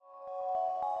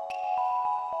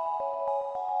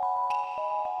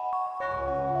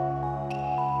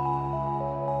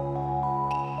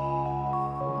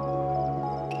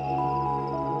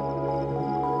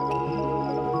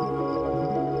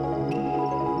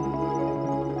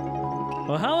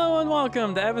Well, hello and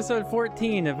welcome to episode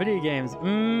 14 of Video Games. A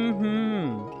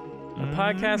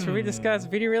podcast where we discuss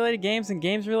video-related games and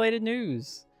games-related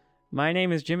news. My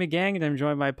name is Jimmy Gang, and I'm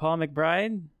joined by Paul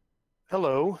McBride.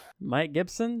 Hello. Mike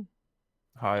Gibson.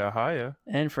 Hiya.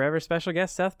 And forever special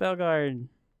guest, Seth Belgard.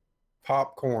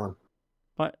 Popcorn.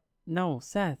 What? No,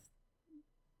 Seth.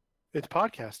 It's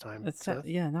podcast time. It's Seth.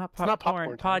 yeah, not not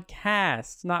popcorn. popcorn time.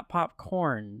 Podcast, not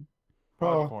popcorn.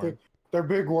 Popcorn. They're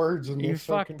big words and You they're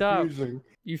so fucked up. confusing.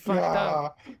 You fucked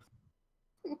up.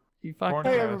 You fucked Corn.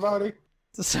 up. Hey, everybody.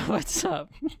 So what's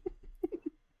up?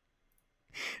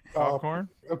 Popcorn?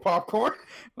 Popcorn?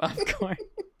 Popcorn.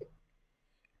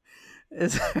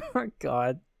 Oh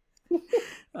God.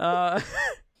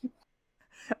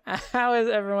 How is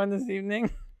everyone this evening?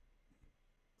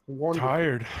 Wonderful.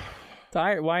 Tired.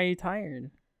 Tired? Why are you tired?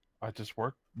 I just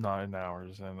worked 9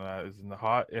 hours and I was in the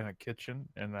hot in a kitchen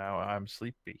and now I'm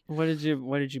sleepy. What did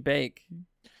you bake?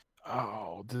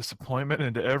 Oh, disappointment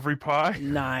into every pie.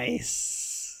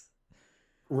 Nice.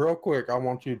 Real quick, I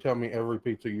want you to tell me every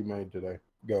pizza you made today.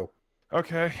 Go.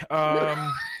 Okay.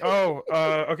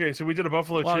 Okay. So we did a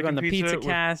buffalo Log chicken on the pizza. Pizza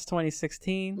Cast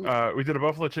 2016. We did a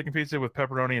buffalo chicken pizza with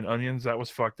pepperoni and onions. That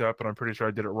was fucked up, and I'm pretty sure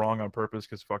I did it wrong on purpose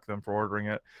because fuck them for ordering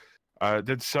it.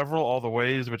 Did several all the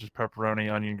ways, which is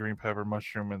pepperoni, onion, green pepper,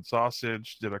 mushroom, and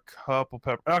sausage. Did a couple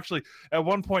pepper. Actually, at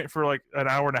one point for like an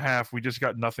hour and a half, we just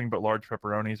got nothing but large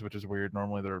pepperonis, which is weird.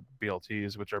 Normally they're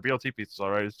BLTs, which are BLT pizzas,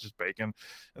 all right. It's just bacon,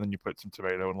 and then you put some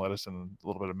tomato and lettuce and a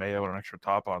little bit of mayo and an extra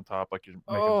top on top, like you're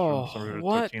making from some of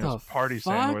what Totino's the party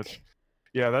fuck? sandwich.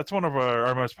 Yeah, that's one of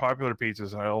our most popular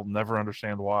pizzas, and I'll never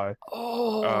understand why.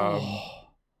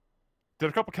 Did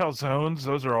a couple calzones.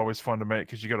 Those are always fun to make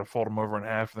because you got to fold them over in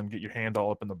half and then get your hand all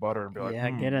up in the butter and be like, Yeah,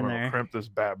 get in I'm gonna there. crimp this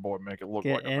bad boy, make it look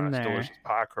Get like a in nice, there. delicious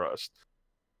pie crust.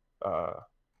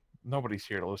 Nobody's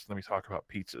here to listen to me talk about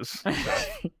pizzas.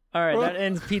 All right, that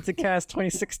ends Pizza Cast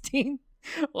 2016.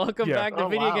 Welcome Yeah. back to Oh,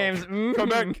 Video wow.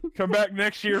 Games. Come back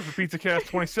next year for Pizza Cast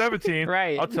 2017.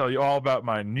 Right. I'll tell you all about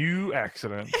my new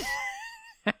accidents.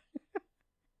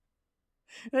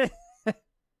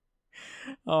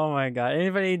 Oh my God.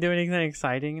 Anybody do anything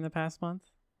exciting in the past month?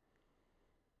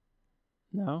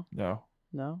 No? No.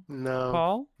 No? No.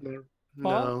 Paul? No.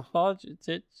 Paul? No. Paul,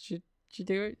 did you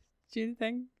do it? Did you do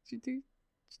anything? Did you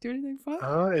do anything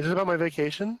fun? Is it about my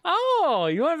vacation? Oh,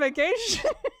 you on vacation?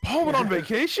 Paul went on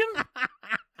vacation?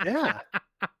 Yeah.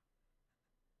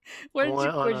 Where'd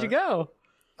you go?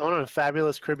 I went on a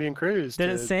fabulous Caribbean cruise. Did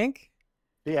to it sink?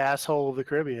 The asshole of the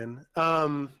Caribbean.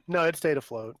 No, it stayed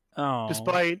afloat Oh.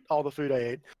 despite all the food I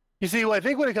ate. You see, I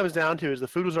think what it comes down to is the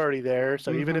food was already there,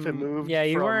 so even if it moved, Yeah,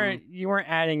 you from, weren't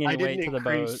adding I any weight didn't to the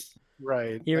boat. increase.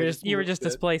 Right. You I were just moved it.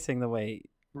 displacing the weight.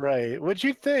 Right. Which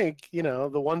you'd think, the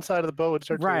one side of the boat would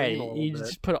start to Right. lean a little You bit.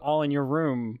 just put it all in your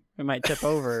room. It might tip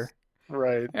over.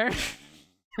 Right. That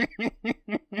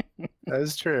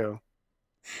is true.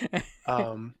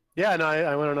 Yeah, no,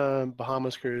 I went on a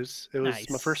Bahamas cruise. It was my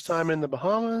Nice. first time in the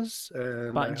Bahamas.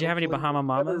 And But do you have any hopefully Bahama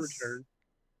will never Mamas? return.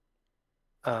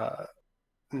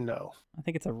 No. I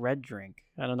think it's a red drink.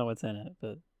 I don't know what's in it,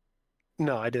 but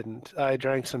No, I didn't. I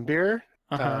drank some beer.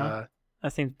 That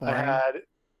seems I boring.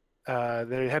 had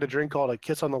they had a drink called a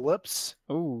Kiss on the Lips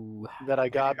Ooh. that I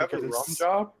got You have a because rum it's,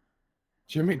 job?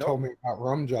 Jimmy told me about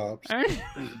rum jobs.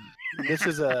 this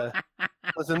is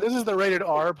this is the rated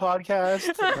R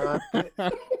podcast,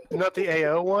 not the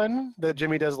AO one that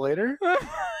Jimmy does later.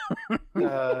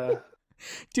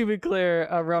 To be clear,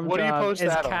 a rum What do you job post is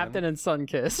that on? Captain and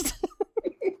Sunkissed.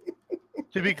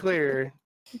 To be clear,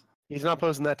 he's not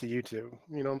posting that to YouTube.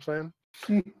 You know what I'm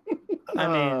saying? I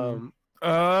mean,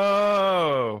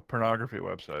 Oh, pornography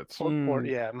websites.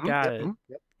 Yeah. got it.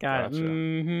 Yep. Got Gotcha. it.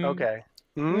 Mhm. Okay.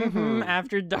 Mhm.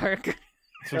 After dark.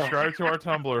 Subscribe to our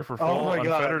Tumblr for full Oh my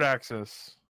God. unfettered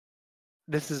access.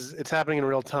 It's happening in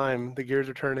real time. The gears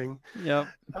are turning. Yep.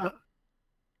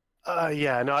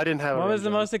 Yeah, no, I didn't have. What a was the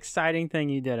rum job. most exciting thing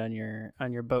you did on your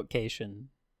boatcation?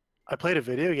 I played a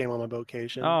video game on my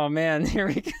vocation. Oh man, here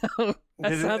we go.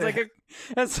 That sounds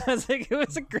like it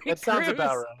was a great That sounds cruise.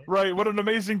 about right. Right, what an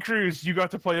amazing cruise. You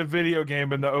got to play a video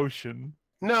game in the ocean.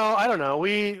 No, I don't know.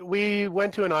 We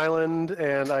went to an island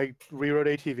and I rewrote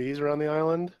ATVs around the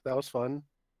island. That was fun.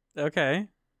 Okay.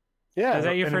 Yeah. Is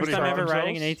that your first Anybody time saw ever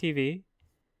riding an themselves? ATV?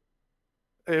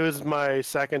 It was my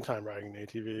second time riding an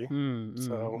ATV.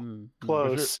 So,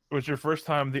 Close. Was your first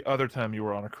time the other time you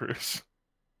were on a cruise?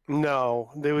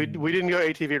 No, we didn't go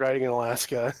ATV riding in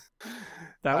Alaska.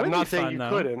 That would I'm be not saying fun, you though.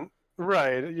 couldn't.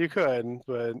 Right, you could,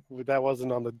 but that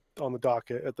wasn't on the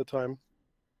docket at the time.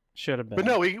 Should have been. But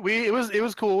no, it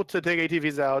was cool to take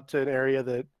ATVs out to an area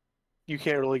that you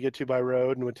can't really get to by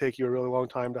road and would take you a really long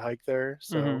time to hike there.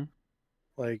 So Mhm.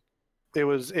 Like, it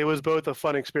was both a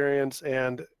fun experience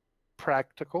and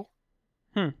practical.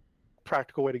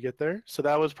 Practical way to get there. So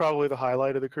that was probably the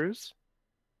highlight of the cruise.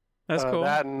 That's cool.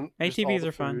 That and just all ATVs the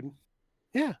are fun. food.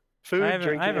 Yeah, food, I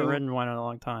drinking, haven't ridden one in a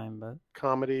long time, but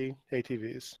comedy,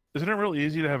 ATVs. Isn't it real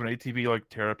easy to have an ATV like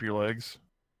tear up your legs?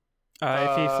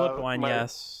 if you flip one, my-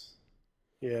 yes.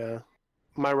 Yeah,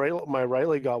 my right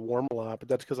leg got warm a lot, but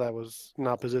that's because I was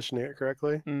not positioning it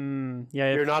correctly.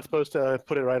 Yeah. You're not supposed to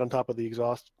put it right on top of the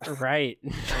exhaust. Right.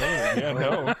 Yeah,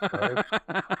 no.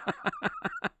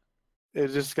 It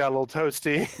just got a little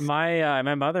toasty. My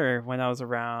mother, when I was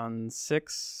around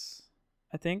 6,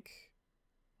 I think,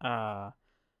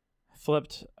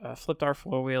 flipped our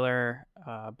 4-wheeler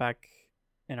back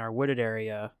in our wooded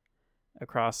area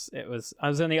across. I was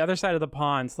on the other side of the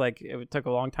ponds. Like, it took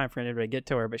a long time for anybody to get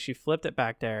to her, but she flipped it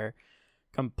back there,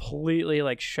 completely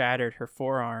like shattered her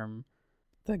forearm.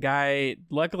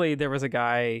 Luckily there was a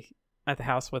guy at the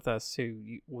house with us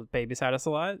who babysat us a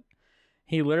lot.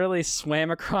 He literally swam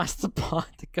across the pond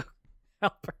to go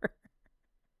help her.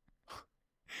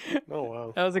 Oh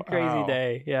wow. That was a crazy Wow.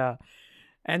 day. Yeah.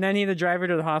 And then he had to drive her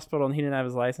to the hospital, and he didn't have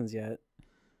his license yet.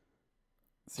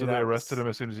 So they arrested him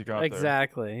as soon as he got there.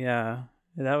 Exactly. Yeah.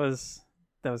 That was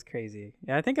crazy.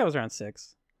 Yeah, I think I was around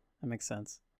 6. That makes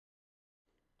sense.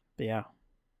 But yeah,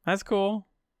 that's cool.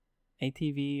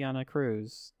 ATV on a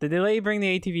cruise. Did they let you bring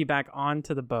the ATV back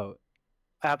onto the boat?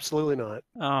 Absolutely not.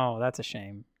 Oh, that's a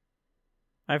shame.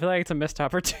 I feel like it's a missed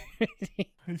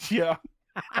opportunity. Yeah.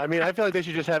 I mean, I feel like they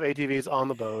should just have ATVs on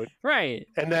the boat, Right.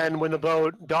 and then when the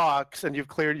boat docks and you've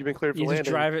been cleared for You landing, just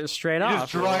drive it straight you off.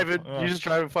 just drive it. Yeah. You just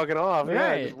drive it fucking off. Yeah,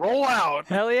 Right. just roll out.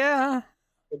 Hell yeah.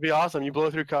 It'd be awesome. You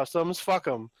blow through customs. Fuck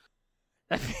them.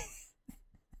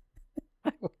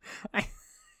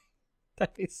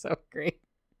 That'd be so great.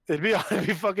 It'd be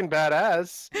fucking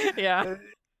badass. Yeah.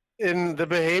 In the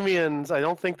Bahamians, I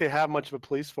don't think they have much of a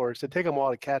police force. It'd take them a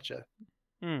while to catch you.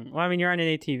 Well, I mean, you're on an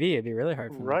ATV. It'd be really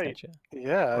hard for them Right. to catch you.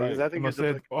 Yeah, Right. because I think Unless it's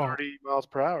they like had- 30 miles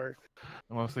per hour.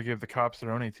 Unless they give the cops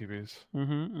their own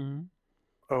ATVs.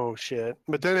 Oh shit!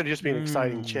 But then it'd just be an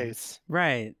exciting Mm. chase.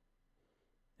 Right.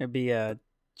 It'd be a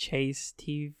Chase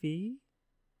TV,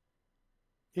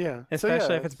 Yeah,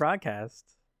 especially if it's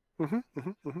broadcast.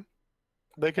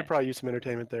 They could probably use some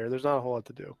entertainment there. There's not a whole lot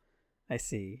to do. I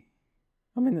see.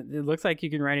 I mean, it looks like you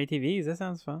can ride ATVs. That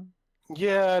sounds fun.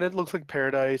 Yeah, and it looks like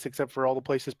paradise, except for all the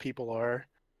places people are.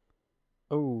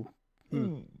 Oh.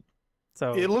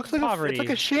 So It looks like poverty.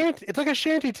 It's like a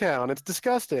shanty town. It's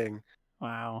disgusting.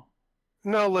 Wow.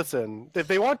 No, listen. If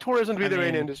they want tourism to be I their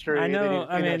main mean, industry, I they know. need to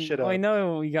clean that shit up. I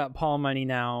know we got Paul money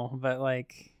now, but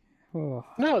like, oh.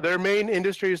 No, their main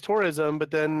industry is tourism,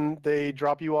 but then they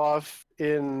drop you off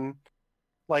in,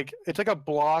 like, it's like a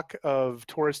block of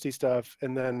touristy stuff,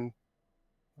 and then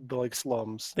the like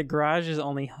slums. The garage has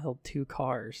only held 2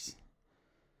 cars.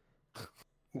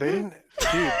 They didn't,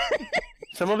 dude.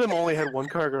 Some of them only had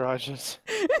 1-car garages.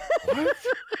 What?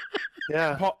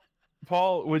 Yeah.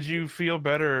 Paul, would you feel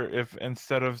better if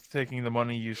instead of taking the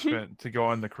money you spent to go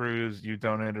on the cruise, you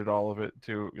donated all of it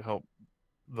to help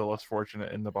the less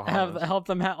fortunate in the Bahamas? Help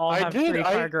them all I have did.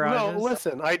 3-car No, garages.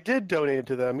 listen. I did donate it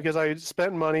to them because I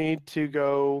spent money to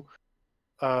go.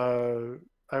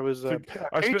 I was a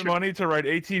I spent patron. money to ride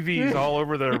ATVs all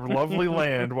over their lovely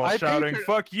land while I shouting, patron-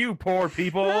 "Fuck you, poor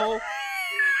people!"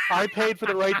 I paid for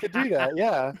the right to do that.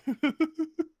 Yeah,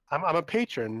 I'm a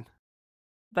patron.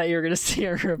 Thought you were gonna say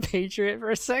you're a patriot for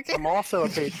a second. I'm also a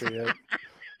patriot.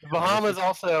 The Bahamas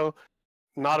also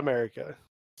not America.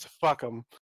 So fuck them.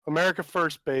 America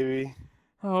first, baby.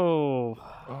 Oh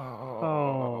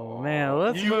man,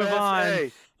 let's move on.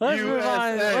 USA. Let's move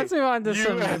on. USA. Let's move on to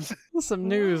US. some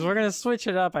news. We're gonna switch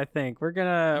it up. I think we're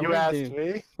gonna You asked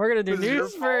me. we're gonna do This is your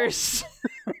news fault. first.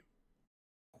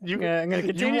 You, I'm gonna you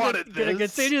continue. wanted Gonna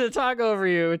this. continue to talk over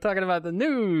you. We're talking about the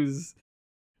news.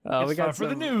 It's We got time for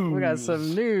the some. We got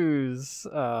some news.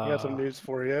 I got some news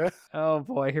for you. Oh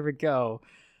boy, here we go.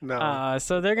 No,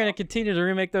 So they're gonna continue to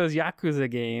remake those Yakuza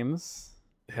games.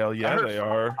 Hell yeah, heard- they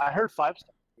are. I heard 5's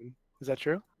coming. Is that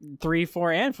true? 3,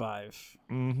 4, and 5.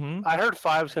 Mm-hmm. I heard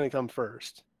 5's gonna come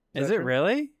first. Is that it true?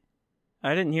 really?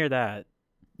 I didn't hear that.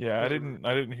 Yeah, I didn't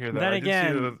hear that. Then I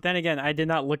did see again, I did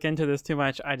not look into this too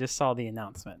much. I just saw the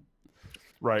announcement.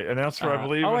 right, announced for I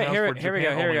believe. Oh wait, announced here for we go.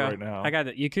 Japan Here we only go. Right now. I got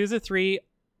it. Yakuza 3,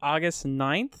 August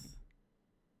 9th.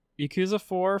 Yakuza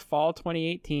 4, fall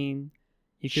 2018.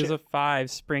 Yakuza Shit. 5,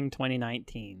 spring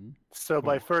 2019. So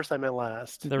by first I meant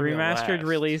last. The Yeah, remastered last.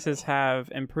 releases have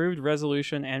improved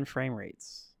resolution and frame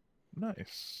rates.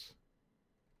 Nice.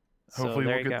 So Hopefully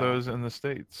there we'll you get go. those in the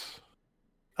States.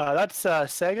 That's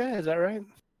Sega. Is that right?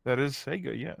 That is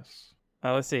Sega, yes.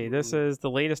 Let's see. This is the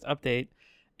latest update.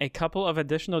 A couple of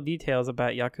additional details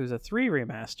about Yakuza 3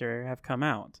 Remaster have come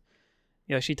out.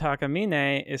 Yoshitaka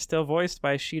Mine is still voiced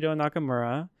by Shido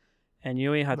Nakamura, and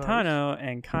Yui Hatano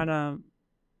and Kana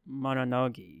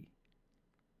Mononogi.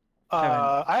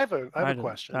 I have a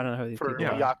question. I don't know who these for people a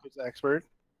are. Yakuza expert.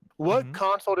 What Mhm.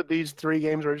 console did these 3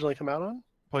 games originally come out on?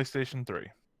 PlayStation 3.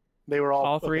 They were all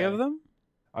All three okay. of them?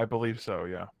 I believe so,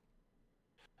 yeah.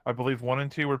 I believe 1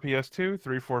 and 2 were PS2,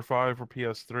 3, 4, 5 were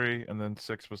PS3, and then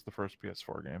 6 was the first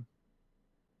PS4 game.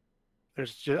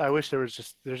 I wish there's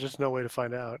just no way to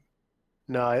find out.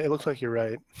 No, it looks like you're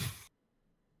right.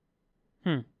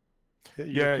 Hmm. You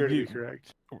Yeah, appear to you- be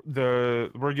correct.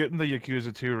 We're getting the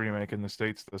Yakuza 2 remake in the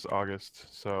States this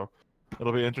August, so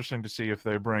it'll be interesting to see if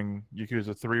they bring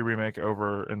Yakuza 3 remake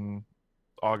over in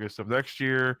August of next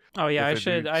year. Oh yeah, I if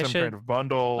they do should. some kind of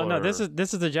bundle. Oh no, this or-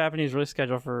 is the Japanese release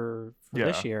schedule for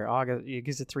this Yeah. year. August.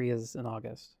 Yakuza 3 is in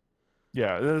August.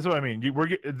 Yeah, that's what I mean.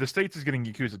 The States is getting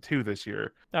Yakuza 2 this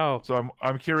year, Oh, so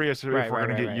I'm curious if Right, we're right,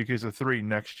 going to right, get Yakuza 3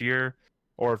 next year,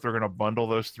 or if they're going to bundle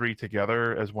those 3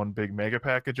 together as one big mega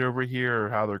package over here, or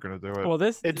how they're going to do it. well,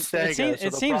 this It's it Sega, seems, so it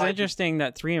they'll seems probably interesting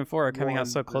that 3 and 4 are coming out One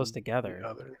so close and the together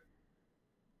other.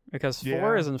 because 4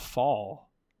 Yeah. is in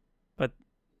fall, but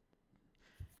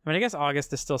I mean, I guess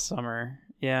August is still summer.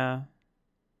 Yeah,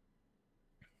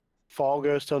 Fall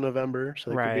goes till November,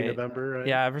 so it could Right. be November, right?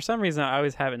 yeah. For some reason, I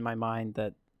always have it in my mind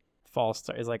that fall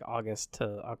is like August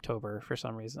to October. For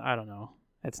some reason, I don't know.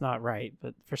 It's not right,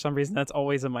 but for some reason, that's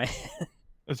always in my head.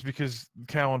 It's because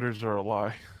calendars are a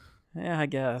lie. Yeah, I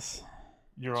guess.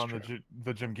 You're That's on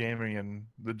the Jim Gamian,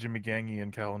 the Jimmy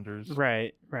Gangian calendars.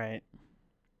 Right.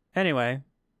 Anyway,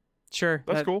 sure.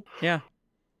 That's that- cool. Yeah.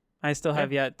 I still Yeah.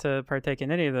 have yet to partake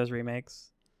in any of those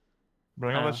remakes.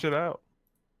 Bring all Uh, that shit out.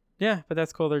 Yeah, but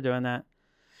that's cool they're doing that.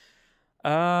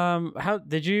 How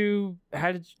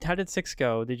did 6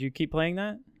 go? Did you keep playing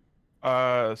that?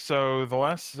 So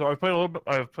I've played a little bit.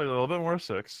 I've played a little bit more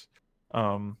 6.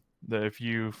 That if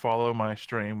you follow my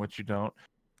stream, which you don't,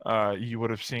 you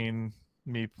would have seen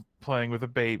me playing with a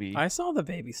baby. I saw the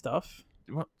baby stuff.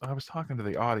 Well, I was talking to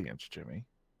the audience, Jimmy.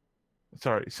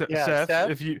 Sorry, Yeah, Seth. Seth?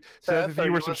 If you Seth, are were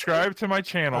you listening? subscribed to my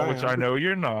channel, I which am. I know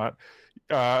you're not,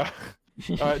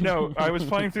 no, I was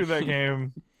playing through that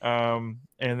game, and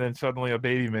then suddenly a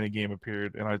baby mini game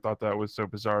appeared, and I thought that was so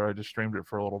bizarre. I just streamed it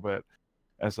for a little bit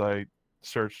as I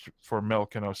searched for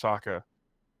milk in Osaka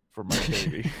for my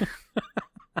baby.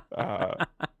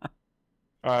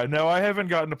 No, I haven't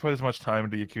gotten to put as much time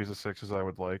into Yakuza 6 as I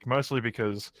would like, mostly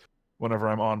because whenever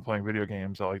I'm on playing video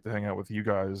games, I like to hang out with you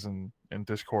guys in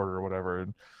Discord or whatever,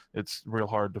 and it's real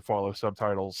hard to follow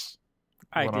subtitles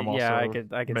I when I'm could, yeah, I also could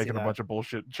see making a that. bunch of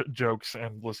bullshit jokes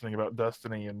and listening about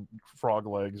Destiny and frog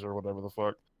legs or whatever the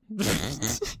fuck.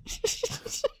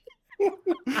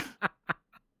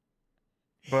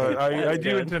 But I That's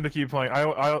do good. intend to keep playing.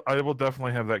 I will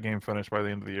definitely have that game finished by the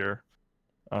end of the year,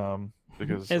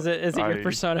 because Is it your I-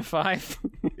 Persona 5?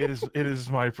 it is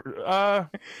my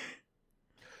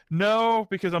no,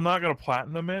 because I'm not gonna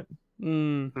platinum it.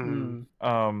 Mm, Mhm.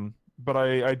 mm. But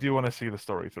I do want to see the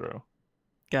story through.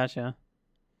 Gotcha.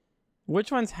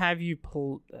 Which ones have you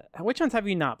Which ones have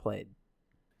you not played?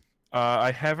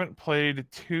 I haven't played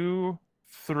 2,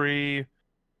 3.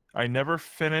 I never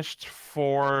finished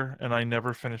 4, and I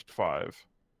never finished 5.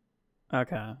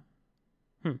 Okay.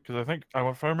 Because I think,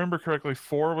 if I remember correctly,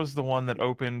 4 was the one that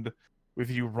opened with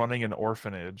you running an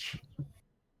orphanage.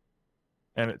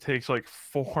 And it takes like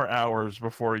 4 hours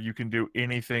before you can do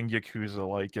anything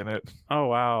Yakuza-like in it. Oh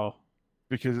wow.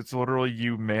 Because it's literally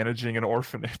you managing an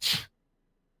orphanage.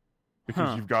 Because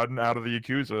Huh. you've gotten out of the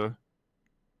Yakuza.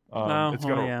 Oh, It's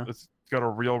got well, a yeah. it's got a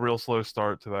real slow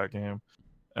start to that game.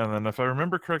 And then if I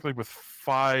remember correctly, with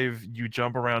 5, you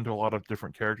jump around to a lot of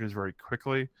different characters very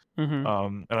quickly. Mm-hmm.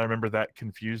 And I remember that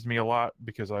confused me a lot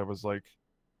because I was like,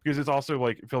 because it's also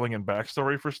like filling in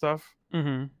backstory for stuff.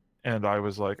 Mm-hmm. And I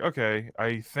was like, okay,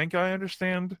 I think I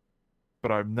understand,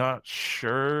 but I'm not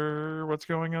sure what's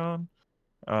going on.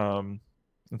 And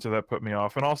so that put me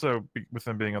off. And also with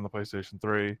them being on the PlayStation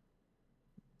 3,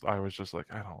 I was just like,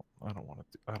 I don't want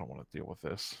to deal with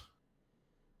this.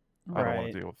 I don't want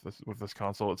Right. to deal with this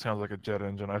console. It sounds like a jet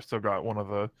engine. I've still got one of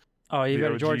the Oh, you the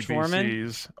got a George Foreman?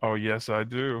 OGBCs. Oh yes, I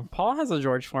do. Paul has a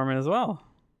George Foreman as well.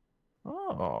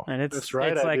 Oh, And it's That's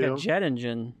right, it's I like a do. jet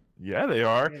engine. yeah, they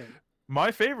are.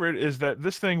 My favorite is that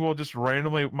this thing will just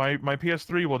randomly, my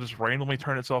PS3 will just randomly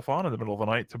turn itself on in the middle of the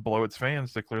night to blow its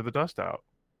fans to clear the dust out.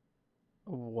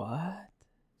 What?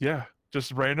 Yeah,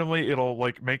 just randomly, it'll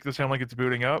like make the sound like it's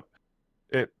booting up.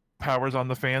 It powers on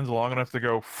the fans long enough to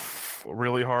go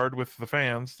really hard with the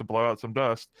fans to blow out some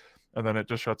dust, and then it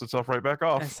just shuts itself right back It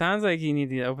off. sounds like you need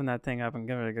to open that thing up and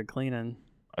give it a good cleaning.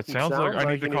 It sounds like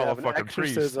I need to you call a have an fucking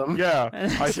priest. exorcism. Yeah, An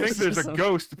I think there's a exorcism.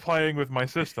 ghost playing with my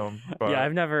system. But Yeah,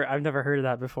 I've never heard of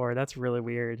that before. That's really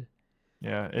weird.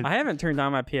 yeah, I haven't turned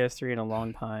on my PS3 in a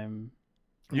long time.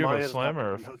 You have Mine a has Slim not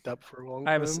or been hooked up for a long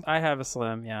I time. have a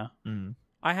Slim, yeah. Mm.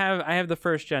 I have the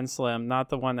first gen Slim, not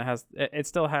the one that has it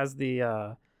still has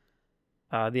the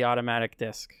automatic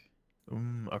disc.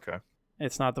 Okay.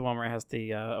 It's not the one where it has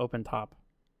the open top.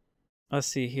 Let's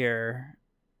see here.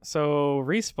 So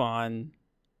Respawn,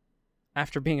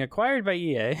 after being acquired by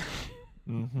EA,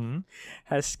 Mm-hmm.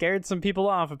 has scared some people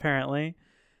off apparently,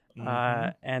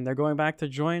 and they're going back to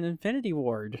join Infinity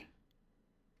Ward.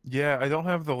 Yeah, I don't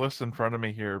have the list in front of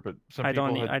me here, but some I people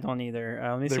don't had, I don't either.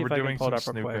 Let me they see were if I can doing pull it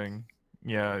some up real quick. snooping.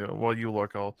 Yeah, while you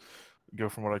look, I'll go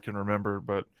from what I can remember.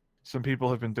 But some people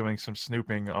have been doing some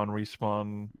snooping on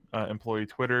Respawn employee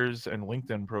Twitters and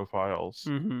LinkedIn profiles,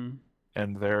 Mm-hmm.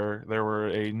 and there were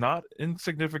a not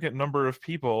insignificant number of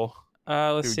people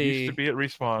Let's who see. used to be at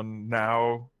Respawn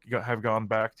now have gone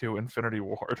back to Infinity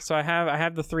Ward. So I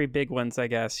have the three big ones, I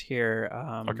guess, here.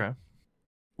 Okay.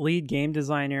 Lead game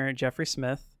designer Jeffrey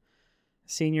Smith,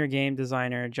 senior game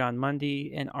designer John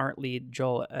Mundy, and art lead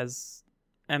Joel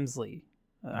Emsley.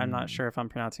 I'm not sure if I'm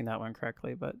pronouncing that one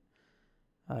correctly, but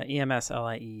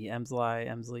Emslie,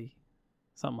 Emsley,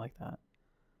 something like that.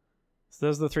 So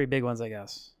those are the three big ones, I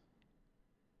guess.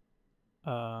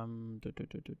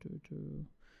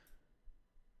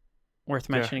 Worth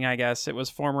mentioning, I guess, it was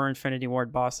former Infinity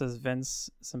Ward bosses Vince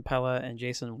Zampella and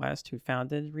Jason West who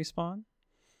founded Respawn.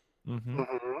 Mm-hmm.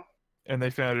 Mm-hmm. And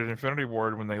they founded Infinity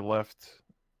Ward when they left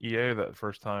EA that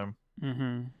first time.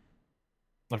 Mm-hmm.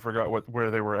 I forgot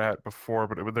where they were at before,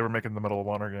 but they were making the Medal of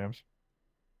Honor games.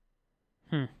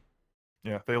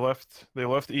 Yeah, they left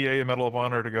EA and Medal of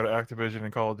Honor to go to Activision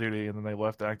and Call of Duty, and then they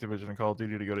left Activision and Call of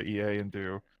Duty to go to EA and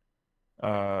do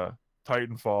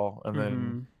Titanfall, and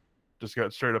then just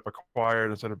got straight up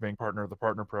acquired instead of being partner of the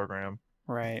partner program.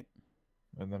 Right.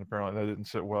 And then apparently that didn't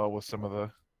sit well with some of the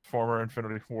former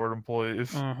Infinity Ward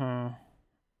employees.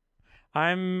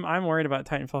 I'm worried about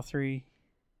Titanfall 3.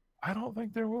 I don't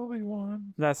think there will be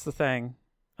one. That's the thing.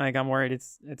 Like, I'm worried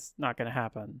it's not going to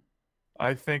happen.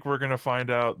 I think we're gonna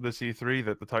find out this E3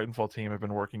 that the Titanfall team have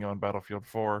been working on Battlefield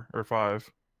 4 or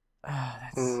 5.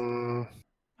 That's Mm,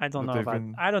 I don't That know they've about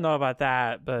been- I don't know about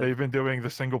that, but They've been doing the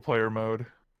single player mode.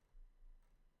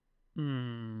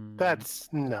 that's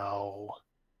no.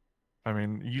 I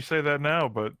mean, you say that now,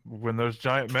 but when those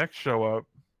giant mechs show up,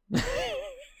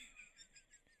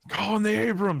 call in the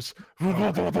Abrams.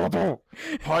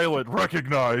 Pilot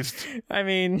recognized. I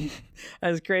mean,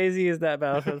 as crazy as that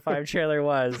Battlefield 5 trailer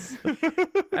was,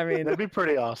 I mean, That'd be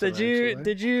pretty awesome.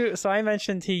 did you? So I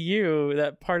mentioned to you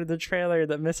that part of the trailer,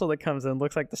 that missile that comes in,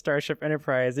 looks like the Starship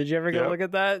Enterprise. Did you ever go Yep. look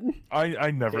at that? I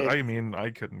never. It- I mean,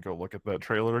 I couldn't go look at that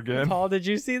trailer again. Paul, did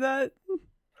you see that?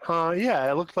 Yeah,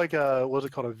 it looked like a what was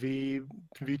it called, a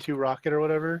V2 rocket or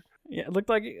whatever. Yeah, it looked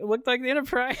like the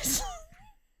Enterprise.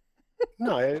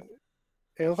 No, it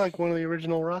looked like one of the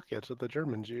original rockets that the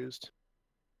Germans used.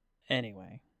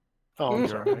 Anyway, Oh, I'm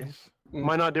sorry. Am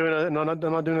I not doing I'm not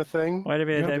doing a thing? way to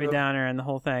be a You have to Debbie go- Downer and the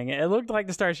whole thing. It looked like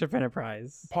the Starship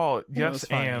Enterprise. Paul, It yes, was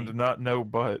funny. and not no,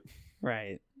 but.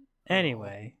 Right.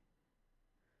 Anyway.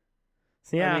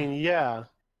 So yeah, I mean, yeah.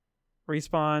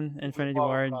 Respawn, Infinity Well,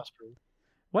 Ward. prosperous.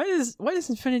 What is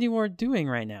Infinity Ward doing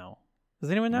right now? Does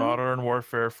anyone know? Modern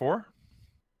Warfare 4.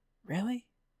 Really?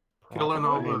 Killing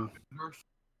all Probably. the.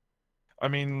 I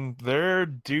mean, they're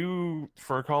due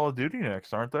for Call of Duty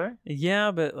next, aren't they?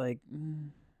 Yeah, but like,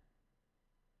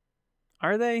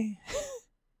 are they?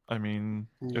 I mean,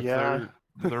 if Yeah.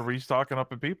 they're restocking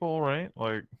up at people, right?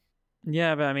 Like,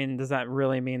 Yeah, but I mean, does that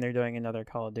really mean they're doing another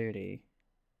Call of Duty?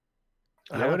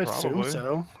 I Yeah, would assume probably.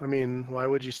 so. I mean, why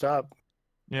would you stop?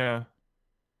 yeah.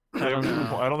 I don't They-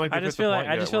 know. I don't think I they've just hit the feel like point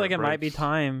I yet just feel where like it might be breaks.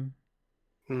 time.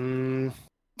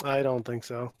 I don't think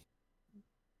so.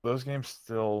 Those games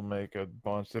still make a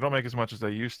bunch. They don't make as much as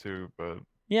they used to, but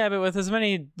Yeah, but with as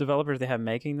many developers they have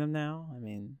making them now, I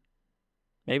mean,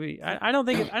 maybe I don't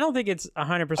think it's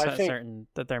 100% think- certain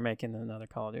that they're making another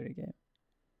Call of Duty game.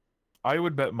 I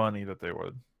would bet money that they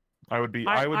would. I would be.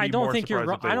 I would be I don't more think you're surprised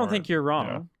wrong. if they I don't think weren't. you're wrong.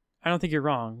 Yeah. I don't think you're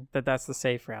wrong that that's the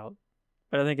safe route.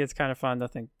 But I think it's kind of fun to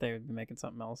think they would be making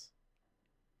something else.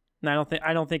 And I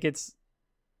don't think it's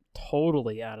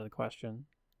totally out of the question.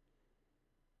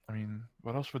 I mean,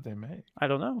 what else would they make? I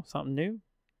don't know, something new.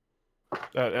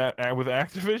 With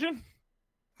Activision?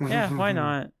 Yeah, why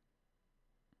not?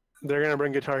 They're gonna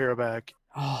bring Guitar Hero back.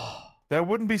 Oh, That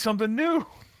wouldn't be something new.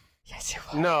 yes, it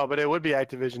will. No, but it would be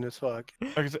Activision as fuck.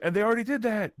 Like I said, and they already did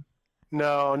that.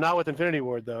 No, not with Infinity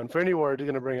Ward though. Infinity Ward is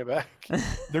gonna bring it back.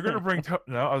 They're gonna bring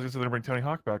no, I was gonna say they're gonna bring Tony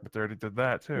Hawk back, but they already did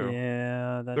that too.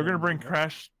 Yeah, They're gonna bring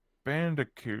Crash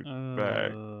Bandicoot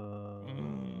back.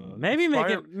 Maybe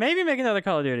make another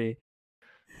Call of Duty.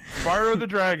 Spyro the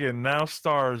Dragon now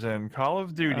stars in Call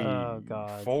of Duty Oh,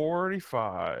 God.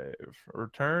 45,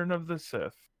 Return of the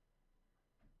Sith.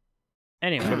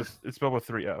 Anyway, But it's spelled with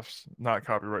 3 Fs, not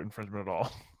copyright infringement at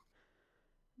all.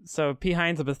 so P.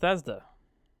 Hines of Bethesda.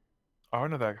 Oh, I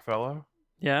know that fellow.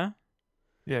 Yeah?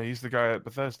 Yeah, he's the guy at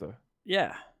Bethesda.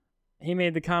 Yeah. He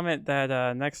made the comment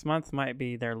that next month might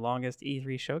be their longest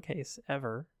E3 showcase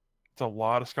ever. It's a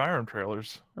lot of Skyrim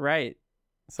trailers. Right.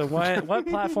 So what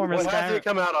platform is What hasn't Skyrim? it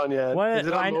come out on yet? What Is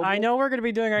it on I mobile? know we're gonna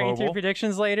be doing our Mobile? E3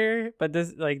 predictions later, but this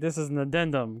is an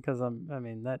addendum because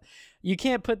that you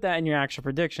can't put that in your actual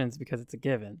predictions because it's a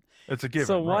given. It's a given.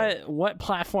 So right? what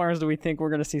platforms do we think we're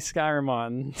gonna see Skyrim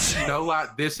on? No lie,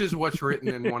 this is what's written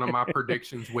in one of my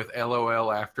predictions with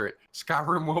LOL after it.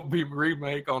 Skyrim will be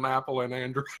remake on Apple and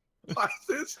Android. Like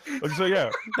this. So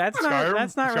yeah, That's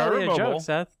Skyrim- not really Skyrim a mobile. joke,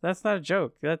 Seth. That's not a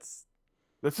joke. That's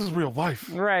this is real life.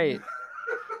 right.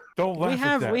 Don't laugh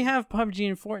at that. we have PUBG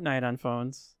and Fortnite on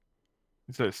phones.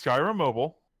 It says Skyrim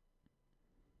Mobile,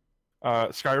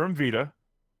 Skyrim Vita,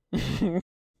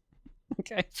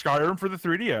 Okay. Skyrim for the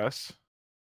 3DS,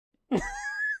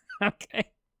 Okay.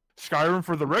 Skyrim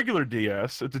for the regular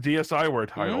DS. It's a DSiWare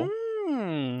title.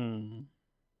 Mm.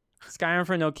 Skyrim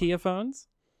for Nokia phones.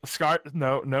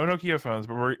 No Nokia phones,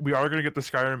 but we are going to get the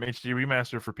Skyrim HD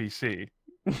remaster for PC.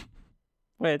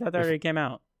 Wait, I thought that already came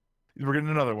out. We're getting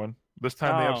another one. This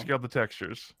time they Oh. upscaled the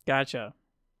textures. Gotcha.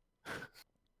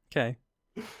 Okay.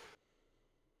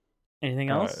 Anything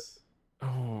else?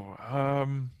 Oh,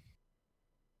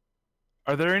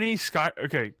 are there any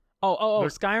Okay. Oh, there-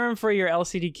 Skyrim for your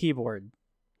LCD keyboard.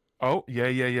 Oh,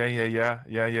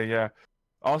 yeah.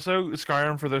 Also,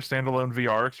 Skyrim for their standalone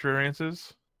VR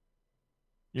experiences.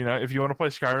 You know, if you want to play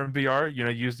Skyrim VR,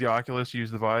 use the Oculus,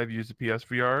 use the Vive, use the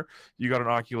PSVR. You got an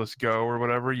Oculus Go or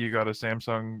whatever. You got a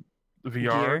Samsung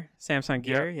VR. Gear. Samsung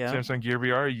Gear, yeah. Samsung Gear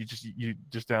VR. You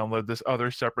just download this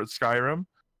other separate Skyrim.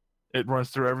 It runs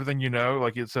through everything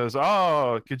like it says,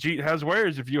 "Oh, Khajiit has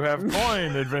wares if you have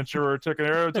coin. Adventurer took an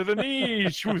arrow to the knee.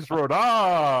 Shoots road.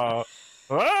 Ah!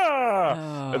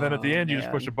 And then at the Oh, end, you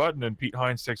just push a man. button and Pete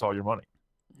Hines takes all your money.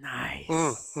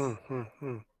 Nice.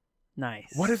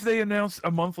 Nice. What if they announced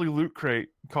a monthly loot crate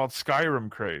called Skyrim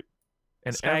Crate?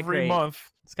 And Sky every Crate.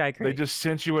 month, Sky they Crate? just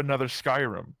sent you another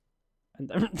Skyrim.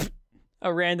 For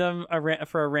a random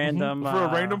For a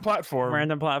random platform.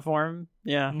 random platform.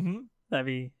 Yeah, Mhm. that'd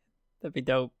be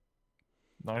dope.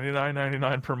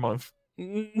 $99.99 per month.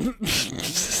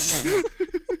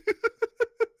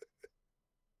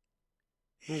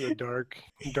 This is a dark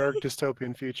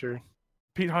dystopian future.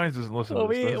 Pete Hines doesn't listen Well,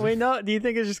 to this. does we he? know. Do you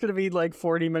think it's just gonna be like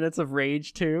 40 minutes of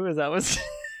rage too? Is that what's?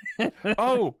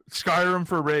 Oh, Skyrim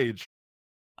for Rage.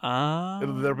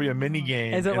 There'll be a mini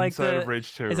game Is it like inside the- of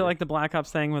Rage 2. Is it like the Black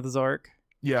Ops thing with Zork?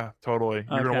 Yeah, totally.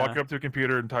 You're gonna walk Okay. up to a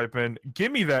computer and type in,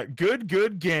 "Give me that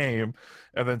good game,"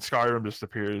 and then Skyrim just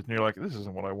appears, and you're like, "This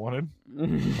isn't what I wanted."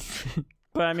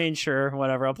 But I mean, sure,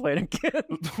 whatever. I'll play it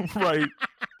again. Right.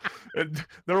 And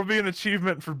there will be an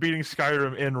achievement for beating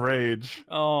Skyrim in Rage.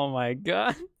 Oh my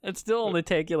god, it still only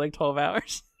take you like 12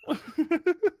 hours.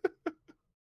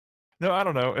 No, I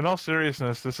don't know. In all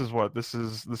seriousness, this is what this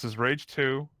is Rage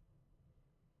 2.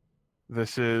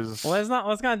 This is Well, let's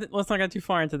not get too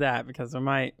far into that because we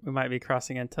might be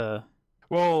crossing into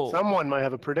well. Someone might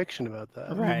have a prediction about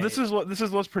that. Right. This is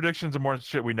less predictions and more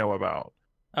shit we know about.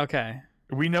 okay.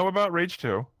 We know about Rage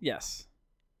 2. Yes.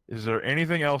 Is there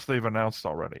anything else they've announced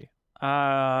already?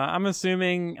 I'm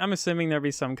assuming there'll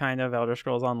be some kind of Elder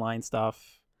Scrolls Online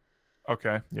stuff.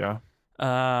 Okay, yeah.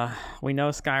 We know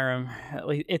Skyrim.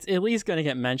 It's at least going to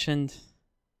get mentioned.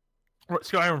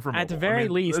 Skyrim for mobile. At the very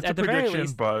least, it's a at the very prediction,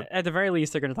 least, but at the very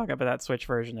least, they're going to talk about that Switch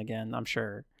version again. I'm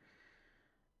sure.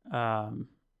 is I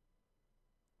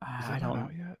that don't. not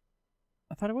out yet?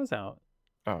 I thought it was out.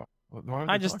 Why would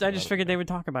I they just talk about figured it? they would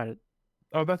talk about it.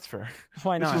 Oh, that's fair.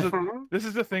 Why This not? is This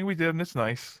is the thing we did, and it's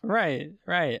nice. Right.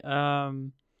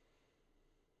 I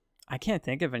can't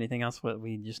think of anything else what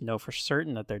we just know for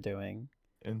certain that they're doing.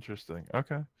 Interesting.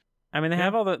 Okay. I mean, they Yeah.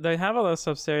 have all those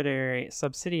subsidiary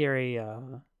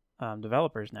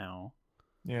developers now.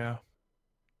 Yeah.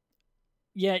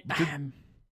 Yeah.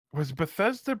 Was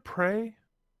Bethesda Prey?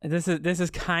 This is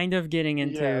kind of getting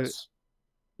into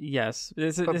Yes.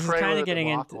 This But is Prey kind was of a getting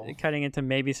debacle. into cutting into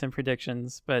maybe some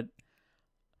predictions, but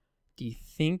do you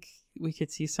think we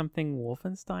could see something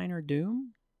Wolfenstein or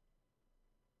Doom?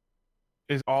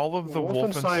 Is all of the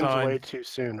Wolfenstein's way Wolfenstein? too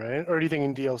soon, right? Or do you think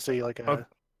in DLC like a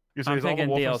You I'm say, is all the thinking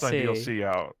Wolfenstein DLC. DLC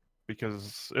out?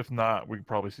 Because if not, we could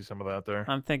probably see some of that there.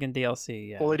 I'm thinking DLC.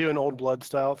 Yeah. Will they do an old blood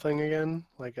style thing again?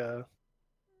 Like a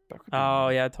That could be Oh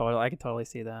neat. yeah, totally. I could totally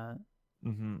see that.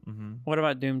 What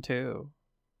about Doom 2?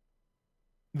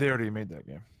 They already made that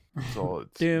game. That's all.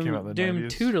 It came out in the Doom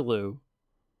 90s. Toodaloo.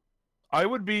 I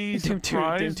would be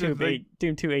surprised Doom if they... 2,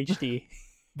 Doom 2 HD.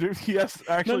 Yes,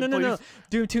 actually, no. please.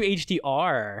 Doom 2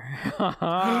 HDR.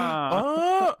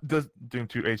 Does Doom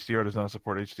 2 HDR does not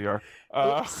support HDR?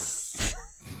 Oops.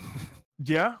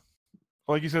 Yeah,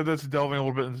 like you said, that's delving a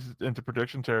little bit into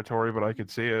prediction territory, but I could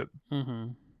see it. Mm-hmm.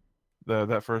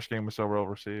 That first game was so well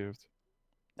received.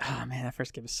 Oh man, that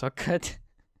first game was so good.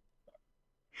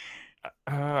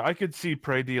 I could see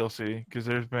Prey DLC because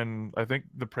I think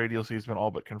the Prey DLC has been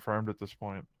all but confirmed at this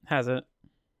point. Has it?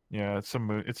 Yeah, it's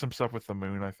some stuff with the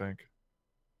moon, I think.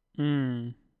 Hmm.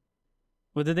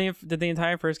 Well, did the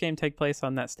entire first game take place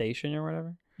on that station or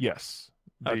whatever? Yes.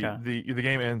 Okay. The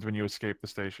game ends when you escape the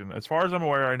station. As far as I'm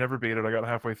aware, I never beat it. I got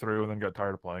halfway through and then got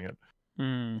tired of playing it.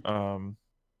 Hmm.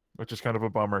 Which is kind of a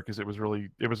bummer because it was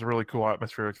a really cool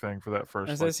atmospheric thing for that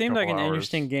first. So it seemed like an couple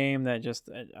interesting hours. game that just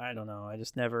I don't know. I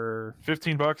just never.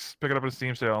 $15, pick it up at a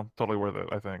Steam sale, totally worth it,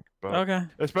 I think. But Okay.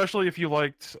 especially if you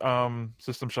liked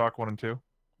System Shock 1 and 2,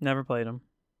 Never played them.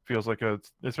 feels like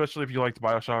especially if you liked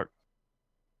BioShock.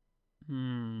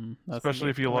 Especially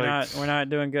if you liked. We're not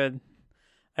doing good.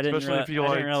 I didn't Especially if you I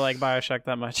didn't really like liked- BioShock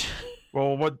that much.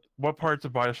 Well, what parts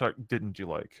of BioShock didn't you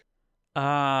like?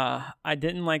 I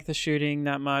didn't like the shooting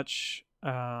that much.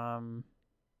 And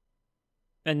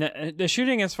the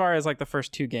shooting, as far as like the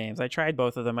first two games, I tried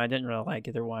both of them. I didn't really like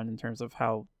either one in terms of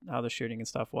how the shooting and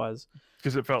stuff was.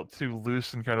 Because it felt too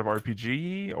loose and kind of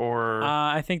RPG, or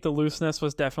I think the looseness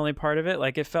was definitely part of it.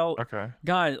 Like it felt, okay,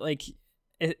 God, like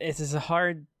it is a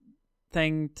hard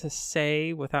thing to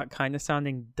say without kind of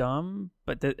sounding dumb,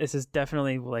 but this is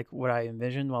definitely like what I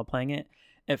envisioned while playing it.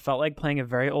 It felt like playing a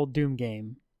very old Doom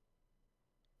game.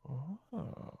 oh,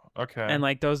 okay, And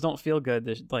like those don't feel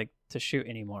good to shoot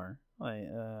anymore. Like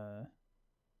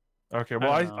okay.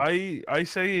 Well, I don't know. I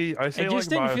say it like just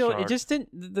didn't BioShock. feel. It just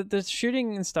didn't. The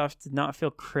shooting and stuff did not feel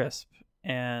crisp,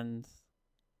 and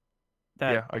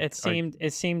that Yeah,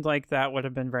 it seemed like that would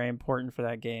have been very important for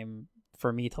that game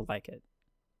for me to like it,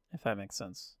 if that makes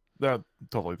sense. That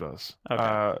totally does.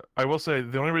 Okay. I will say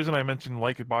the only reason I mentioned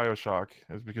like BioShock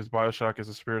is because BioShock is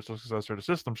a spiritual successor to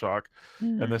System Shock,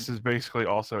 and this is basically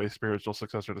also a spiritual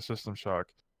successor to System Shock.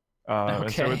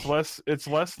 And so Okay. it's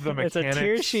less the It's a mechanics.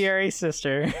 tertiary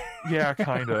sister. Yeah,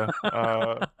 kinda.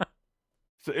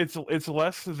 So it's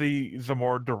less the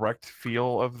more direct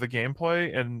feel of the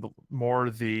gameplay and more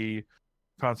the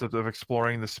concept of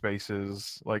exploring the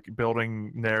spaces, like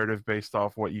building narrative based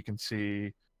off what you can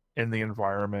see in the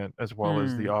environment as well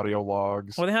as the audio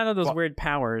logs. Well, they had all those Well- weird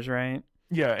powers, right?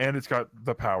 Yeah, and it's got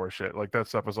the power shit. Like that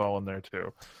stuff is all in there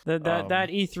too. That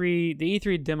E3 the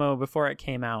E3 demo before it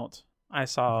came out, I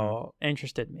saw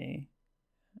interested me.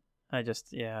 It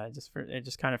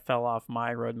just kind of fell off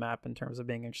my roadmap in terms of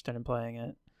being interested in playing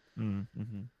it.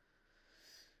 Mm-hmm.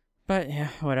 But yeah,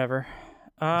 whatever.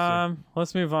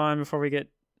 Let's move on before we get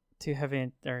too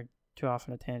heavy or too off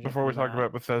on a tangent. Before we from talk that.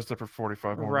 about Bethesda for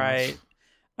 45 more Right.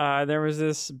 minutes. There was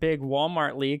this big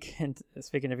Walmart leak, and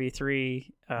speaking of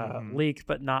E3, leak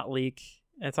but not leak.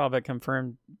 It's all been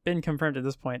confirmed at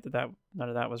this point that none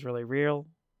of that was really real,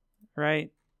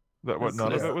 right? That what This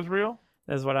none of is- it was real?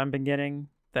 That's what I've been getting.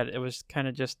 That it was kind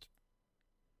of just,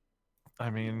 I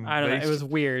mean, I don't know. It was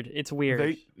weird. It's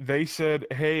weird. They said,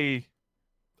 "Hey,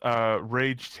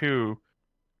 Rage 2,"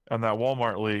 on that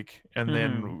Walmart leak, and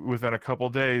then within a couple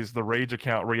days, the Rage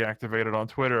account reactivated on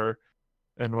Twitter,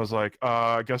 and was like,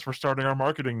 "I guess we're starting our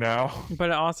marketing now."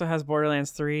 But it also has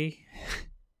Borderlands 3.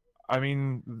 I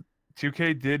mean,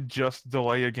 2K did just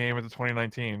delay a game into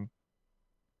 2019.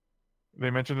 They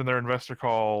mentioned in their investor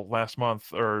call last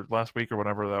month or last week or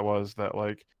whatever that was that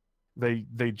like they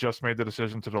just made the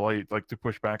decision to delay, like to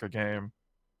push back a game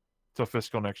till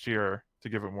fiscal next year to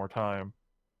give it more time.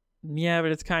 Yeah,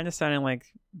 but it's kind of sounding like,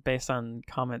 based on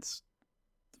comments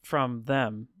from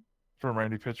them, From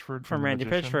Randy Pitchford. from The Randy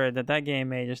Magician. Pitchford, that game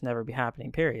may just never be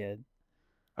happening, period.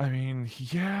 I mean,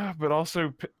 yeah, but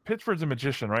also Pitchford's a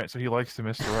magician, right? So he likes to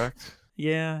misdirect.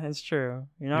 Yeah, it's true.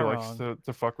 You're he not likes wrong.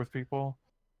 to fuck with people.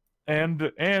 And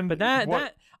But that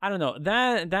what, I don't know.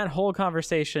 That whole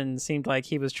conversation seemed like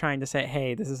he was trying to say,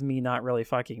 "Hey, this is me not really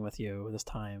fucking with you this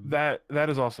time." that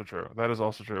is also true. That is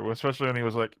also true. Especially when he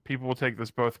was like, people will take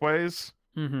this both ways.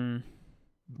 Mm-hmm.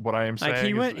 What I am saying Like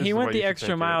he went is he the went way the you should extra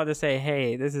take mile it. to say,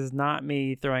 "Hey, this is not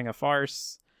me throwing a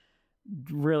farce.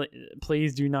 Really,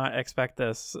 please do not expect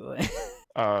this."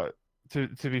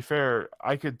 to be fair,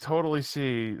 I could totally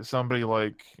see somebody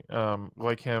like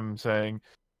him saying,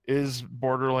 "Is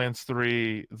Borderlands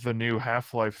 3 the new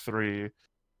Half-Life 3?"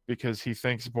 Because he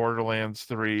thinks Borderlands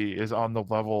 3 is on the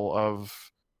level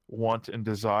of want and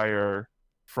desire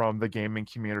from the gaming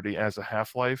community as a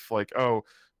Half-Life. Like, oh,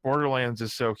 Borderlands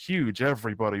is so huge,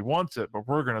 everybody wants it, but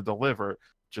we're gonna deliver,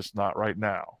 just not right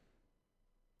now.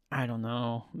 I don't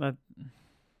know.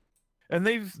 And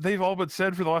they've all but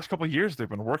said for the last couple of years they've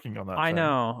been working on that. I thing.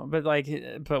 know,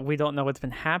 but we don't know what's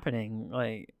been happening.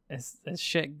 Like, is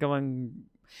shit going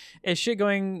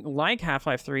like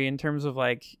Half-Life 3 in terms of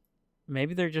like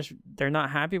maybe they're not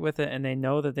happy with it and they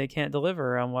know that they can't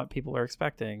deliver on what people are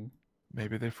expecting.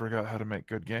 Maybe they forgot how to make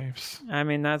good games. I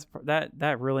mean,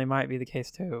 that really might be the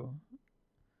case too.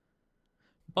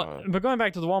 But going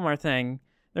back to the Walmart thing,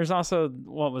 there's also,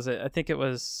 what was it? I think it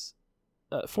was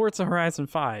Forza Horizon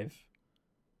 5.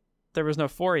 There was no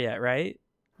 4 yet, right?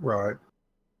 Right.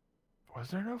 Was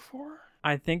there no 4?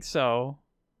 I think so.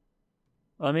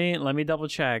 Let me double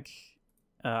check.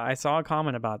 I saw a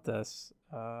comment about this.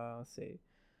 Let's see.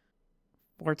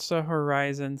 Forza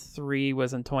Horizon 3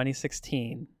 was in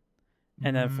 2016,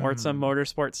 and then Forza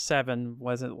Motorsport 7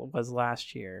 was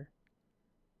last year.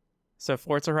 So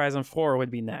Forza Horizon 4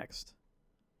 would be next.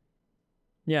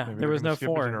 Yeah, Maybe there was no skip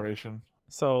a 4. generation.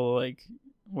 So like,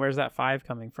 where's that 5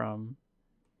 coming from?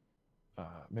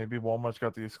 Maybe Walmart's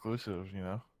got the exclusives, you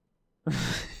know.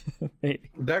 Maybe.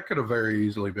 That could have very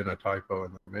easily been a typo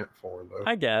and they meant for though.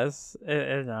 I guess. I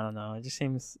don't know. It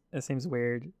seems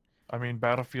weird. I mean,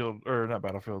 not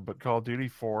Battlefield, but Call of Duty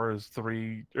 4 is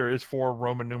 4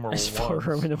 Roman numeral It's 4 ones.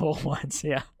 Roman numeral ones,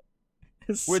 yeah.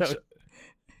 It's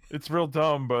It's real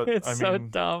dumb, but it's I so mean,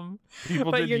 dumb.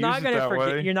 people But did you're use not it gonna that forget.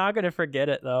 way. You're not gonna forget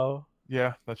it though.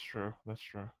 Yeah, that's true. That's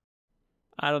true.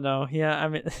 I don't know. Yeah, I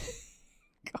mean,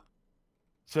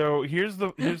 So here's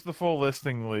the full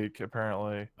listing leak.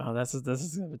 Apparently, oh, this is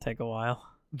gonna take a while.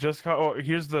 here's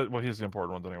the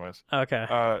important ones, anyways.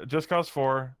 Okay. Just Cause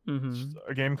 4, Mm-hmm.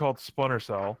 a game called Splinter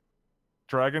Cell,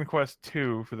 Dragon Quest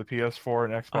 2 for the PS4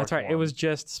 and Xbox Oh, that's right. One. It was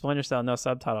just Splinter Cell, no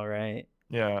subtitle, right?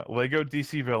 Yeah, Lego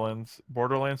DC Villains,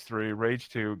 Borderlands 3, Rage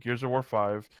 2, Gears of War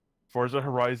 5, Forza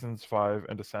Horizons 5,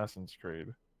 and Assassin's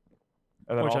Creed.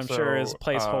 And then Which I'm sure is also,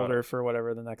 placeholder for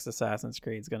whatever the next Assassin's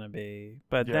Creed's gonna be.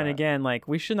 But then Yeah. again, like,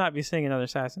 we should not be seeing another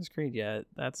Assassin's Creed yet.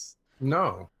 That's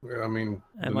No, I mean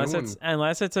the unless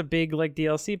new it's a big like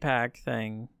DLC pack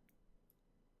thing.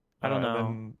 I don't know. And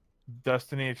then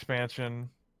Destiny expansion,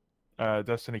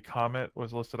 Destiny Comet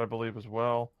was listed, I believe, as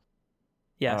well.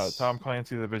 Yes. Tom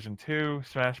Clancy: The Division 2,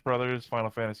 Smash Brothers,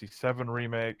 Final Fantasy 7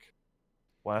 remake,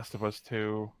 Last of Us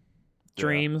 2,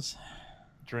 Dreams,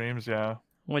 Dreams, yeah.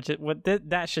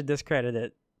 that should discredit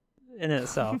it in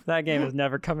itself. That game is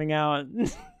never coming out.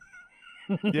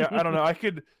 Yeah, I don't know. I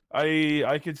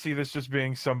could see this just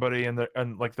being somebody in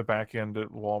the back end at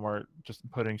Walmart just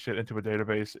putting shit into a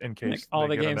database in case Like all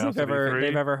they the get games announced at E3.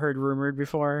 they've ever heard rumored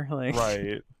before. Like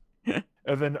Right.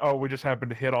 And then we just happened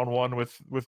to hit on one with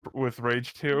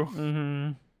Rage 2.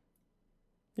 Mm-hmm.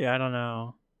 Yeah, I don't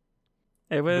know.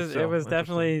 It was so interesting.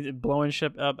 definitely blowing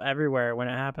shit up everywhere when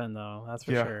it happened, though. That's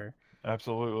for Yeah. sure.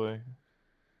 Absolutely.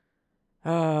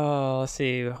 Oh, let's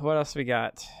see. What else we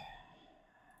got?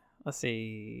 Let's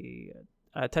see.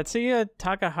 Tetsuya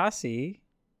Takahashi.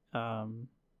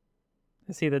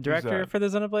 Is he the director that? for the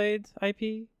Xenoblade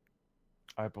IP?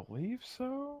 I believe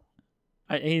so.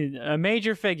 He's a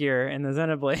major figure in the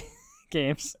Xenoblade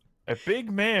games. A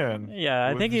big man. Yeah,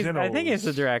 I with think he's the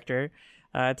Xenos. director.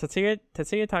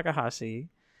 Tetsuya Takahashi.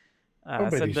 I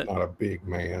bet said he's that- not a big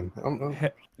man.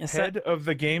 Head of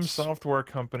the game software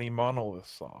company Monolith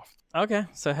Soft. Okay,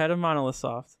 so head of Monolith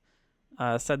Soft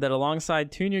said that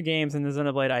alongside 2 new games in the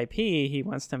Xenoblade IP, he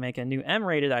wants to make a new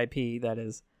M-rated IP that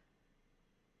is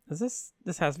this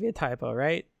has to be a typo,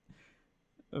 right?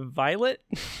 Violet?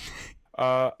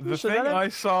 The Should thing that have- I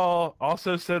saw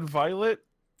also said Violet,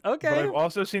 but Okay. I've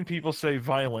also seen people say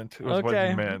violent was what Okay.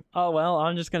 he meant. Oh, well,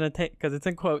 I'm just going to take, because it's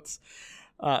in quotes,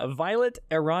 violent,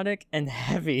 erotic, and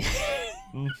heavy.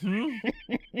 Hmm.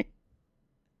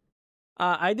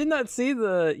 I did not see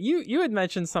you had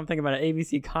mentioned something about an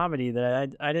ABC comedy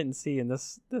that I didn't see in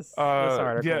this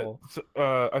article.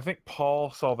 Yeah, I think Paul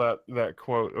saw that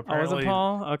quote. Oh, was Apparently, it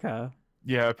Paul? Okay.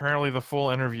 yeah. Apparently, the full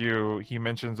interview, he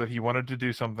mentions that he wanted to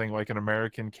do something like an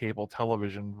American cable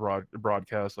television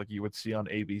broadcast, like you would see on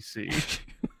ABC.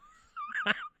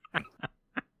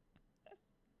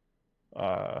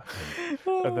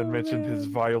 And then mentioned his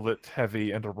violent,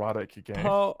 heavy, and erotic game.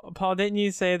 Paul, didn't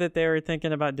you say that they were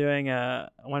thinking about doing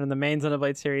one of the main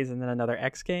Xenoblade series and then another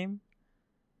X game?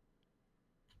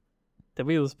 Did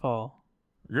we lose Paul?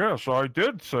 Yes, I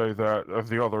did say that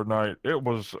the other night. It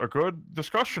was a good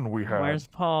discussion we had. Where's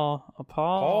Paul? Oh,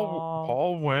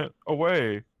 Paul went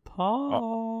away.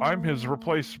 Paul. I'm his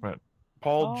replacement,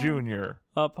 Paul Jr.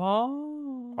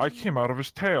 Paul. I came out of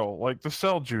his tail like the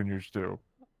Cell Juniors do.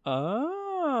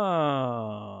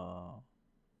 Oh.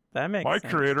 That makes My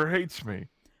sense. creator hates me.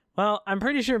 Well, I'm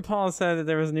pretty sure Paul said that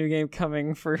there was a new game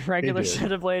coming for regular did.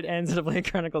 Xenoblade and Xenoblade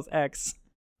Chronicles X,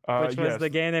 which was Yes, the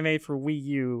game they made for Wii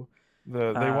U.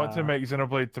 they want to uh, make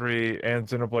Xenoblade 3 and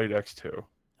Xenoblade X2.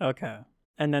 Okay.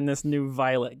 And then this new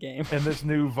Violet game. And this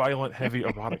new violent, heavy,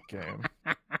 erotic game.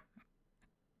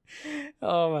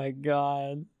 Oh my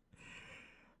god.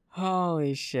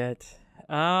 Holy shit.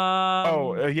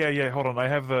 Yeah. Hold on. I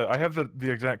have the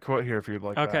exact quote here if you'd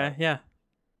like. Okay, that. yeah.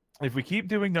 If we keep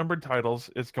doing numbered titles,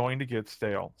 it's going to get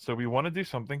stale. So we want to do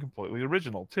something completely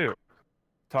original too.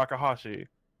 Takahashi.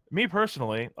 Me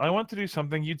personally, I want to do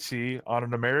something you'd see on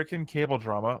an American cable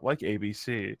drama like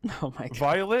ABC. Oh my god.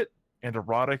 Violet and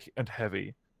erotic and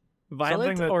heavy. Violet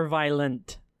something that- or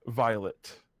violent?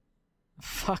 Violet.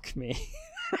 Fuck me.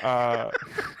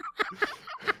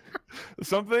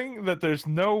 Something that there's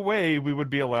no way we would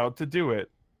be allowed to do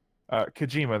it.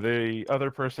 Kojima, the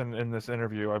other person in this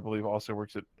interview, I believe, also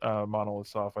works at Monolith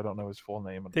Soft. I don't know his full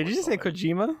name. Did you just say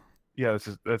unfortunately. Kojima? Yeah,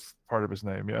 that's part of his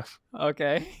name. Yes,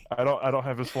 Okay. I don't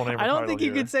have his full name. I don't title think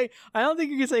you here. could say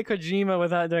Kojima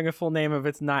without doing a full name if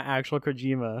it's not actual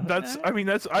Kojima. That's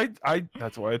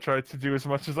that's why I tried to do as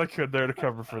much as I could there to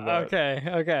cover for that. Okay.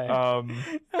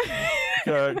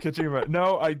 Kojima.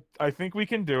 No, I think we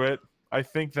can do it. I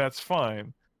think that's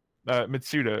fine.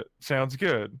 Mitsuda sounds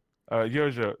good.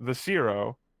 Yojo, the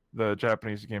Zero, the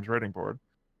Japanese games rating board.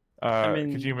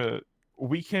 Kojima,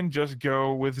 we can just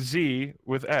go with Z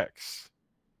with X.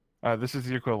 This is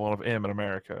the equivalent of M in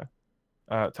America.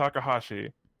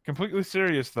 Takahashi, completely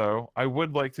serious though, I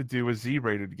would like to do a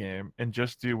Z-rated game and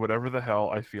just do whatever the hell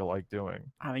I feel like doing.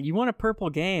 I mean, you want a purple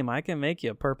game? I can make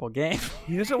you a purple game.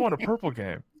 He doesn't want a purple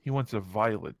game. He wants a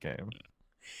violet game.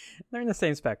 They're in the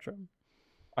same spectrum.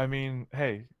 I mean,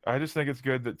 hey, I just think it's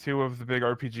good that two of the big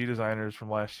RPG designers from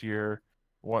last year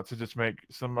want to just make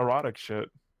some erotic shit.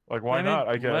 Like, why not?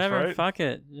 I guess, whatever, right? Fuck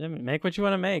it. Make what you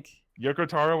want to make. Yoko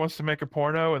Taro wants to make a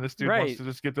porno, and this dude Right. wants to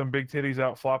just get them big titties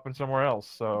out flopping somewhere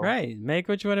else. So, Right. Make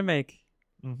what you want to make.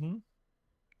 Mm-hmm.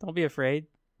 Don't be afraid.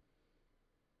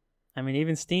 I mean,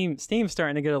 even Steam's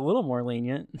starting to get a little more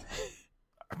lenient.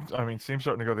 I mean, Steam's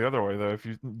starting to go the other way though. If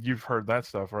you've heard that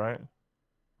stuff, right?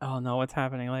 Oh no, what's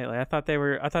happening lately? I thought they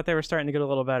were starting to get a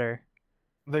little better.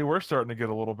 They were starting to get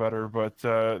a little better, but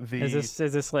Is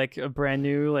this like a brand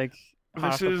new like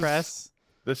hot off the press?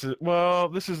 This is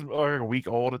like a week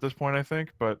old at this point, I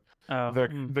think. But Oh,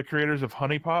 the creators of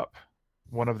Honey Pop,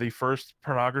 one of the first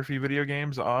pornography video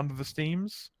games on the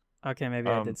Steams, okay, maybe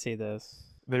I did see this.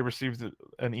 they received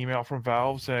an email from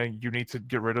Valve saying you need to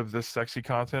get rid of this sexy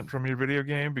content from your video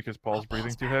game because Paul's breathing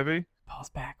Paul's too back. heavy. Paul's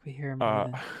back. We hear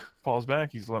him. Paul's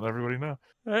back. He's letting everybody know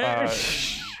breathing.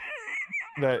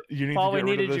 that you need Paul, to we get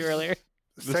rid of needed this, you earlier.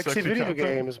 this Sexy video content.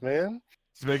 games, man.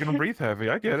 It's making him breathe heavy.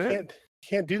 I get it.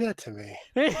 Can't do that to me.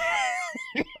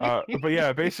 But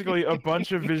yeah, basically a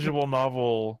bunch of visual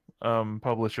novel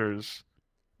publishers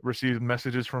received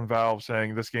messages from Valve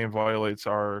saying this game violates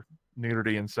our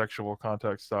nudity and sexual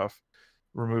context stuff.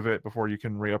 Remove it before you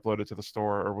can re-upload it to the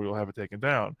store or we will have it taken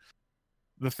down.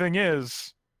 The thing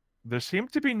is, there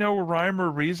seemed to be no rhyme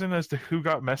or reason as to who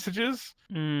got messages.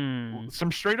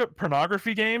 Some straight up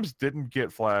pornography games didn't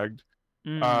get flagged.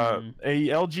 A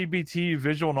LGBT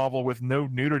visual novel with no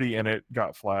nudity in it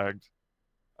got flagged.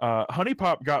 Honey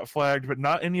Pop got flagged, but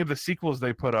not any of the sequels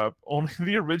they put up. Only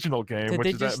the original game, Did which they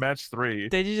is just- at match 3.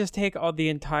 Did you just take all the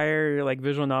entire like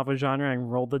visual novel genre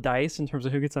and roll the dice in terms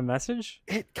of who gets a message?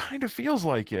 It kind of feels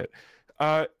like it.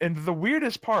 And the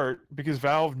weirdest part, because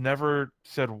Valve never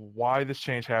said why this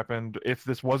change happened, if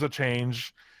this was a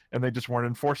change, and they just weren't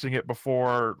enforcing it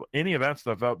before, any of that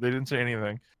stuff. They didn't say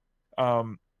anything.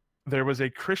 There was a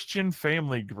Christian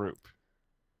family group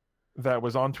that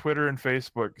was on Twitter and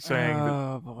Facebook saying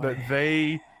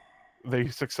that they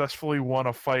successfully won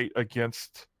a fight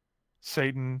against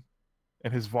Satan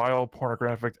and his vile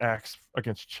pornographic acts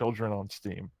against children on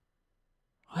Steam.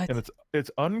 What? And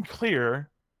it's unclear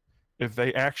if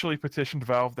they actually petitioned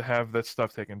Valve to have that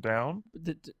stuff taken down,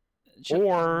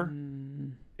 or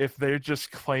if they're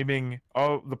just claiming,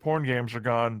 oh, the porn games are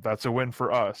gone, that's a win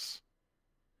for us.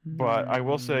 But I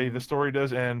will say the story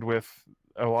does end with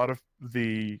a lot of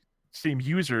the Steam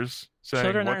users saying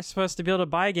children aren't supposed to be able to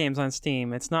buy games on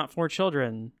Steam. It's not for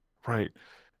children. Right.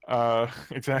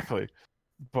 Exactly.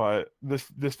 But this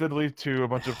did lead to a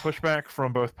bunch of pushback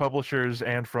from both publishers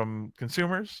and from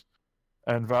consumers.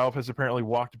 And Valve has apparently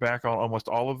walked back on almost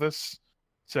all of this,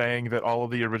 saying that all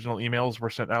of the original emails were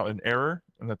sent out in error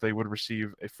and that they would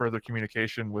receive a further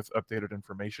communication with updated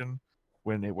information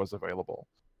when it was available.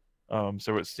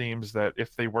 So it seems that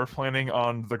if they were planning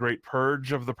on the great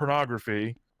purge of the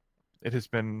pornography, it has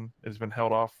been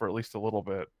held off for at least a little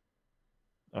bit.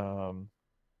 That's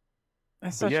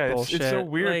But such yeah, bullshit. it's so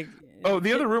weird. Like, Oh, the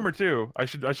shit- other rumor too. I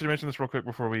should mention this real quick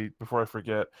before I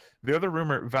forget. The other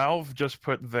rumor: Valve just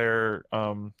put their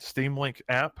Steam Link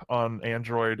app on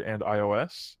Android and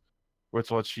iOS,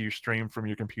 which lets you stream from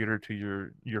your computer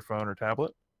to your phone or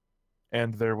tablet.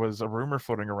 And there was a rumor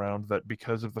floating around that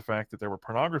because of the fact that there were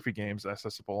pornography games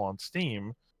accessible on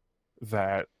Steam,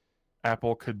 that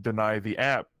Apple could deny the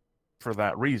app for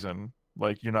that reason.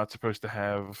 Like, you're not supposed to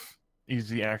have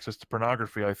easy access to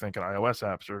pornography, I think, in iOS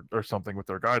apps or something with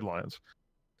their guidelines.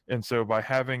 And so by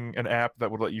having an app that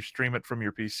would let you stream it from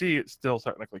your PC, it still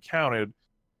technically counted.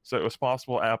 So it was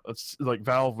possible like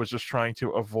Valve was just trying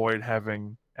to avoid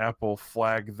having Apple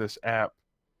flag this app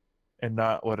and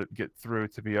not let it get through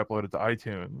to be uploaded to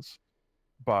iTunes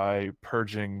by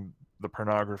purging the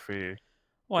pornography.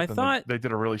 well, I But then thought they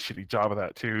did a really shitty job of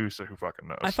that too, so who fucking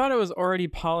knows? I thought it was already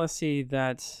policy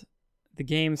that the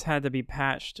games had to be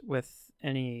patched with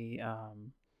any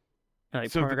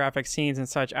like So the- pornographic scenes and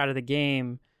such out of the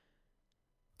game.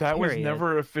 that was period.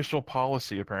 never official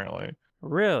policy, apparently.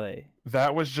 Really?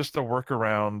 That was just a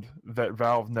workaround that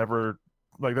Valve never,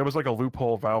 like, that was like a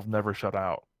loophole Valve never shut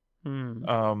out.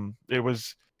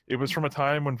 It was from a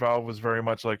time when Valve was very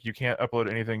much like, you can't upload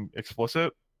anything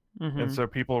explicit. Mm-hmm. And so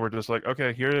people were just like,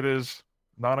 okay, here it is,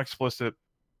 non-explicit.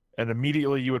 And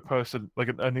immediately you would post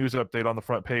a news update on the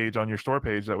front page on your store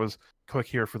page that was, click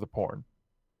here for the porn.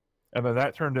 And then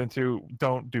that turned into,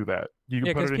 don't do that. You can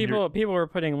Yeah, put because it in your... people were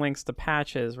putting links to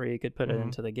patches where you could put it Mhm.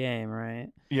 into the game, right?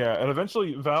 Yeah, and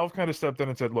eventually Valve kind of stepped in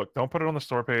and said, look, don't put it on the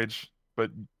store page,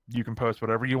 but you can post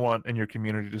whatever you want in your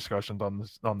community discussions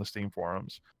on the Steam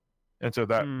forums. And so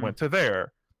that Hmm. went to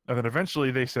there. And then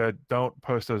eventually they said, don't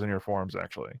post those in your forums,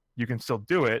 actually. You can still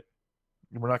do it.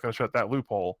 We're not going to shut that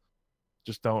loophole.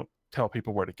 Just don't tell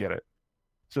people where to get it.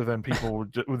 So then people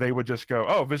they would just go,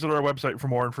 oh, visit our website for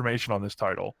more information on this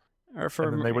title. Or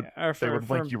for then they would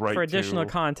link you right for additional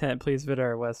to- content, please visit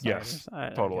our website. Yes,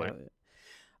 totally.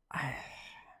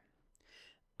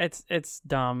 It's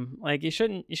dumb. Like, you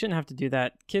shouldn't have to do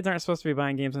that. Kids aren't supposed to be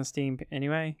buying games on Steam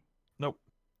anyway. Nope.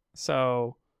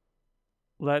 So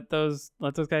let those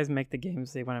guys make the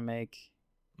games they want to make.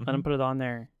 Let them Mhm. put it on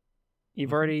there.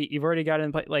 You've Mhm. already got it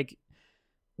in play. Like,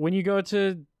 when you go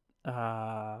to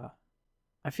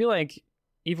I feel like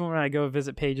even when I go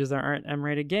visit pages that aren't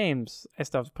M-rated games, I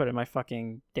still have to put in my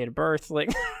fucking date of birth. Like,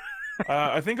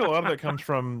 I think a lot of that comes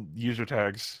from user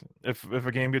tags. If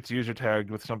a game gets user tagged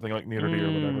with something like nudity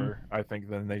or whatever, I think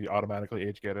then they automatically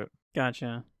age get it.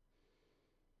 gotcha.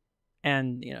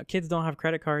 And kids don't have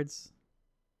credit cards,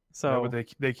 Yeah, so but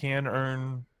they can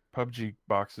earn PUBG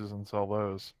boxes and sell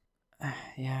those,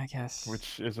 yeah, I guess.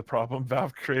 which is a problem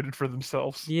Valve created for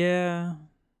themselves. Yeah.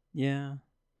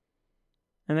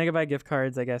 And they can buy gift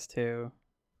cards, I guess, too.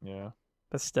 Yeah.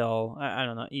 But still, I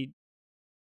don't know.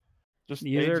 Just The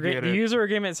user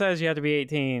agreement says you have to be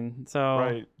 18, so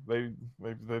right.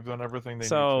 They've done everything they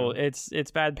so need to.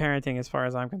 it's bad parenting as far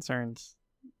as I'm concerned.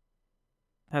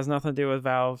 Has nothing to do with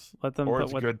Valve. Let them Or put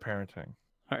it's what. good parenting.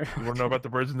 You want to know about the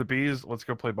birds and the bees? Let's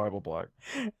go play Bible Black.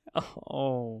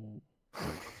 Oh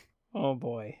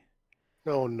boy.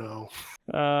 Oh no.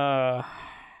 Uh.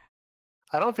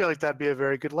 I don't feel like that'd be a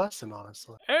very good lesson,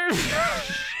 honestly.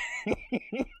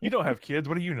 You don't have kids.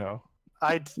 What do you know?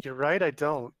 You're right. I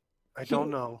don't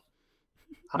know.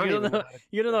 I You don't even know-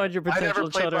 You don't know what your I never potential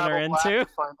played children are Bible Black into.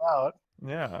 to find out.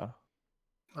 Yeah.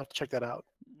 I'll have to check that out.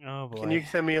 Oh boy. Can you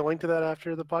send me a link to that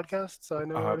after the podcast so I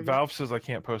know where to go? Valve says I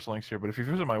can't post links here, but if you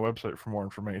visit my website for more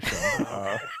information,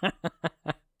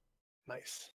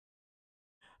 Nice.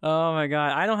 Oh my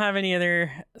god. I don't have any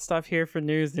other stuff here for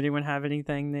news. Did anyone have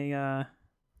anything they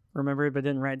remembered but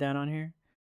didn't write down on here?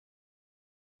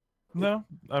 no.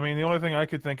 I mean, the only thing I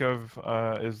could think of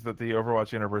is that the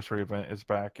Overwatch anniversary event is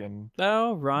back, and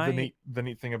Oh, right. the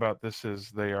neat thing about this is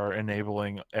they are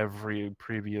enabling every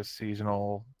previous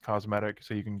seasonal cosmetic,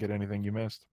 so you can get anything you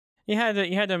missed. You had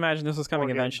to imagine this was coming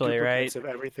Or get eventually, right? duplicates of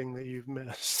everything that you've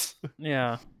missed.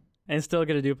 Yeah. And still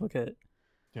get a duplicate.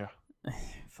 Yeah.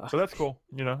 Fuck. So that's cool.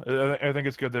 I think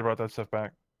it's good they brought that stuff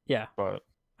back. Yeah. But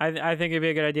I think it'd be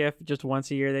a good idea if just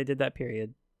once a year they did that,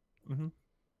 period. Mhm.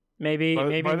 Maybe by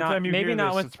the not time you maybe hear not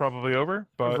this, with it's probably over.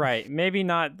 But right. Maybe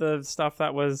not the stuff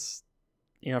that was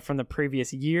from the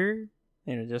previous year,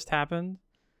 just happened.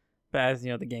 But as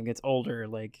the game gets older,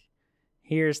 like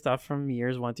here's stuff from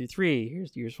years 1 through 3.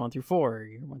 Here's years 1 through 4,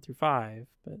 year 1 through 5.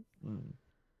 But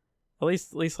at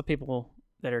least the people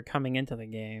that are coming into the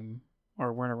game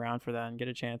or weren't around for that and get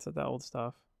a chance at the old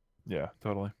stuff. Yeah,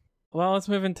 totally. Well, let's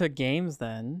move into games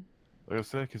then. Like I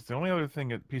said, because the only other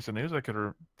piece of news I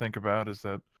could think about is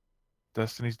that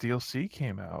Destiny's DLC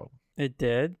came out. It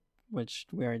did, which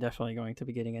we are definitely going to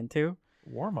be getting into.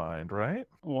 Warmind, right?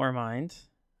 Warmind.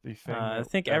 The thing I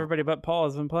think everybody but Paul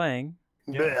has been playing.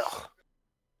 Yes. Blech.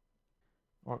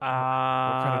 What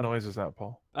kind of Uh, noise is that,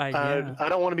 Paul? yeah. I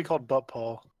don't want to be called Butt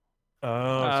Paul.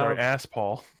 Oh, sorry, ass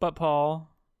Paul. But Paul.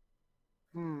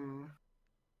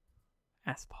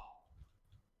 Ass Paul.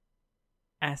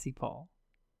 Assy Paul.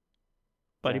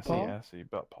 Buddy Assy, Paul? Assy,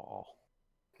 butt Paul.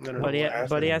 I don't know Buddy, what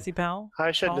buddy happened. Assy Pal?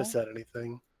 I shouldn't Paul? have said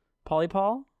anything. Polly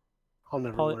Paul? I'll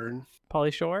never Paul- learn.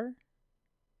 Polly Shore?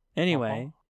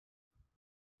 Anyway.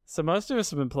 So most of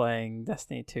us have been playing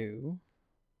Destiny 2.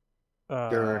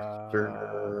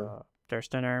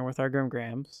 Durstener with our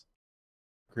Grimgrams.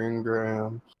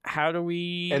 Gringram. How do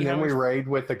we... And then how we is- raid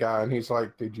with the guy, and he's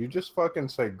like, "Did you just fucking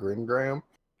say Gringram?"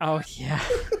 Oh, yeah.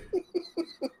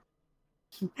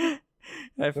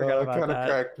 I forgot about Kind of that.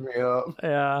 cracked me up.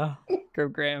 Yeah,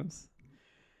 Grimgrams.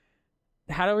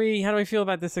 How do we feel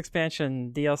about this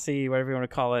expansion, DLC, whatever you want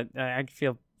to call it? I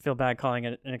feel bad calling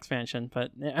it an expansion,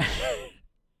 but yeah.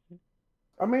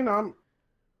 I mean,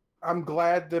 I'm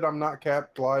glad that I'm not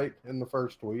capped light in the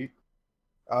first week.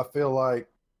 I feel like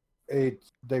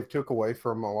they've took away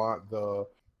from a lot the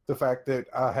fact that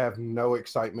I have no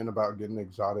excitement about getting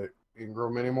exotic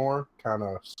Ingram anymore. Kind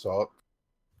of sucked.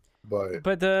 But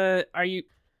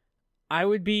I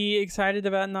would be excited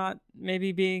about not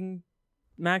maybe being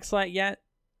max light yet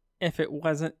if it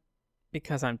wasn't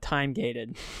because I'm time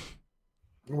gated.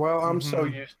 well, I'm so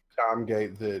Mhm. used to time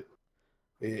gate that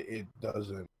it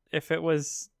doesn't. If it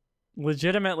was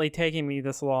legitimately taking me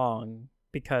this long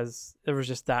because there was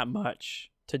just that much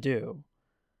to do,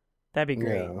 that'd be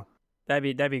great. Yeah.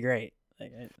 That'd be great.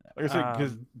 Like I said,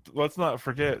 because let's not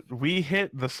forget, we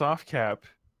hit the soft cap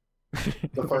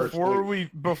The first week.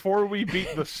 before we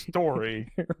beat the story.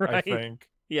 right? I think.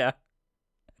 Yeah,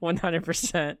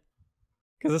 100%.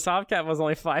 Because the soft cap was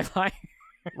only 5 high.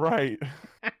 Right.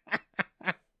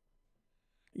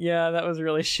 Yeah, that was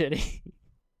really shitty.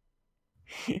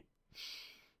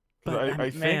 But I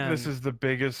think this is the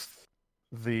biggest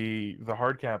the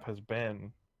hard cap has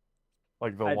been.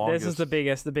 Like the longest. This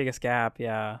is the biggest gap,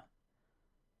 yeah.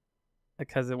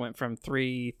 Because it went from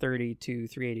 330 to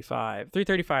 385,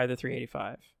 335 to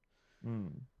 385.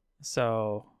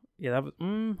 So yeah, that was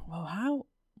well.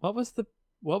 What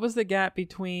was the gap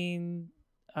between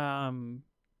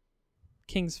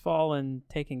King's Fall and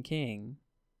Taken King?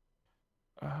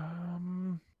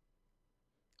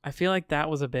 I feel like that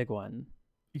was a big one.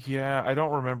 Yeah, I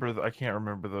don't remember. I can't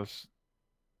remember those.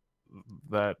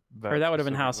 That Or that would have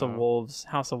been specific,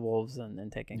 House of Wolves,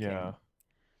 and Taken King. Yeah.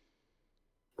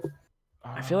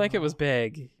 I feel like it was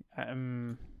big.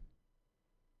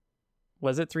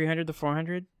 Was it 300 to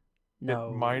 400? No.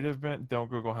 It might have been. Don't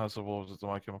Google House of Wolves. It's a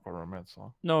My Chemical Romance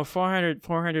song. No,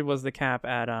 400 was the cap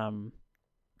at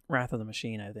Wrath of the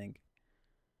Machine, I think.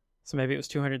 So maybe it was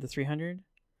 200 to 300.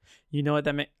 You know what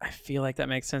I feel like that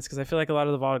makes sense because I feel like a lot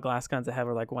of the Vault of Glass guns I have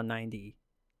are like 190.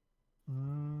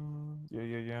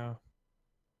 Yeah.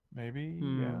 Maybe.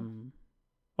 Yeah.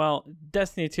 Well,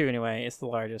 Destiny 2 anyway, it's the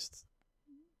largest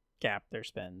gap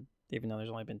there's been, even though there's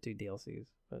only been 2 DLCs.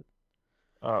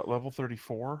 But Level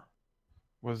 34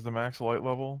 was the max light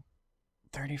level.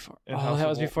 34. in Oh, House that of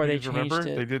was Wolves. before they Because changed remember,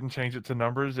 it. they didn't change it to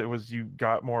numbers. It was you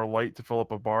got more light to fill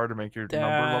up a bar to make your number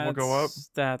level go up.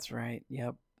 That's right.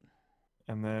 Yep.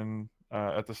 And then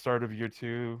at the start of year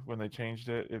 2, when they changed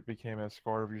it, it became a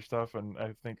score of your stuff, and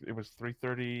I think it was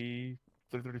 330,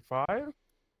 335.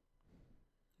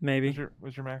 Maybe.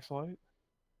 Was your max light?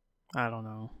 I don't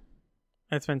know.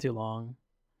 It's been too long.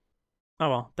 Oh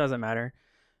well, doesn't matter.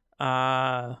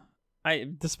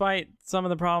 Despite some of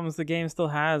the problems the game still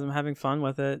has, I'm having fun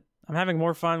with it. I'm having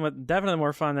definitely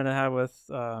more fun than I had with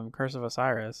Curse of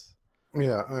Osiris.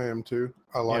 Yeah, I am too.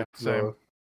 I like same.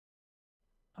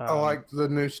 I like the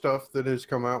new stuff that has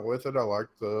come out with it. I like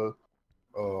the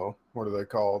what are they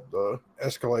called? The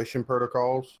escalation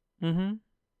protocols. Mm-hmm.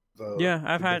 The, Yeah,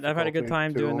 I've the had a good difficulty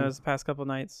time to doing them. those past couple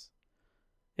nights,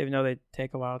 even though they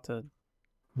take a while to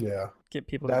Yeah, get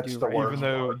people That's to do the right. worst. Even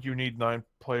though you need 9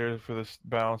 players for this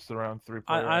balanced around 3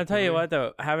 players. I'll tell you what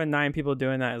though, having 9 people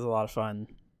doing that is a lot of fun.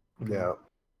 yeah.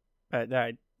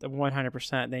 That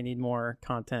 100%, they need more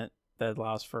content that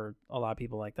allows for a lot of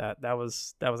people like that. That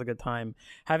was a good time.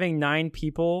 Having 9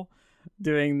 people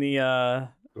doing the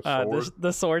The sword.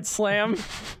 the sword slam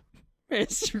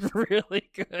It's really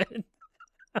good.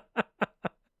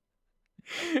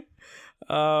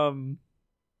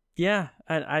 Yeah,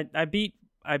 I beat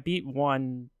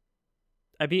Wave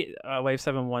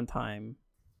 7 one time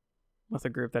with a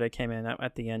group that I came in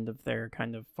at the end of their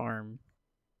kind of farm.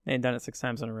 They had done it 6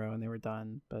 times in a row and they were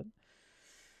done, but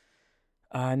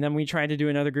and then we tried to do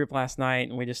another group last night,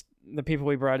 and the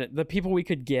people we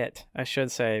could get, I should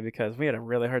say, because we had a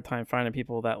really hard time finding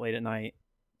people that late at night.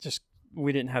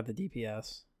 We didn't have the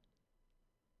DPS.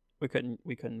 We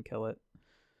couldn't kill it.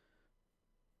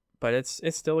 But it's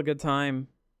still a good time.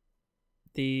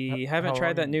 Haven't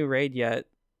tried that new raid yet.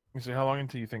 You see, how long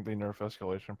until you think they nerf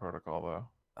escalation protocol though?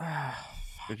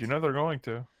 Did you Fuck. know they're going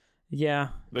to? Yeah.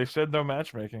 They said no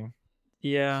matchmaking.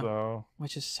 Yeah. So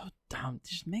Which is so dumb.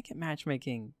 Just make it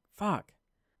matchmaking. Fuck.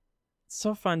 It's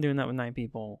so fun doing that with 9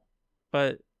 people.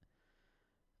 But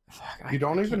fuck, You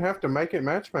don't even have to make it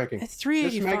matchmaking. It's Just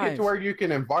 385. make it to where you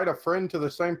can invite a friend to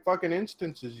the same fucking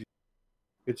instance as you.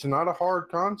 It's not a hard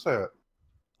concept.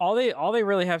 All they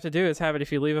really have to do is have it.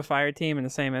 If you leave a fire team in the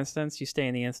same instance, you stay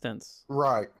in the instance.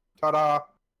 Right. Ta-da.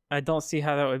 I don't see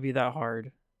how that would be that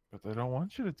hard. but they don't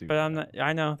want you to do But that.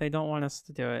 I know they don't want us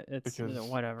to do it. It's because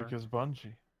whatever. Because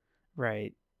Bungie.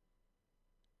 Right.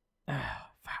 Fuck.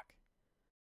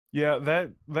 Yeah,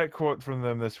 that quote from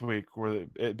them this week, where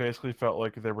it basically felt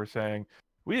like they were saying,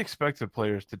 "We expected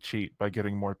players to cheat by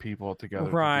getting more people together."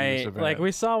 To do Right. this event." Like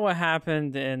we saw what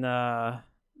happened in the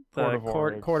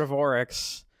Court of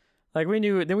Oryx. Like we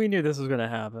knew this was gonna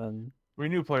happen. we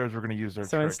knew players were going to use their.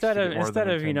 So tricks instead to of get more than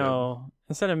they intended.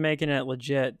 instead of making it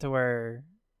legit to where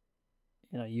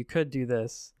you could do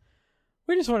this,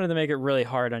 we just wanted to make it really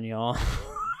hard on y'all.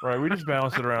 Right, we just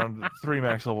balanced it around 3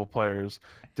 max level players.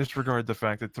 Disregard the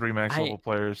fact that 3 max level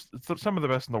players, some of the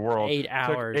best in the world, 8 took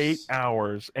hours. 8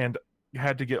 hours and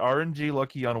had to get RNG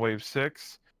lucky on wave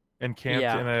 6 and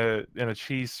camped in a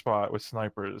cheese spot with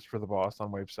snipers for the boss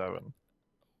on wave 7.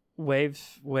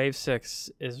 Wave 6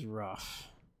 is rough.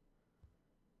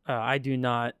 I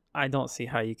don't see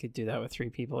how you could do that with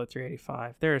 3 people at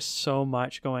 385. There is so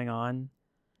much going on.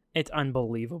 It's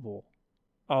unbelievable.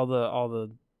 All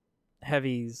the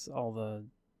heavies, all the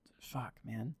fuck,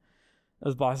 man.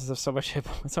 Those bosses have so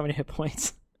many hit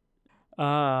points.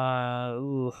 Yeah,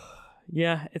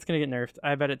 it's gonna get nerfed.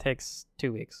 I bet it takes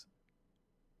 2 weeks.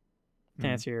 To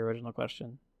answer your original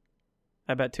question,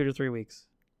 I bet 2 to 3 weeks.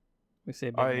 We see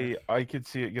a big nerf. I could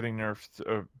see it getting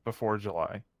nerfed before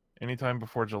July. Anytime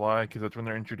before July, because that's when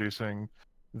they're introducing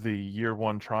the year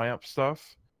 1 triumph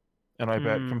stuff. And I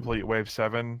bet complete wave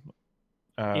 7.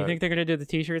 You think they're gonna do the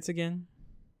t-shirts again?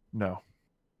 No.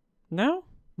 No?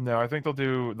 No, I think they'll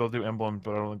do emblems,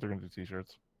 but I don't think they're gonna do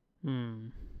t-shirts.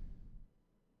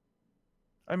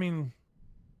 I mean,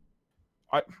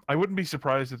 I wouldn't be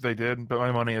surprised if they did, but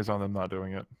my money is on them not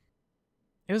doing it.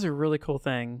 It was a really cool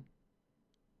thing.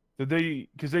 Did they?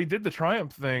 Because they did the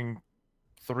Triumph thing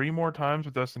 3 more times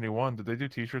with Destiny 1. Did they do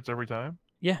T-shirts every time?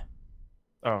 Yeah.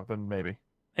 Oh, then maybe.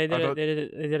 They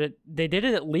did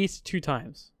it at least 2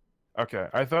 times. Okay,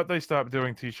 I thought they stopped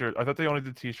doing T-shirts. I thought they only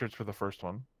did T-shirts for the first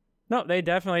one. No, they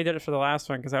definitely did it for the last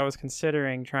one because I was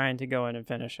considering trying to go in and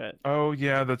finish it. Oh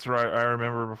yeah, that's right. I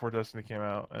remember before Destiny came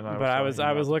out, and I was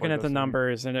looking at the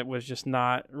numbers, and it was just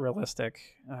not realistic.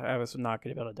 I was not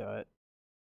going to be able to do it.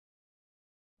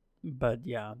 But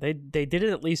yeah, they did it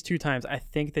at least 2 times. I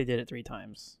think they did it 3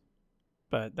 times,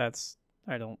 but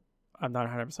I'm not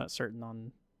 100% certain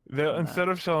on. Instead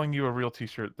of selling you a real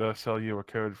T-shirt, they'll sell you a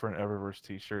code for an Eververse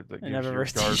T-shirt that gives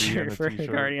Eververse you a Guardian T-shirt for a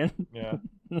Guardian. Yeah.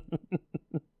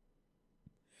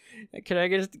 Can I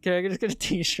just get a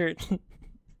T-shirt?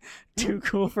 Too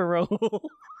cool for Raul.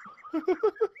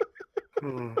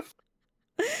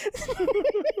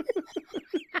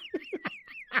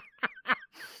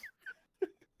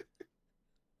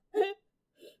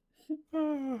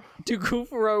 Too cool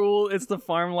for Raul. It's the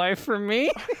farm life for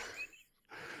me.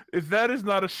 If that is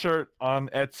not a shirt on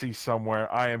Etsy somewhere,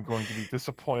 I am going to be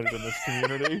disappointed in this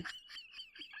community.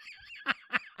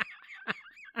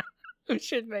 We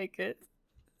should make it.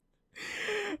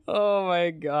 Oh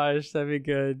my gosh, that'd be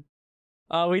good.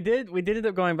 We did end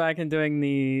up going back and doing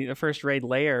the first raid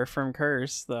layer from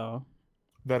Curse though.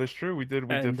 That is true. We did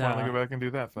finally go back and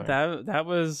do that thing. That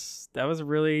was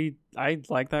really, I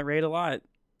like that raid a lot.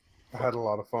 I had a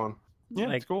lot of fun. Yeah,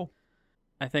 it's cool.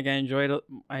 I think I enjoy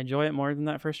it more than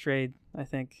that first raid. I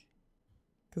think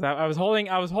because I was holding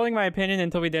my opinion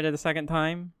until we did it a second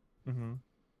time. Mm-hmm.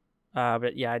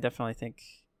 But yeah, I definitely think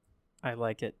I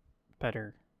like it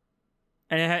better.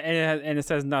 And it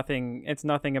says nothing. It's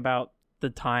nothing about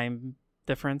the time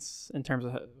difference in terms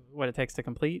of what it takes to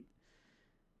complete.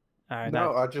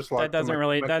 No, I just like doesn't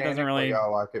really- mechanically, I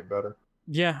like it better.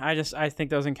 Yeah, I think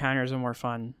those encounters are more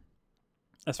fun,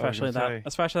 especially gonna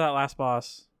that last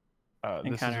boss. This is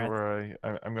encounter. where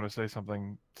I'm going to say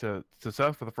something to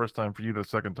Seth for the first time, for you the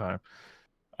second time.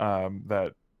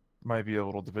 That might be a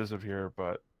little divisive here,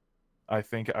 but I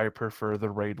think I prefer the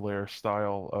raid lair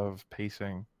style of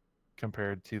pacing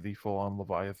compared to the full-on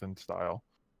Leviathan style.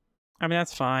 I mean,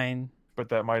 that's fine. But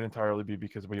that might entirely be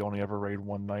because we only ever raid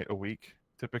one night a week,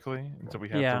 typically, and so we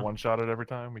have Yeah. to one-shot it every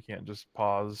time. We can't just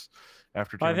pause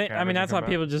after two Well, I mean, encounters and that's come how back.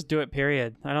 people just do it.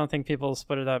 Period. I don't think people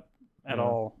split it up at Yeah.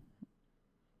 all.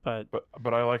 But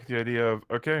But I like the idea of,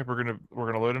 okay, we're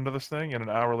gonna load into this thing, and an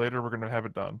hour later we're gonna have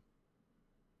it done,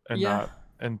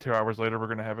 and 2 hours later we're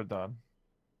gonna have it done.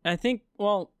 I think,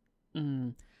 well,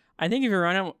 I think if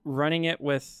you're running it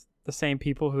with the same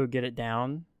people who get it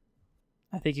down,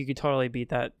 I think you could totally beat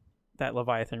that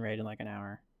Leviathan raid in like an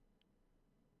hour.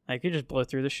 Like, you just blow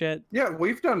through the shit. Yeah,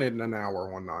 we've done it in an hour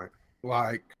one night.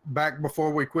 Like back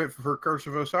before we quit for Curse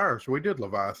of Osiris, we did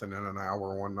Leviathan in an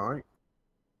hour one night.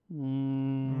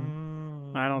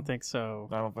 I don't think so.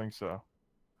 I don't think so.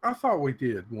 I thought we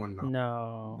did one night.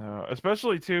 No. No,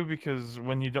 especially too because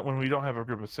when we don't have a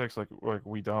group of 6, like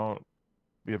we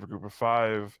have a group of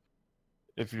 5.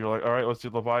 If you're like, all right, let's do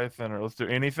Leviathan or let's do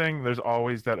anything, there's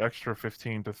always that extra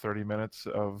 15 to 30 minutes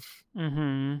of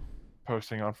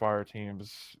posting on fire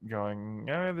teams going,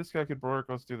 this guy could work,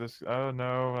 let's do this. Oh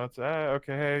no, that's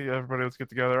okay, hey everybody, let's get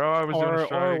together. Oh, I was doing a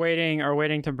strike. Or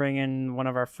waiting to bring in one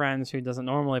of our friends who doesn't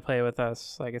normally play with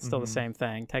us. Like, it's still the same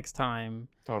thing. Takes time.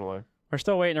 Totally. We're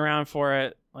still waiting around for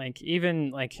it. Like,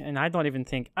 even like, and I don't even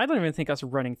think us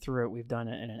running through it, we've done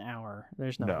it in an hour.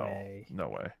 There's no way. No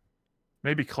way.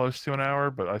 Maybe close to an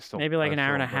hour, but I still maybe like an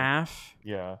hour and a don't think- half.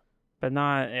 Yeah. But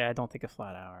not. Yeah, I don't think a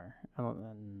flat hour.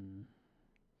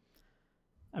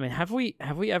 I mean, have we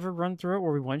ever run through it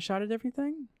where we one-shotted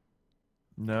everything?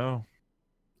 No.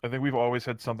 I think we've always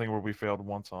had something where we failed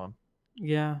once on.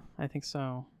 Yeah, I think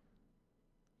so.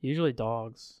 Usually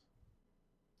dogs.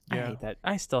 Yeah. I hate that.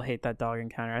 I still hate that dog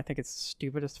encounter. I think it's the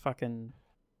stupidest fucking.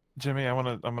 Jimmy,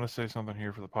 I'm gonna say something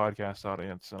here for the podcast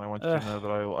audience, and I want you to know that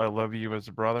I love you as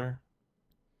a brother,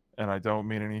 and I don't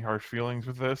mean any harsh feelings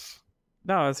with this.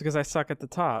 No, it's because I suck at the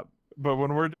top. But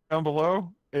when we're down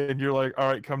below, and you're like, "All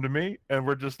right, come to me," and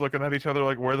we're just looking at each other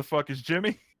like, "Where the fuck is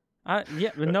Jimmy?"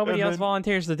 Yeah, but nobody And else then-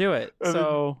 volunteers to do it. And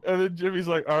So then, and then Jimmy's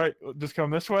like, "All right, just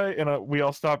come this way," and we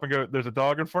all stop and go, "There's a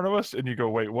dog in front of us," and you go,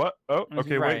 "Wait, what? Oh,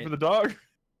 okay, Right. wait for the dog."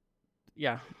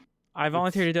 yeah, I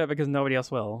volunteer to do it because nobody else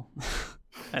will.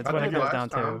 That's I what it did comes last down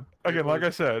to. time. Again, like I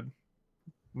said,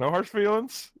 no harsh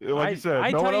feelings. Like you said, I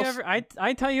no one tell you else.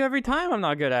 I tell you every time I'm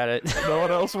not good at it. No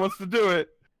one else wants to do it,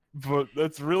 but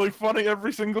it's really funny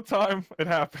every single time it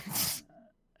happens.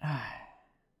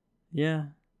 Yeah.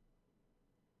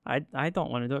 I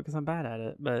don't want to do it because I'm bad at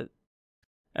it, but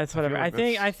that's I feel whatever.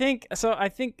 like I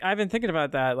think I've been thinking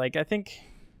about that. Like, I think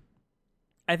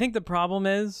the problem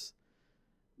is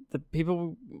a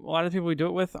lot of the people we do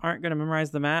it with aren't going to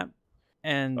memorize the map.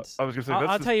 And I was gonna say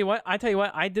I'll tell you what.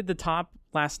 I did the top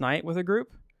last night with a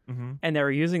group, Mm-hmm, and they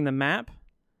were using the map,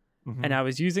 mm-hmm. and I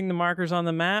was using the markers on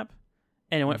the map,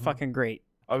 and it went Mhm. fucking great.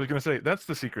 I was gonna say that's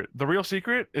the secret. The real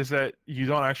secret is that you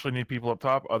don't actually need people up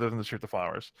top other than to shoot the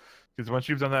flowers, because once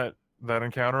you've done that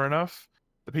encounter enough,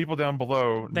 the people down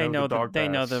below They know the dog they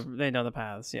know paths. they know the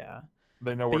paths. Yeah.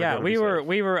 They know where But yeah, to go to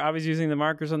be safe. I was using the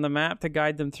markers on the map to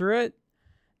guide them through it,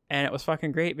 and it was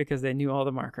fucking great because they knew all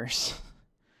the markers.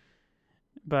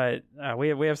 But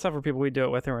we have several people we do it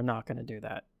with who are not going to do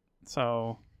that.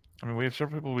 So I mean, we have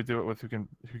several people we do it with who can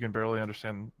barely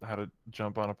understand how to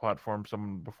jump on a platform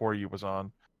someone before you was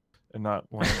on, and not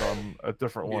land on a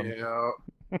different one. Yeah.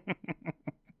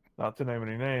 Not to name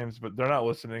any names, but they're not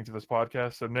listening to this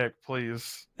podcast. So Nick,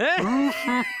 please,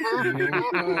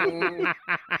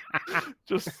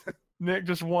 just Nick,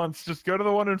 just once, just go to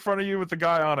the one in front of you with the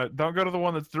guy on it. Don't go to the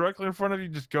one that's directly in front of you.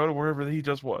 Just go to wherever he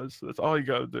just was. That's all you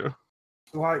got to do.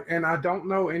 Like, and I don't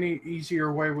know any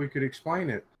easier way we could explain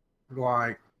it.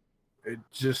 Like, it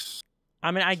just.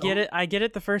 I mean, I get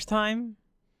it the first time.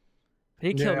 But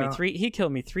he killed Yeah. me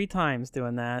killed me 3 times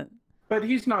doing that. But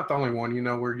he's not the only one.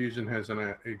 We're using as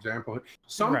an example.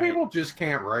 Some Right. people just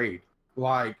can't raid.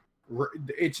 Like,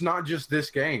 it's not just this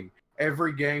game.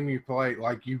 Every game you play,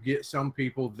 like, you get some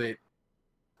people that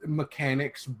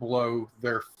mechanics blow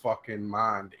their fucking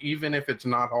mind, even if it's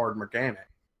not hard mechanic.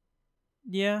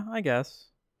 Yeah, I guess.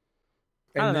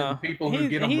 I And don't then know. people who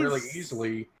get them really He's-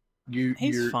 easily,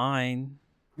 He's you're fine.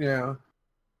 yeah.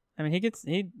 I mean, he gets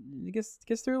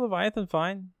through Leviathan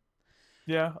fine.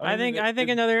 Yeah, I mean, think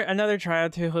another try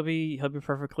out too. He'll be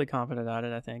perfectly confident at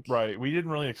it. I think. Right. We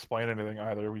didn't really explain anything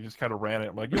either. We just kind of ran it.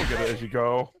 I'm like, you'll get it as you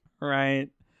go. Right.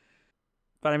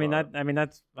 But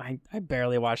I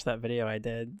barely watched that video I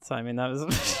did. So I mean that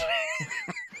was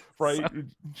Right. You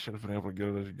should have been able to get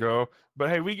it as you go. But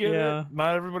hey, we get Yeah. it.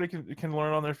 Not everybody can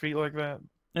learn on their feet like that.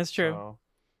 It's true. So,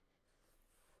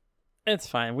 It's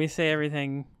fine. We say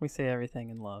everything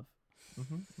in love.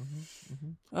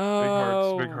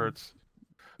 Oh, big hearts.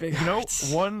 Big You know,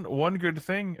 hearts. one good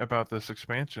thing about this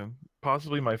expansion,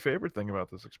 possibly my favorite thing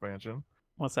about this expansion,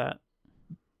 What's that?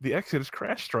 the Exodus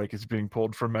Crash Strike is being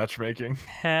pulled from matchmaking.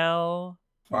 Hell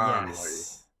Finally.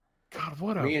 yes. God,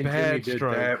 what a Me and Jimmy bad did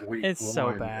strike. that week It's so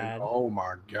one, and bad. oh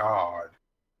my god.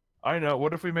 I know.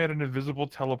 What if we made an invisible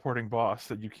teleporting boss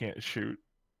that you can't shoot?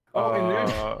 Oh, and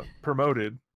then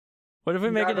Promoted. What if we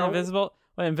make Yeah, an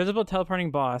no. invisible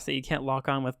teleporting boss that you can't lock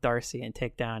on with Darcy and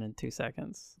take down in 2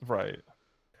 seconds? Right.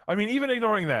 I mean, even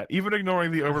ignoring that, even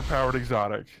ignoring the overpowered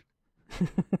exotic,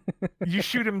 you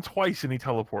shoot him twice and he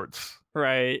teleports.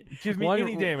 Right. Give me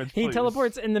any damage, He please.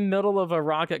 teleports in the middle of a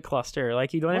rocket cluster.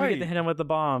 Like you don't even get to Right. hit him with the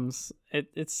bombs.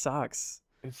 It sucks.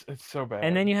 It's so bad.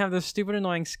 And then you have those stupid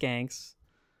annoying skanks.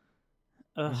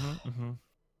 Ugh. Mhm.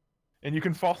 And you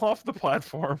can fall off the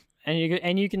platform. And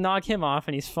you can knock him off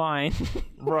and he's fine.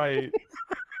 Right.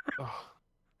 Ugh,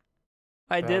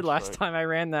 I did That's last right. time I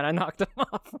ran that. I knocked him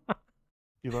off.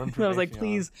 you learn And from I was like,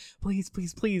 Atheon.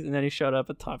 please. And then he showed up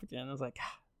at the top again. I was like,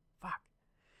 fuck.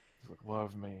 He's like,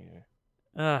 love me.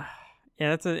 Yeah,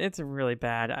 it's a really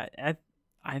bad.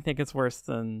 I think it's worse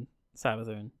than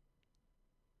Savathun.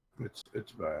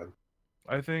 It's bad.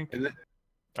 I think And then-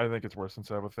 it's worse than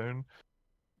Savathun,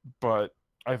 but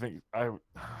I think oh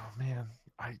man,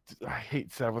 I hate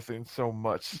Savathun so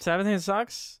much. Savathun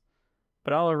sucks,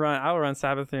 but I'll run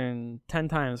Savathun 10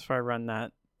 times before I run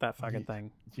that fucking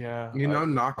thing. Yeah. You know,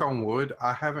 knock on wood,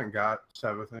 I haven't got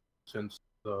Savathun since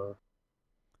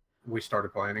we started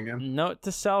playing again. Note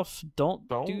to self: don't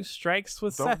do Don't- strikes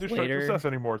with don't Seth do strikes later. with Seth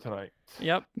anymore tonight.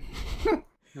 Yep.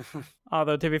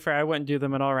 Although to be fair, I wouldn't do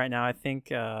them at all right now. I think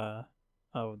the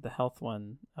health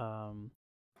one.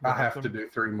 I have to do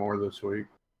 3 more this week.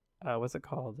 What's it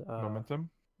called? Momentum.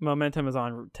 Momentum is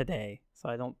on today, so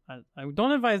I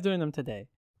don't advise doing them today.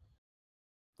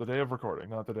 The day of recording,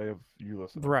 not the day of you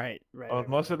listening. Right.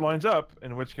 Unless it lines up,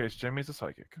 in which case Jimmy's a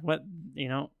psychic. What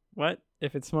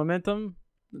if it's momentum?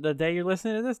 The day you're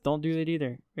listening to this, don't do that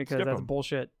either because Skip that's 'em.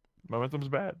 bullshit. Momentum's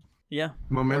bad. Yeah,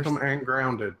 Momentum and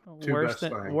grounded. Two worse best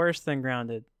than things. worse than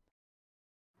grounded.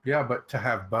 Yeah, but to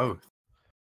have both.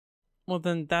 Well,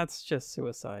 then that's just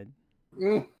suicide.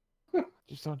 Mm,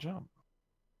 Just don't jump.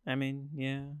 I mean,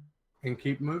 yeah, and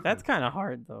keep moving. that's kind of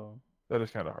hard though. That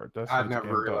is kind of hard. Destiny's I a never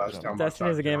game about realized jump. how much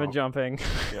Destiny's I a game of jump. jumping.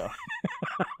 Yeah,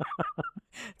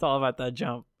 It's all about that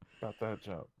jump. about that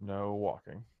jump. No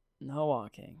walking. No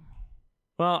walking.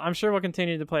 Well, I'm sure we'll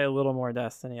continue to play a little more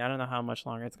Destiny. I don't know how much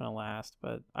longer it's gonna last,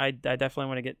 but I definitely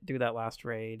want to do that last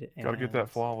raid. Got to get that and-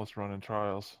 flawless run in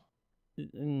trials.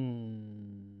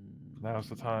 Now's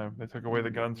the time. They took away the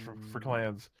guns for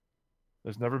clans.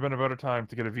 There's never been a better time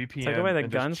to get a VPN. Took away the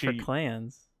and just guns for cheat.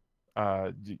 clans.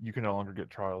 You can no longer get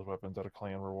trials weapons out of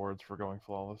clan rewards for going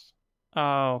flawless.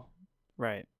 Oh,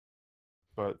 right.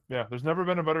 But yeah, there's never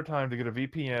been a better time to get a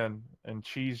VPN and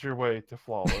cheese your way to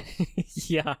flawless.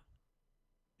 Yeah.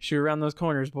 Shoot around those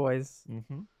corners, boys.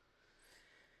 Mm-hmm.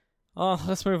 Oh,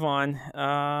 let's move on.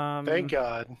 Thank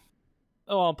God.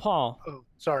 Oh, well, Paul. Oh,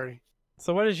 sorry.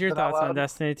 So, what is your Is that thoughts on loud?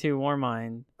 Destiny 2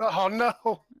 Warmind? Oh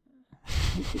no.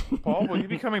 Paul, will you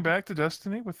be coming back to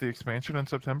Destiny with the expansion in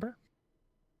September?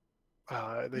 They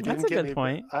That's didn't a get good me,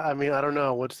 point. I mean, I don't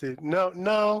know. What's the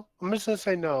no? I'm just gonna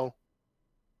say no.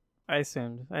 I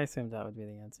assumed that would be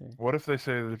the answer. What if they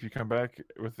say that if you come back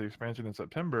with the expansion in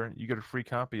September, you get a free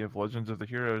copy of Legends of the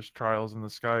Heroes Trials in the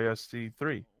Sky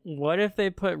SC3? What if they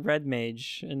put Red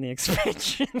Mage in the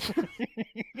expansion?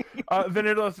 Then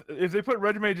if they put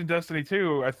Red Mage in Destiny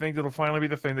 2, I think it'll finally be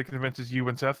the thing that convinces you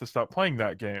and Seth to stop playing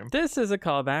that game. This is a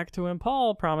callback to when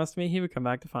Paul promised me he would come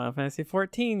back to Final Fantasy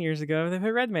 14 years ago. They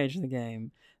put Red Mage in the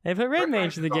game. They put Red Red Mage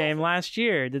Mage in the is game awesome. last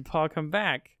year. Did Paul come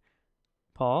back?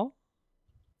 Paul?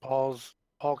 Paul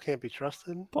can't be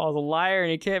trusted. Paul's a liar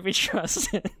and he can't be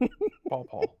trusted.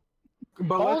 Paul.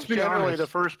 But Paul's let's be generally honest. the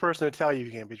first person to tell you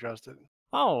can't be trusted.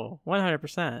 Oh,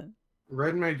 100%.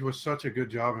 Red Mage was such a good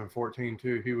job in 14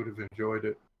 too. He would have enjoyed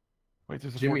it. Wait,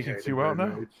 there's a Jimmy 14 hated 2 out Red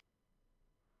now? Mage.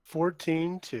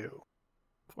 14-2.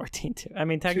 14-2. I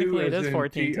mean, Two technically it as is in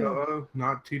 14-2. TOO,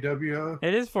 not TWO.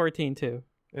 It is 14-2. It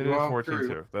is Well, 14 true.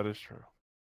 2. That is true.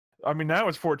 I mean, now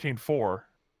it's 14-4.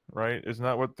 right? Isn't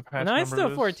that what the patch No, number it's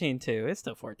still is? 14.2. It's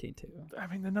still 14.2. I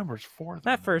mean, the number's 4.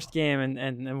 That first game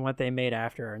and what they made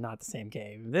after are not the same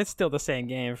game. It's still the same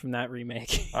game from that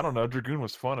remake. I don't know. Dragoon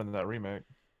was fun in that remake.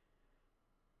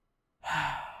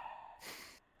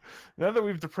 Now that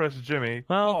we've depressed Jimmy,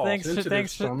 Well, Paul, thanks sensitive for.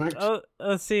 stomachs. Oh,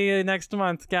 let's see you next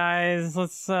month, guys.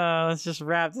 Let's just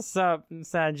wrap this up.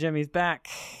 Sad Jimmy's back.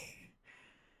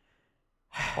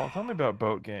 Paul, tell me about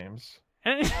boat games.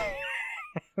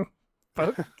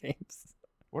 Both games.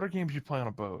 What are games you play on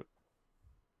a boat?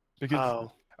 Because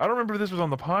Oh, I don't remember if this was on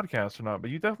the podcast or not,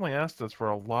 but you definitely asked us for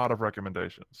a lot of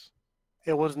recommendations.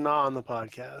 it was not on the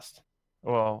podcast.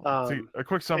 Well, a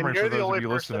quick summary and you're for the those only of you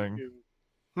person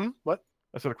listening. What?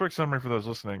 I said a quick summary for those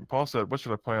listening. Paul said, "What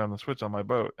should I play on the Switch on my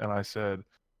boat?" And I said,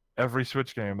 "Every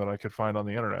Switch game that I could find on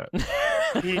the internet."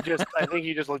 I think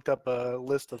he just looked up a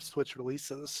list of Switch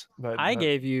releases. I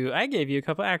gave you a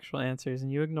couple actual answers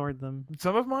and you ignored them.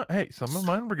 some of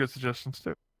mine were good suggestions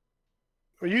too.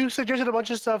 Or you suggested a bunch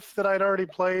of stuff that I'd already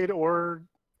played, or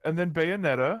And then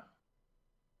Bayonetta.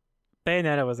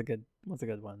 Bayonetta was a good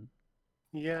one.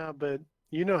 yeah, but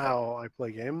you know how I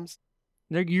play games.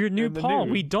 You're new, And the Paul.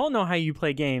 nude. We don't know how you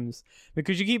play games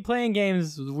because you keep playing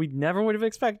games we never would have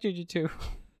expected you to.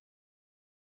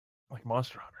 Like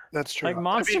Monster Hunter. That's true. Like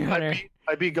Monster Hunter.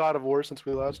 I beat God of War since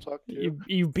we last talked to you.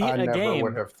 You beat I a never game.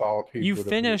 would have thought he You would have beat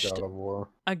finished- God of War.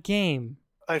 A game.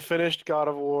 I finished God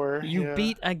of War. You yeah.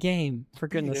 beat a game. For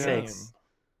goodness Yeah. sakes.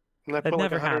 And I that put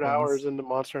like never 100 happens. hours into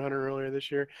Monster Hunter earlier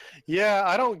this year. Yeah,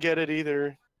 I don't get it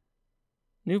either.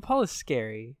 New Paul is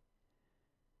scary.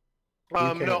 You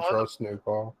can't No, trust New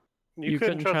Paul. you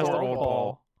couldn't trust old old Paul.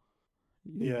 Paul.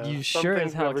 Yeah, You some sure as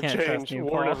things hell never can't trust change. new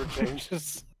War Paul. never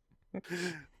changes.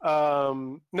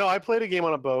 No, I played a game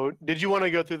on a boat. Did you want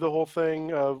to go through the whole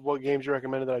thing of what games you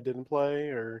recommended that I didn't play,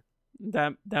 or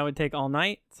That would take all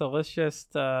night. So let's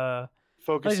just focus?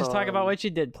 talk about on- what you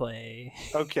did play.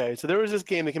 Okay, so there was this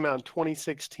game that came out in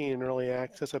 2016 in early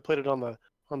access. I played it on the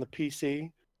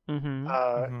PC. Mm-hmm.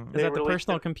 Mhm. Is They that the released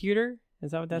personal it- computer?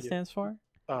 Is that what that Yeah. stands for?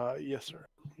 Yes, sir.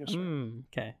 Yes, sir.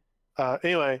 Okay.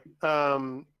 Anyway,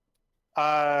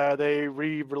 they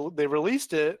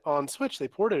released it on Switch. They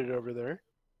ported it over there,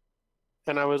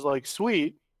 and I was like,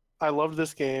 sweet. I loved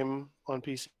this game on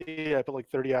PC. I put like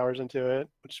 30 hours into it,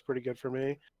 which is pretty good for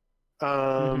me.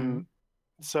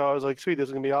 So I was like, sweet, this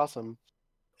is gonna be awesome.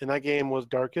 And that game was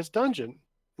Darkest Dungeon,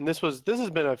 and this has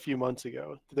been a few months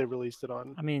ago that they released it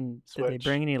on. I mean, did they Switch.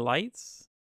 bring any lights?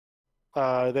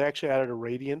 They actually added a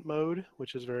radiant mode,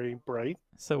 which is very bright.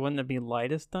 So wouldn't it be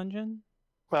lightest dungeon?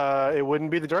 It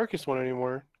wouldn't be the darkest one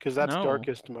anymore because that's No.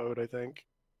 darkest mode, I think.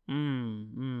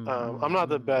 I'm I'm not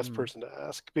the best person to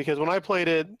ask because when I played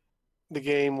it, the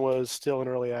game was still in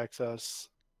early access.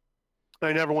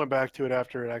 I never went back to it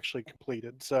after it actually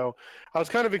completed. So I was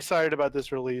kind of excited about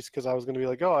this release because I was going to be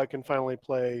like, oh, I can finally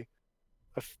play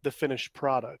the finished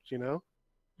product, you know?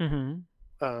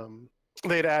 Mm-hmm.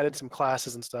 They'd added some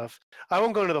classes and stuff. I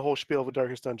won't go into the whole spiel of what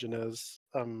Darkest Dungeon is.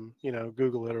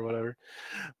 Google it or whatever.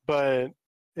 But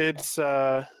its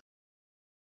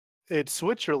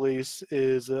Switch release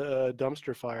is a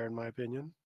dumpster fire, in my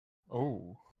opinion.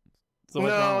 Oh. So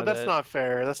what's wrong No, with that's it? not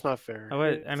fair. That's not fair. Oh,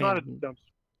 wait, It's not a mean- dumpster.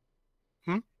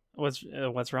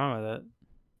 What's wrong with it?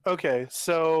 Okay,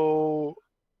 so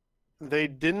they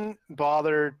didn't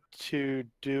bother to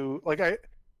do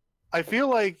I feel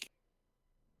like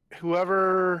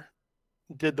whoever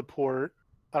did the port,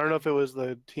 I don't know if it was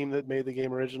the team that made the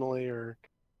game originally or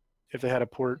if they had a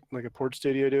port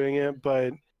studio doing it,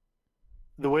 but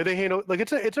the way they handle it's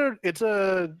not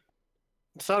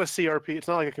a CRP, it's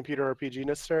not like a computer RPG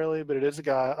necessarily, but it has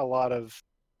got a lot of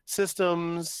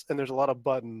systems and there's a lot of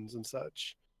buttons and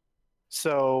such.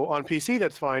 So on PC,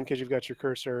 that's fine because you've got your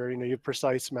cursor, you have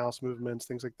precise mouse movements,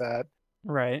 things like that.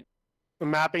 Right.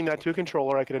 Mapping that to a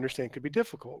controller, I could understand could be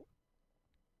difficult.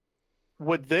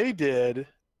 What they did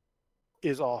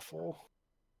is awful.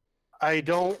 I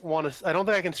don't think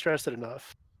I can stress it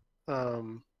enough.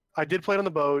 I did play it on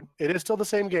the boat. It is still the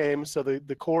same game, so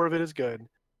the core of it is good.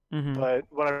 Mm-hmm. But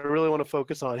what I really want to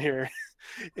focus on here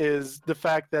is the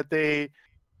fact that they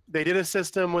did a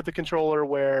system with the controller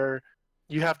where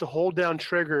you have to hold down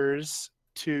triggers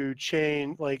to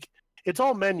change, it's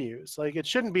all menus. It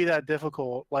shouldn't be that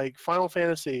difficult. Final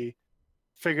Fantasy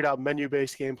figured out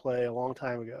menu-based gameplay a long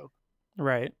time ago.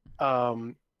 Right.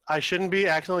 I shouldn't be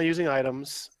accidentally using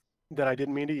items that I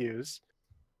didn't mean to use.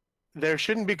 There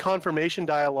shouldn't be confirmation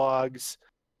dialogues.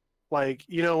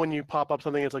 When you pop up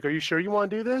something, it's like, are you sure you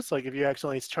want to do this? If you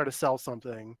accidentally try to sell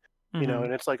something, Mhm.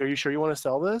 and it's like, are you sure you want to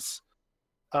sell this?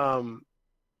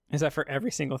 Is that for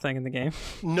every single thing in the game?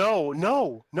 No.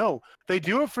 They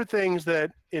do it for things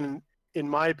that in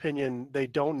my opinion, they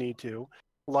don't need to.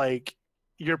 Like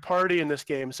your party in this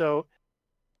game. So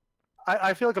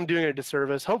I feel like I'm doing it a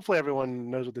disservice. Hopefully everyone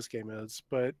knows what this game is,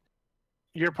 but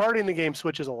your party in the game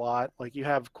switches a lot. Like you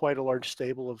have quite a large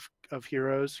stable of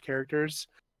heroes, characters,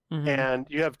 Mhm. and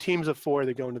you have teams of 4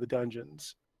 that go into the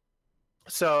dungeons.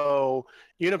 So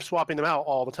you end up swapping them out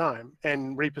all the time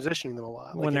and repositioning them a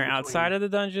lot. When they're outside of the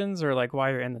dungeons, or like while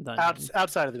you're in the dungeon?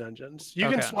 outside of the dungeons. You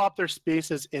can Okay. swap their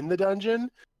spaces in the dungeon,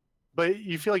 but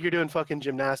you feel like you're doing fucking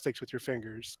gymnastics with your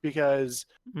fingers because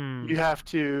Hmm. you have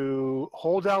to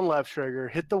hold down left trigger,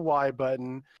 hit the Y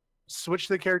button, switch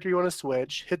to the character you want to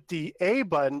switch, hit the A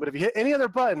button, but if you hit any other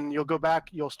button, you'll go back,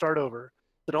 you'll start over.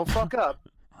 So don't fuck up.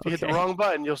 If you hit the Okay. wrong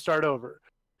button, you'll start over.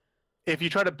 If you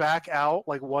try to back out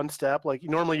like one step, like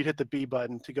normally you'd hit the B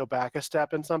button to go back a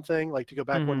step in something, like to go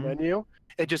back one Mhm. menu,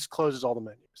 it just closes all the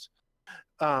menus.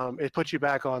 It puts you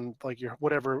back on like your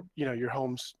whatever, your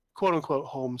home's quote unquote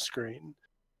home screen.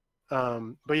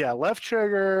 But yeah, left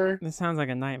trigger, This sounds like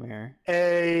a nightmare.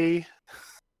 A,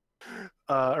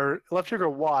 or left trigger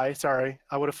Y. Sorry,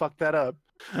 I would have fucked that up.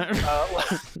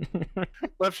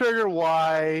 Left trigger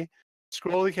Y,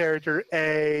 scroll the character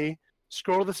A,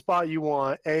 scroll to the spot you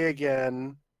want A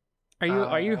again.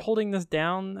 Are you holding this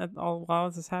down at all while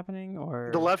this is happening, or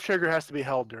The left trigger has to be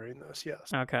held during this.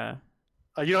 Yes. Okay.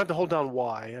 You don't have to hold down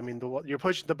Y. I mean,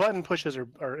 the button pushes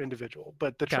are individual,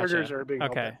 but the Gotcha. triggers are being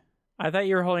held Okay. down. I thought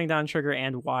you were holding down trigger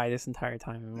and Y this entire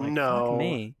time. I'm like, No. fuck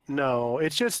me. No,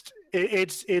 it's just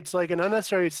it's like an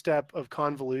unnecessary step of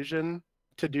convolution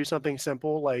to do something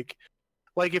simple. Like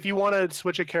if you want to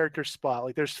switch a character spot,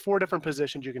 like there's 4 different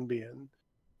positions you can be in.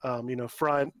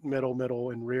 Front,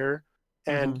 middle, and rear.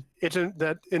 And it's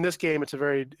in this game, it's an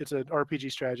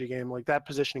RPG strategy game. Like that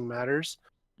positioning matters.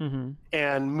 Mm-hmm.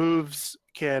 And moves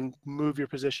can move your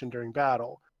position during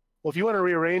battle. Well, if you want to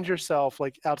rearrange yourself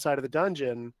like outside of the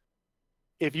dungeon,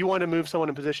 if you want to move someone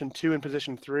in position 2 and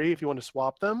position 3, if you want to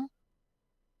swap them,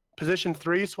 position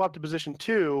 3 swap to position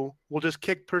 2 will just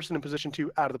kick person in position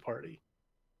 2 out of the party.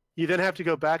 You then have to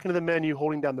go back into the menu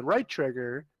holding down the right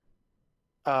trigger,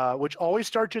 which always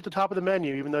starts you at the top of the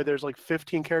menu, even though there's like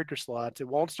 15 character slots. It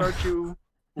won't start you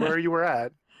where you were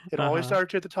at. It always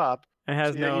starts you at the top. It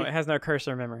has So, it has no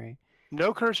cursor memory.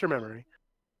 No cursor memory.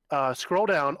 Scroll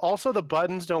down. Also, the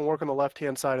buttons don't work on the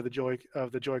left-hand side of the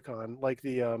Joy-Con. Like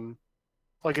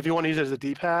like if you want to use it as a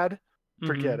D-pad,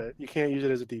 forget it. You can't use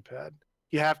it as a D-pad.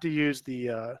 You have to use the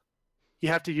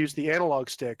analog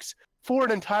sticks for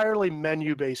an entirely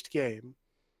menu-based game.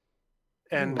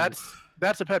 And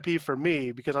that's a pet peeve for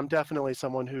me because I'm definitely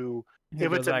someone who It if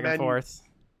goes it's a back and menu- forth.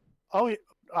 Oh,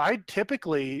 I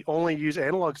typically only use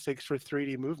analog sticks for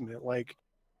 3D movement. Like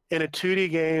in a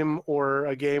 2D game or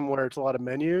a game where it's a lot of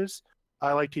menus,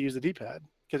 I like to use the D-pad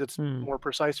because it's more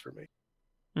precise for me.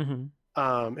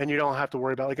 Mm-hmm. And you don't have to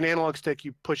worry about like an analog stick.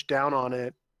 You push down on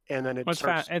it, and then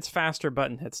It's faster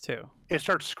button hits too. It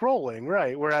starts scrolling,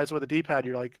 right? Whereas with a D-pad,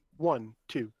 you're like 1,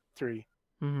 2, 3.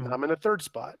 Mhm. And I'm in the third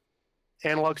spot.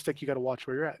 Analog stick, you got to watch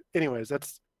where you're at. Anyways,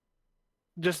 that's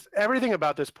just everything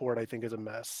about this port. I think is a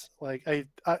mess. Like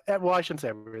well, I shouldn't say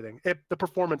everything. The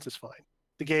performance is fine.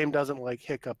 The game doesn't like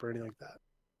hiccup or anything like that.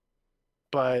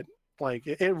 But like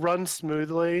it runs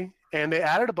smoothly, and they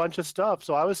added a bunch of stuff,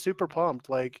 so I was super pumped.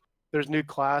 Like there's new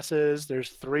classes, there's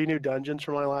 3 new dungeons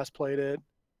from when I last played it,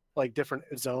 like different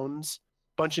zones,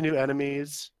 bunch of new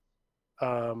enemies.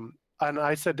 And did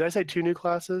I say 2 new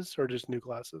classes or just new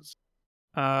classes?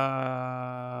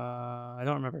 I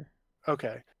don't remember.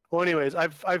 Okay. Well, anyways,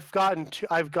 I've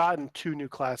gotten 2 new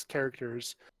class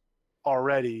characters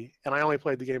already, and I only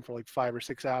played the game for like 5 or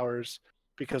 6 hours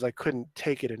because I couldn't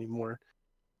take it anymore.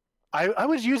 I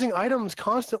was using items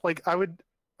constant. Like I would,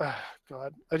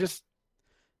 God, I just.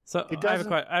 So It I have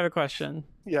doesn't- I have a question.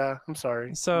 Yeah, I'm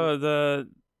sorry. So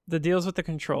the deals with the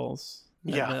controls,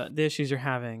 Yeah. the issues you're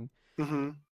having, Mm-hmm.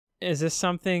 is this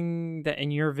something that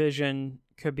in your vision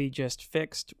could be just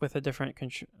fixed with a different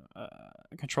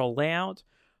control layout,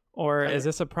 or is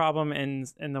this a problem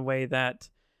in the way that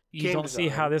you Game don't see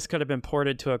how design. this could have been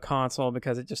ported to a console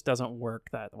because it just doesn't work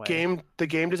that way? The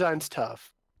game design's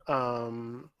tough.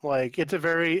 Like it's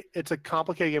a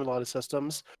complicated game with a lot of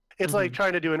systems. It's like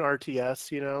trying to do an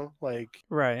RTS, like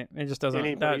Right. It just doesn't.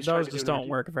 Anybody's trying Those to do just an don't RPG.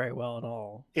 work very well at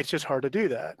all. it's just hard to do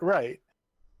that. Right.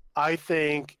 I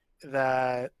think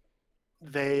that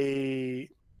they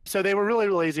were really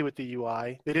lazy with the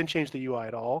UI. They didn't change the UI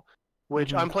at all,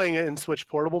 which Mhm. I'm playing it in Switch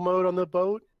portable mode on the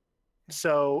boat.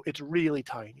 So it's really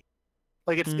tiny.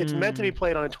 Like it's meant to be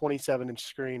played on a 27-inch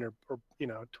screen or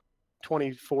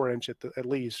 24-inch at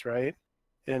least, right?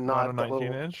 And Not not a the 19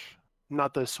 little, inch.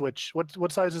 not the Switch.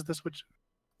 What size is the Switch?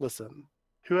 Listen,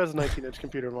 Who has a 19-inch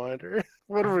computer monitor?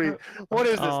 What are I've we? got- What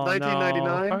is this? Oh, no.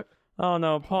 1999? Oh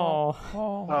no, Paul.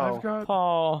 Paul,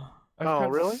 Oh. I've Oh,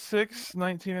 got really? 6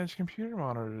 19-inch computer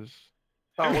monitors.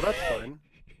 Oh, well, that's fine.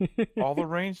 All the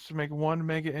range to make 1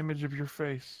 mega image of your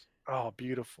face. Oh,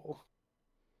 beautiful.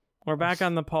 We're back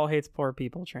on the Paul hates poor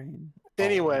people train.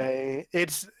 Anyway,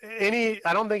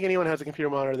 I don't think anyone has a computer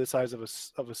monitor the size of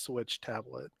a Switch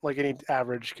tablet, like any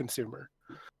average consumer.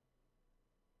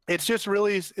 It's just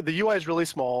really, the UI is really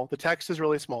small, the text is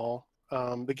really small.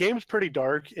 The game's pretty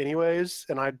dark anyways,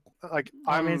 and I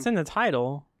mean, it's in the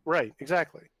title. Right,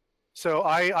 exactly. So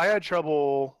I had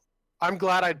trouble. I'm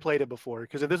glad I'd played it before,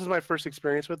 because if this is my first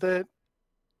experience with it,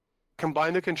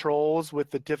 combine the controls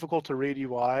with the difficult to read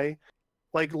UI,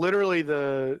 like literally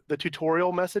the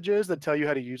tutorial messages that tell you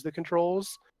how to use the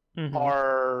controls Mhm.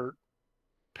 are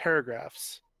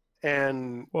paragraphs,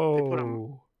 and Whoa. they put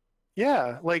them,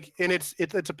 yeah, like, and it's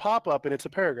a pop-up and it's a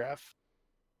paragraph.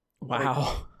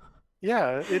 Wow.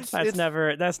 Yeah, that's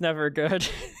it's never good.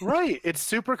 right. It's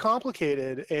super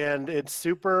complicated and it's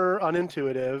super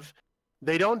unintuitive.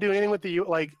 They don't do anything with the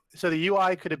so the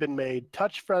UI could have been made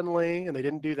touch friendly, and they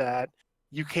didn't do that.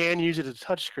 You can use it as a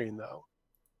touch screen though,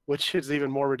 which is even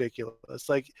more ridiculous.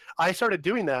 Like, I started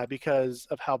doing that because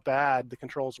of how bad the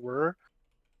controls were.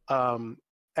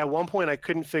 At one point I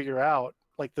couldn't figure out,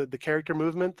 like, the character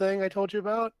movement thing I told you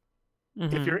about.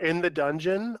 If Mhm. you're in the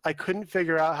dungeon, I couldn't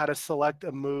figure out how to select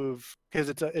a move, because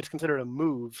it's considered a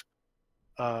move,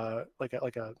 like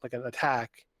an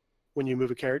attack when you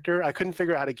move a character. I couldn't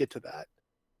figure out how to get to that,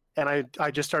 and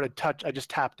I just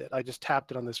tapped it. I just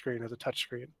tapped it on the screen as a touch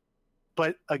screen.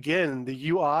 But again, the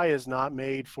UI is not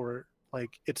made for,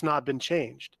 like, it's not been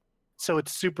changed, so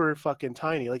it's super fucking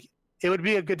tiny. Like, it would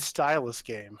be a good stylus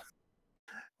game.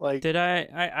 Like, Did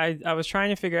I was trying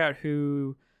to figure out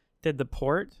who did the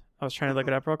port. I was trying to look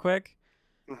it up real quick.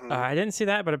 mhm. I didn't see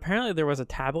that, but apparently there was a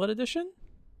tablet edition.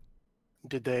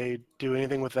 Did they do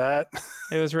anything with that?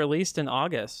 It was released in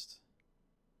August.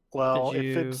 Well, Did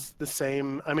if you- it's the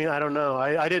same, I mean, I don't know.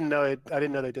 I didn't know it. I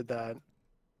didn't know they did that.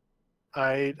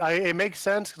 It makes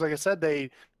sense because, like I said,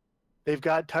 they've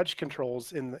got touch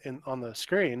controls in on the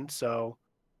screen, so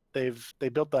they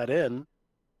built that in.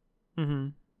 Mm-hmm.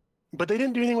 But they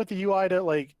didn't do anything with the UI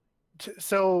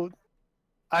so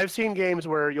I've seen games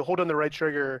where you'll hold on the right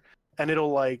trigger and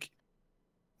it'll, like,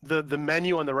 the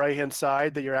menu on the right hand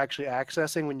side that you're actually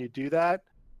accessing when you do that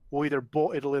will either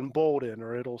it'll embolden,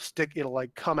 or it'll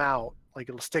like come out, like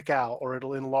it'll stick out, or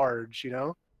it'll enlarge,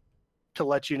 to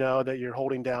let you know that you're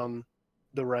holding down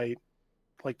the right,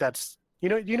 like, that's, you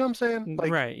know what I'm saying?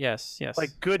 Like, Right. Yes.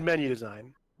 like good menu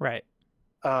design. Right.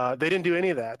 They didn't do any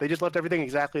of that. They just left everything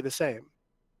exactly the same.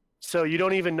 So you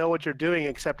don't even know what you're doing,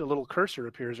 except a little cursor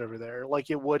appears over there,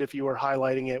 like it would if you were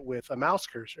highlighting it with a mouse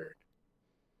cursor.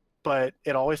 But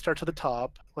it always starts at the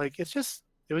top. Like, it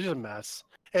was just a mess.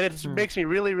 And it makes me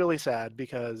really, really sad,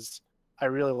 because I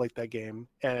really liked that game.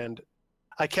 And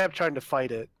I kept trying to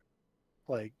fight it,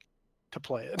 like, to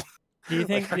play it. Do you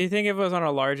think? Like, Do you think if it was on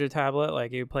a larger tablet,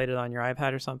 like you played it on your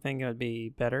iPad or something, it would be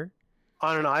better?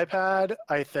 on an iPad,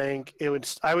 I think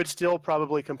I would still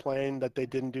probably complain that they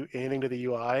didn't do anything to the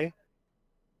UI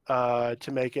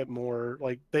to make it more,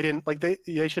 like, they didn't, like,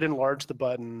 they should enlarge the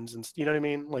buttons, and you know what I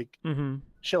mean, like, Mm-hmm.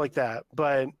 shit like that.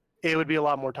 But it would be a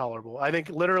lot more tolerable. I think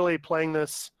literally playing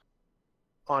this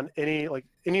on any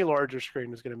larger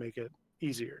screen is going to make it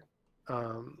easier.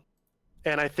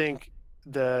 And I think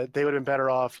they would have been better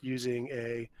off using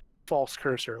a false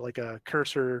cursor, like a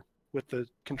cursor with the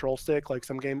control stick, like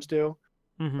some games do,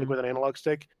 Mm-hmm. like with an analog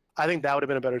stick. I think that would have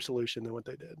been a better solution than what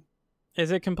they did.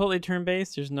 Is it completely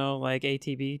turn-based? There's no, like,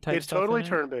 ATB type It's stuff in totally it?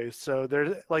 turn-based. So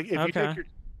there's, like, if Okay.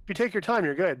 you take your time,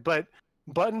 you're good. But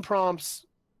button prompts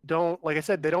don't, like I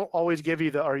said, they don't always give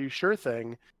you the "Are you sure?"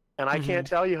 thing. And I can't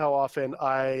tell you how often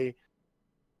I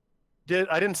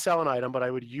didn't sell an item, but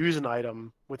I would use an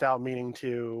item without meaning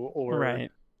to, or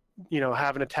Right.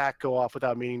 have an attack go off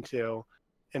without meaning to,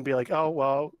 and be like, oh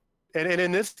well. And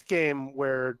in this game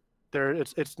where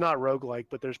it's not roguelike,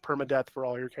 but there's permadeath for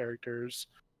all your characters,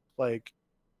 like,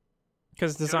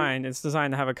 Because it's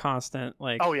designed to have a constant,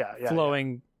 like, oh yeah,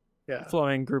 flowing yeah.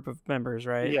 flowing group of members,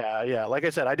 right? Yeah. Like I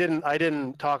said, I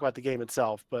didn't talk about the game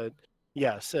itself, but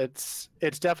yes, it's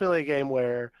definitely a game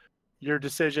where your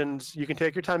decisions, you can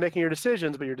take your time making your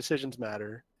decisions, but your decisions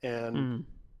matter. And Mm.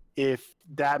 if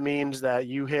that means that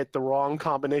you hit the wrong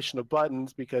combination of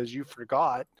buttons because you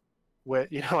forgot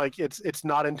what, like, it's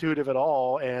not intuitive at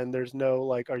all, and there's no,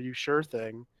 like, "Are you sure?"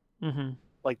 thing, Mm-hmm.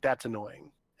 like, that's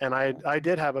annoying. And I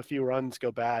did have a few runs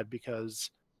go bad because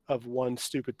of one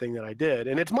stupid thing that I did,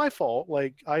 and it's my fault.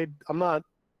 Like, I'm not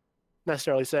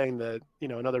necessarily saying that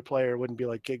another player wouldn't be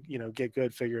like get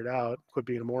good, figure it out, quit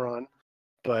being a moron.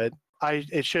 But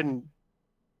it shouldn't,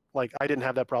 like, I didn't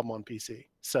have that problem on PC.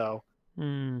 So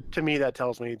to me, that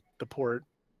tells me the port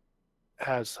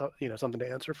has something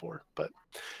to answer for. But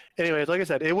anyways, like I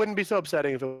said, it wouldn't be so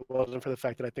upsetting if it wasn't for the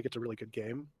fact that I think it's a really good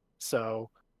game. So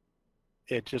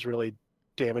it just really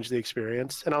damaged the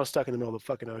experience, and I was stuck in the middle of the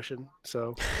fucking ocean,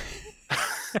 so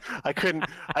I couldn't.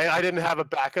 I didn't have a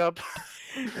backup.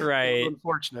 Right.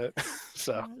 Unfortunate.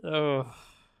 So. Oh.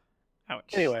 Ouch.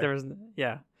 Anyway.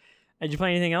 Did you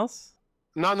play anything else?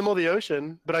 Not in the middle of the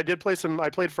ocean, but I did play some. I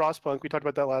played Frostpunk. We talked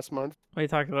about that last month. We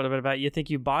talked a little bit about. You think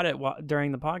you bought it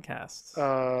during the podcast?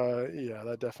 Yeah,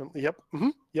 that definitely. Yep. Mm-hmm.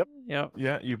 Yep. Yep.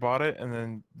 Yeah, you bought it and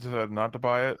then decided not to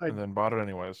buy it, and then bought it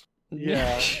anyways.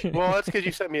 Yeah. Well, that's because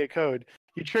you sent me a code.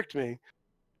 You tricked me.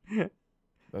 You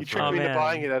tricked me into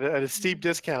buying it at a steep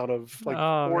discount of like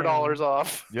 $4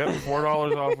 off. Yep,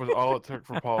 $4 off was all it took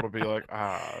for Paul to be like,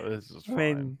 this is fine. I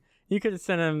mean, you could have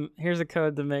sent him, here's a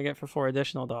code to make it for $4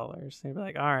 additional. He'd be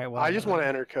like, all right, well. I just want to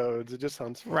enter codes. It just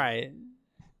sounds fun. Right.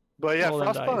 But yeah,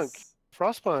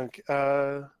 Frostpunk.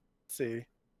 Let's see.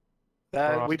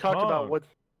 That we talked about what.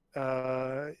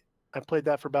 I played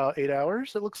that for about 8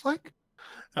 hours. It looks like.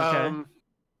 Okay.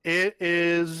 It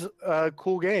is a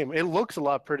cool game. It looks a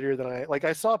lot prettier than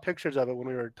I saw pictures of it when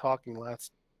we were talking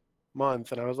last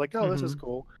month, and I was like, oh, this is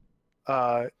cool.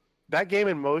 That game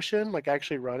in motion, like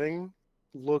actually running,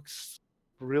 looks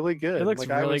really good. It looks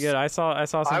really good. I saw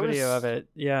some video of it.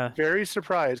 Yeah. Very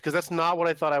surprised, because that's not what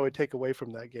I thought I would take away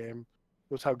from that game,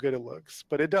 was how good it looks.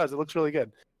 But it does. It looks really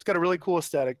good. It's got a really cool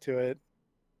aesthetic to it.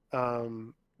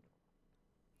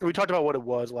 We talked about what it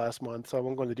was last month, so I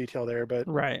won't go into detail there. But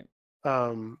right.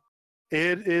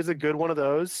 It is a good one of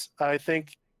those. I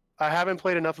think I haven't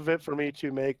played enough of it for me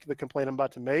to make the complaint I'm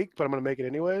about to make, but I'm going to make it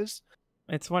anyways.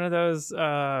 It's one of those.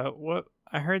 What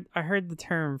I heard the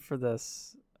term for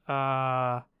this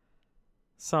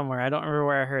somewhere. I don't remember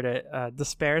where I heard it.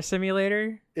 Despair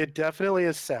simulator. It definitely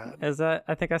is sad. Is that?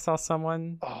 I think I saw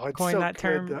someone coin that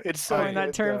term. Though. It's so coin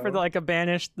that term for the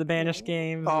banished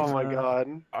games. Oh my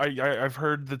god. I've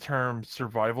heard the term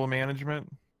survival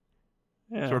management.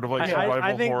 Yeah. Sort of like survival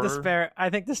I think horror. I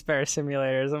think Despair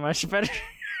Simulator is a much better.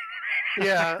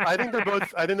 Yeah, I think they're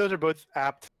both. I think those are both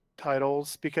apt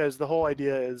titles, because the whole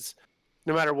idea is,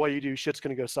 no matter what you do, shit's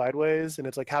gonna go sideways, and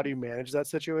it's like, how do you manage that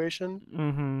situation?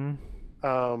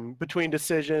 Mm-hmm. Between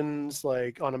decisions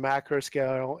like on a macro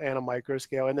scale and a micro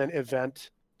scale, and then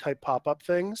event type pop-up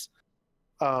things.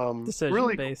 Decision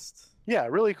really based. Yeah,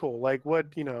 really cool. Like, what,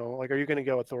 are you gonna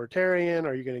go authoritarian?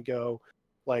 Are you gonna go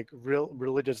like real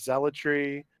religious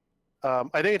zealotry? I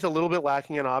think it's a little bit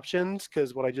lacking in options,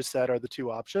 because what I just said are the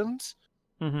two options.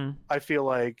 Mm-hmm. I feel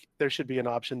like there should be an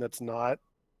option that's not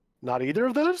either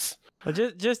of those.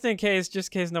 But just in case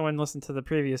no one listened to the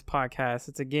previous podcast,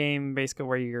 it's a game basically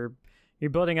where you're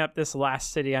building up this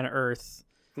last city on Earth,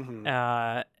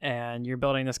 and you're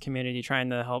building this community, trying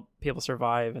to help people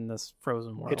survive in this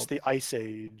frozen world. It's the Ice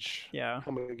Age. Yeah.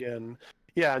 Coming again.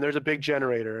 Yeah, and there's a big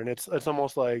generator, and it's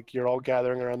almost like you're all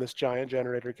gathering around this giant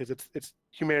generator, because it's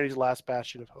humanity's last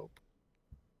bastion of hope.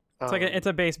 It's it's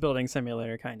a base building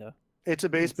simulator, kind of. It's a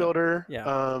base builder.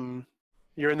 Yeah.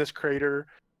 You're in this crater,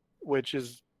 which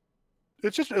is,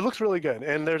 it looks really good,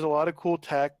 and there's a lot of cool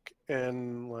tech,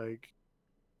 and like,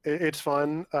 it's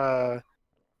fun.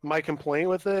 My complaint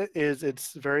with it is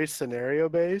it's very scenario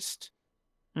based,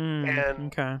 and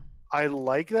okay. I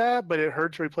like that, but it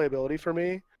hurts replayability for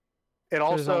me. It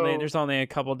also there's only a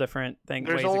couple different things.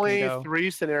 There's only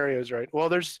 3 scenarios, right? Well,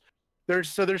 there's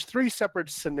 3 separate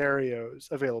scenarios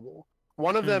available.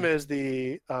 One of them is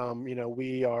the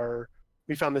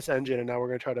we found this engine, and now we're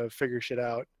going to try to figure shit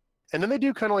out. And then they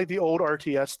do kind of like the old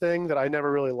RTS thing that I never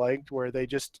really liked, where they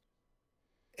just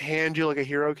hand you like a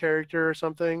hero character or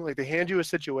something. Like, they hand you a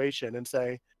situation and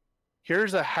say,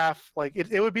 here's a half, like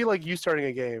it would be like you starting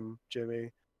a game,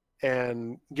 Jimmy,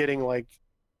 and getting like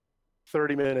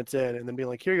 30 minutes in, and then being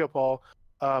like, here you go, Paul.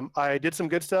 I did some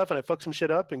good stuff, and I fucked some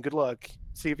shit up, and good luck.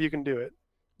 See if you can do it.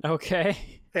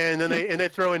 Okay. And then they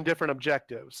throw in different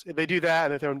objectives. They do that,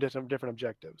 and they throw in different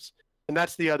objectives. And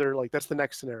that's that's the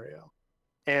next scenario.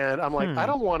 And I'm like, I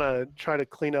don't want to try to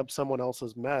clean up someone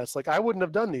else's mess. Like, I wouldn't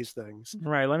have done these things.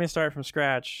 Right. Let me start from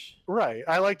scratch. Right.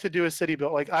 I like to do a city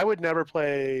build. Like, I would never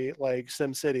play like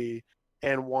SimCity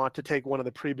and want to take one of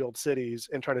the pre-built cities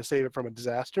and try to save it from a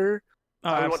disaster. Oh,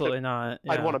 absolutely not.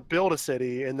 Yeah. I'd want to build a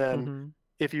city, and then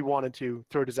if you wanted to,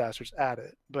 throw disasters at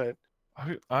it. But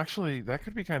actually, that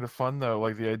could be kind of fun though.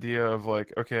 Like, the idea of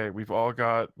like, okay, we've all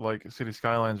got like city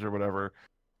skylines or whatever.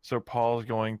 So Paul's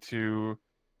going to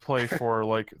play for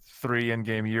like 3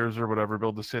 in-game years or whatever,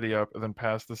 build the city up, and then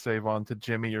pass the save on to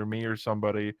Jimmy or me or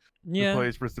somebody who Yeah.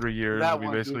 plays for 3 years. That And we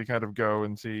would be- basically kind of go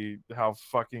and see how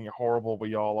fucking horrible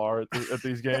we all are at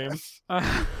these games.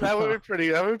 That would be pretty.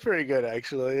 That would be pretty good,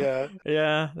 actually. Yeah.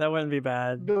 Yeah, that wouldn't be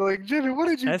bad. Be like, Jimmy, what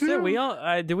did you That's do? it. We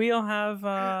all do. We all have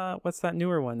what's that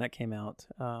newer one that came out?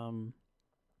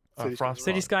 City Frostpunk.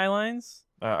 City Skylines.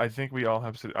 I think we all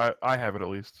have city. I have it at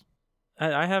least.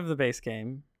 I have the base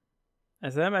game,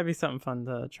 and so that might be something fun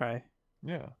to try.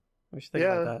 Yeah. We should think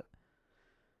about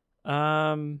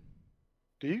that.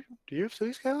 Do you have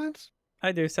City Skylines?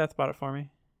 I do. Seth bought it for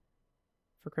me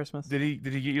for Christmas. Did he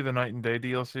get you the Night and Day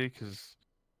DLC? Because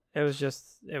It was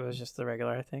just the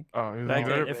regular, I think. oh, it was But I on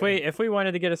could- there? if we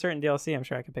wanted to get a certain DLC, I'm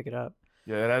sure I could pick it up.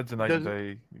 Yeah, it adds a Night and Does-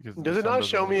 Day. Because Does it the sun not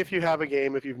show doesn't- me if you have a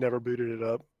game if you've never booted it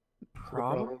up?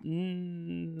 Probably.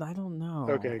 I don't know.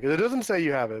 Okay, because it doesn't say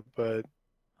you have it, but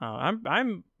Oh,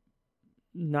 I'm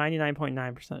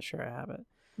 99.9% sure I have it.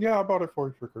 Yeah, I bought it for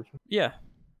you for Christmas. Yeah,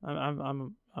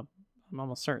 I'm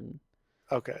almost certain.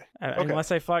 okay. Okay.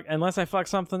 Unless I fuck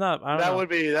something up. I don't know.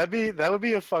 That would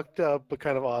be a fucked up but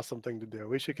kind of awesome thing to do.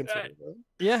 We should consider that.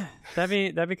 Yeah,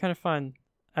 that'd be kind of fun.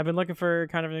 I've been looking for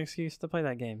kind of an excuse to play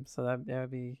that game, so that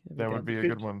would be. That would be a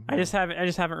good one. I just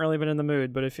haven't really been in the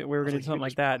mood. But if we were I gonna was do like, something you like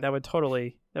just that, play. that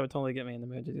would totally get me in the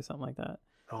mood to do something like that.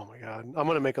 Oh my god, I'm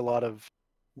gonna make a lot of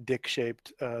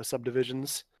dick-shaped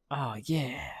subdivisions. Oh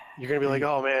yeah. You're gonna be like,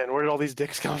 oh man, where did all these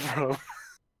dicks come from?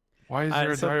 Why is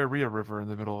there a so- diarrhea river in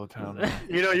the middle of town?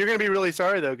 You know, you're gonna be really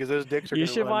sorry though, because those dicks are. You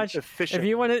gonna should run watch- efficient. If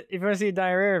you want to see a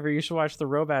diarrhea river, you should watch the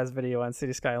Robaz video on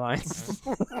City Skylines.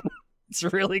 It's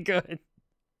really good.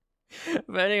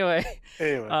 But anyway,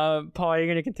 Anyway, Paul, are you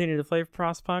going to continue to play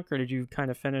Frostpunk, or did you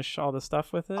kind of finish all the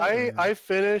stuff with it? or- I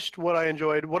finished what I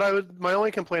enjoyed. My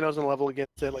only complaint I was gonna level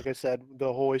against it, like I said,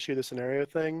 the whole issue, the scenario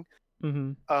thing.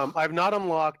 Mhm. I've not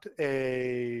unlocked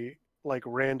a like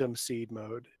random seed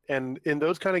mode, and in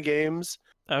those kind of games,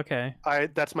 Okay.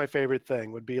 that's my favorite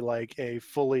thing. Would be like a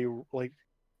fully like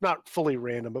not fully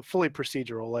random, but fully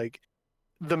procedural. Like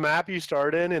the map you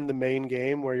start in the main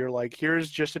game, where you're like, here's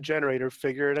just a generator,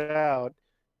 figure it out.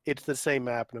 It's the same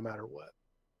map no matter what.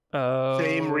 Oh.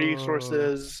 Same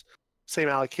resources, same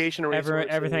allocation of resources.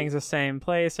 Everything's the same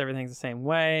place. Everything's the same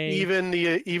way. even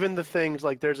the things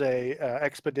like there's a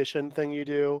expedition thing you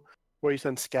do where you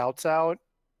send scouts out,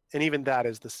 and even that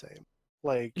is the same.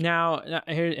 Like Now,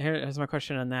 here's my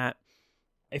question on that.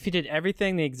 If you did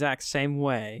everything the exact same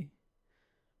way,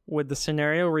 would the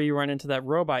scenario where you run into that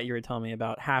robot you were telling me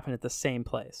about happen at the same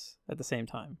place at the same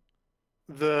time?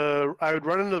 I would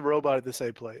run into the robot at the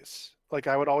same place. Like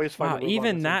I would always find. Wow, the robot in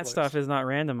even the same that place. stuff is not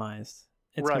randomized.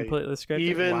 It's Right. completely scripted.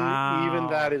 even Wow.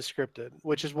 that is scripted,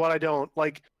 which is what I don't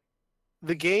like.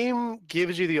 The game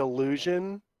gives you the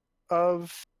illusion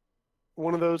of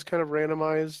one of those kind of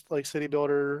randomized like city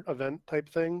builder event type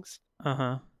things.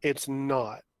 Uh-huh. It's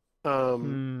not.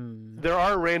 There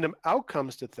are random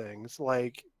outcomes to things.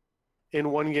 Like in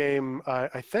one game,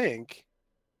 I think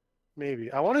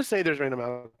maybe I want to say there's random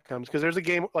outcomes because there's a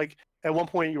game like at one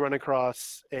point you run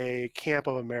across a camp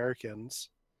of Americans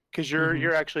because Mhm.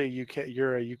 you're actually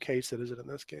you're a UK citizen in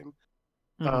this game.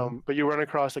 Mhm. But you run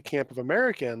across a camp of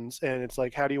Americans, and it's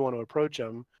like, how do you want to approach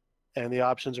them? And the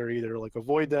options are either like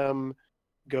avoid them,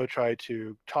 go try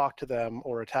to talk to them,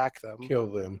 or attack them. Kill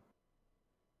them.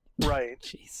 Right.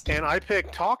 Jeez. And I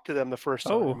picked talk to them the first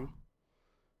time. Oh.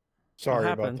 Sorry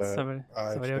What about happened? that. Somebody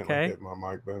I somebody accidentally okay? hit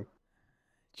my mic bone.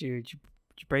 Did you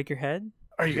break your head?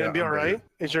 Are you Yeah, gonna be I'm all right? dead.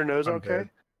 Is your nose I'm okay? dead.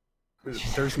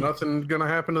 There's nothing gonna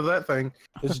happen to that thing.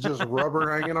 It's just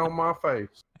rubber hanging on my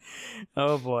face.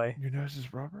 Oh boy. Your nose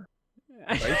is rubber.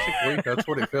 Basically, that's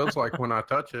what it feels like when I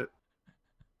touch it.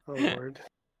 Oh lord.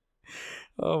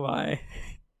 Oh my.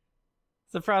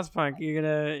 So Frostpunk, you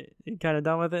kind of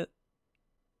done with it?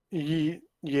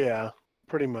 Yeah,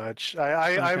 pretty much.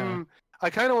 I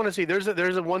kind of want to see. There's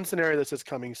a one scenario that says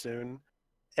coming soon,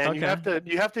 and you have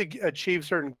to achieve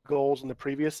certain goals in the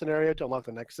previous scenario to unlock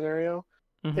the next scenario.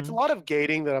 It's a Mhm. lot of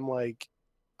gating that I'm like,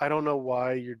 I don't know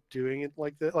why you're doing it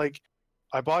like that. Like,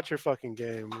 I bought your fucking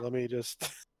game. Let me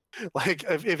just like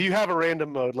if you have a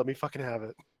random mode, let me fucking have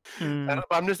it. Mm.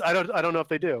 I don't know if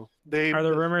they do. Are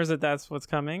there rumors that that's what's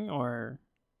coming, or?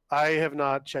 I have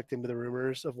not checked into the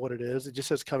rumors of what it is. It just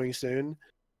says coming soon.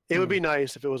 It would be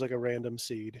nice if it was like a random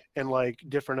seed and like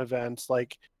different events.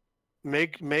 Like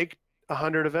make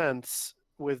 100 events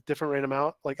with different random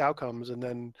outcomes, and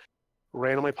then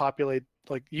randomly populate.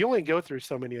 Like you only go through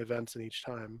so many events in each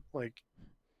time. Like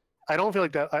I don't feel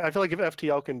like that. I feel like if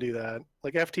FTL can do that,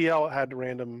 like FTL had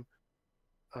random,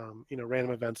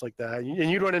 random events like that, and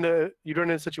you'd run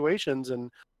into situations and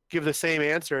give the same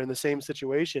answer in the same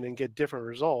situation and get different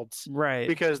results Right.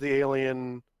 because the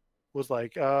alien was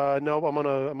like, nope, I'm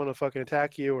gonna fucking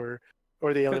attack you, or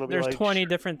the alien will be There's like, 20 "Sure."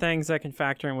 different things that can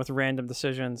factor in with random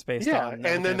decisions based Yeah, on and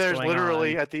everything then that's there's going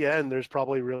literally on. at the end, there's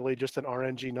probably really just an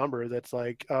RNG number that's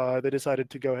like, they decided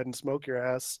to go ahead and smoke your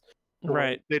ass, or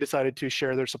Right. they decided to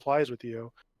share their supplies with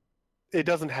you. It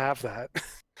doesn't have that,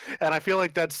 and I feel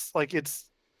like that's like it's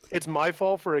my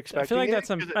fault for expecting I feel like it. that's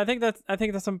 'Cause I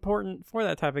think that's important for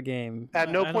that type of game. at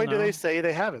no I don't point do they know. say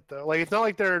they have it though. Like it's not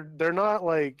like they're not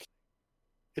like,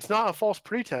 it's not a false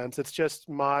pretense. It's just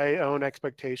my own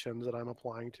expectations that I'm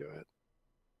applying to it.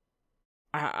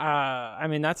 I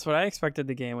mean, that's what I expected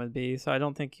the game would be. So I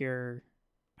don't think you're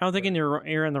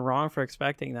you're in the wrong for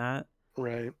expecting that.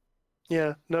 Right.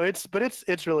 Yeah. No, it's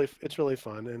really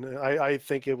fun, and I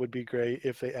think it would be great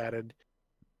if they added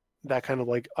that kind of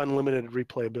like unlimited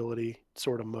replayability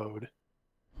sort of mode.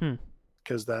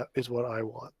 Because that is what I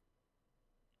want.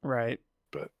 Right.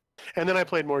 And then I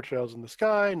played more Trails in the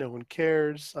Sky. No one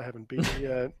cares. I haven't beat it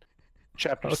yet.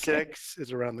 Chapter Okay. 6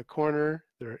 is around the corner.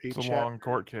 There are 8 It's a chapters. long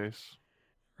court case.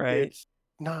 Right. It's,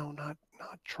 no, not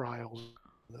Trials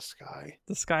in the Sky.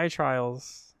 The Sky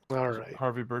Trials. All Is right.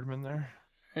 Harvey Birdman there?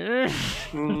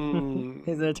 Mm.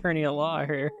 He's an attorney at law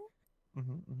here.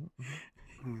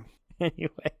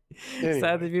 Anyway, Seth,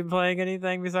 have you been playing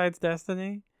anything besides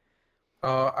Destiny?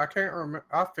 I can't remember.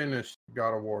 I finished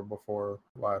God of War before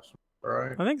last week,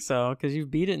 right? I think so, because you've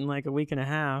beat it in like a week and a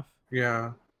half.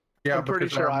 Yeah. Yeah, I'm pretty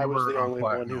because sure I was remember the on only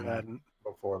one who Platinum hadn't.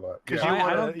 before that. Because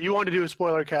Yeah. you wanted to do a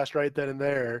spoiler cast right then and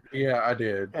there. Yeah, I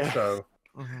did. So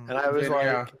And I was then,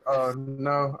 like,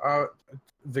 no,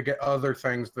 the other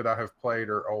things that I have played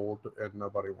are old and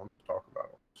nobody wants to talk about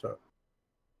them. So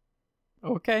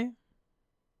Okay.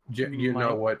 you know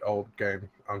Mike. what old game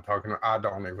I'm talking about. I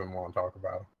don't even want to talk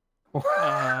about them.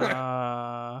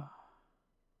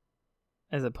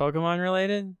 Is it Pokemon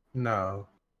related? No,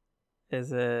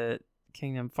 Is it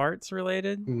Kingdom Farts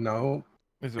related? no.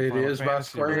 Is It Final is by Fantasy?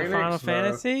 Square Is it Enix. Final though.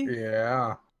 Fantasy?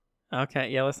 Yeah. Okay,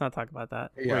 yeah, let's not talk about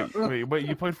that. Yeah. Wait,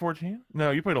 you played 14? No,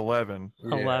 you played 11.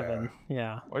 11.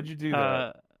 Yeah. Why'd you do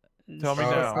that? Tell me So,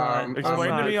 now. I'm Explain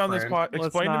to not- me on this friend. Let's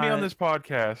explain to me on not- this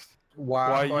podcast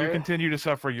Why why you continue to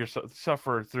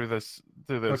suffer through this.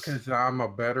 Because I'm a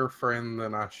better friend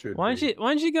than I should Why be.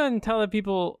 don't you go and tell the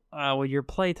people your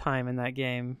playtime in that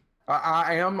game?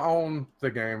 I am on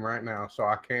the game right now, so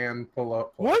I can pull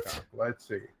up. What? playtime. Let's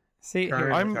see. See, Current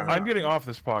here, time. I'm getting off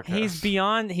this podcast.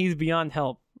 he's beyond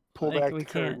help. pull Like, back we the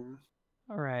can't. curtain.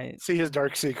 All right. See his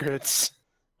dark secrets.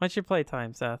 What's your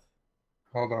playtime, Seth?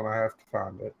 Hold on, I have to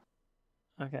find it.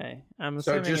 Okay, I'm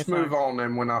So assuming just it's move not... on,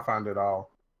 and when I find it, I'll.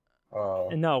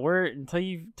 No, we're until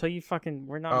you fucking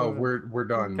we're not. Oh, we're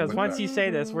done. because with once that. you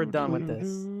say this, we're done with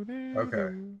this.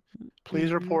 Okay.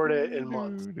 Please report it in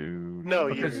months. No,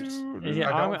 years. Yeah,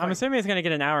 I don't I'm think- assuming it's gonna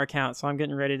get an hour count, so I'm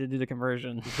getting ready to do the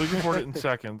conversion. Please report it in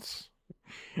seconds.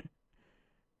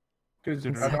 Because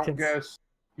In I don't seconds. guess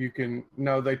you can.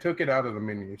 No, they took it out of the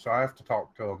menu, so I have to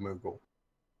talk to a Moogle.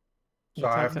 So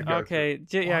I have to go. Okay,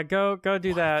 yeah, go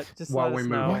do that. Just While let we us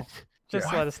move know. on.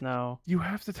 Just Yeah. let us know. You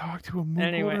have to talk to a Moogle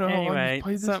Anyway, to know how long you've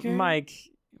played this so game? Mike,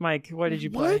 what did you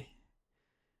What? play?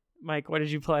 Mike, what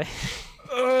did you play?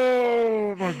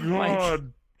 Oh my Mike.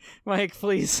 god! Mike,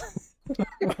 please.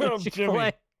 What did you Jimmy.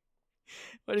 play?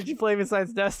 What did you play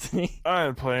besides Destiny? I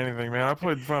didn't play anything, man. I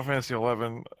played Final Fantasy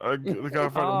 11. The guy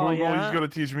from Oh, Moogle, yeah? he's gonna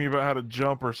teach me about how to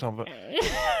jump or something.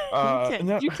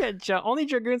 You can't jump. Only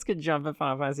Dragoons can jump in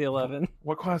Final Fantasy 11.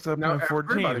 What class did I Now play in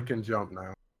 14? everybody can jump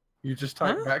now. You just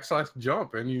type Huh?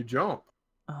 /jump and you jump.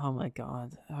 Oh my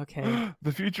god. Okay.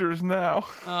 The future is now.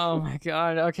 Oh my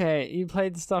god. Okay. You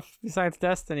played stuff besides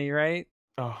Destiny, right?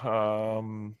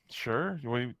 Sure. You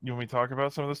want me to talk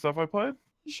about some of the stuff I played?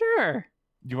 Sure.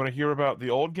 You want to hear about the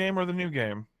old game or the new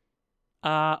game?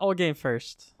 Old game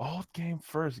first. Old game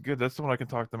first. Good. That's the one I can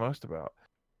talk the most about.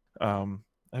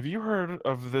 Have you heard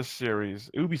of this series?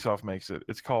 Ubisoft makes it.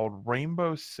 It's called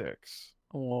Rainbow Six.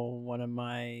 Well, one of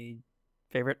my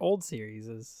favorite old series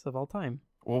of all time.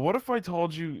 Well, what if I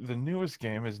told you the newest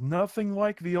game is nothing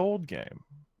like the old game?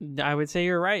 I would say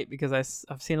you're right because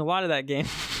I've seen a lot of that game.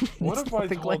 What It's if I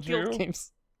nothing told like the old you-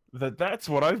 games. That's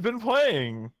what I've been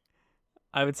playing.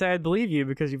 I would say I'd believe you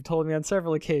because you've told me on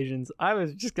several occasions. I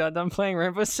was just got done playing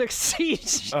Rainbow Six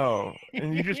Siege. Oh,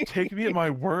 and you just take me at my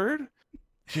word?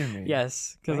 Jimmy.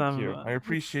 Yes, because Thank I'm. you. I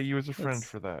appreciate you as a friend it's-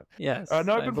 for that. Yes. No,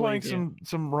 I've been playing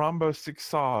some Rainbow Six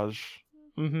Siege,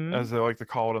 Mm-hmm. as they like to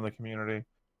call it in the community.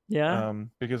 Yeah.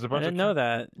 Because a I bunch didn't of know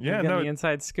that. Yeah, You got no, the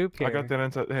inside scoop here. I got that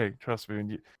inside. Hey, trust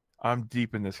me. I'm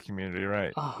deep in this community,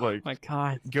 right? Oh Like, my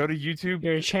god, go to YouTube,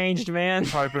 you're a changed man.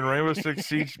 type in Rainbow Six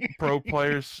Siege pro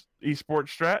players esports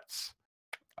strats.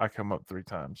 I come up 3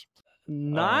 times.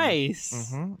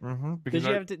 Nice.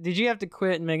 Because Did you have to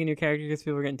quit and make a new character because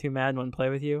people were getting too mad and wouldn't play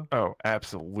with you? Oh,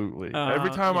 absolutely.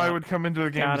 Every time I Yeah. would come into the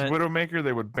game Got as it. Widowmaker,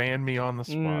 they would ban me on the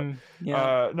spot.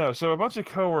 Yeah. No, so a bunch of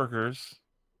coworkers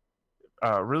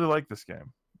really liked this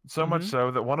game. So much Mhm.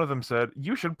 so that one of them said,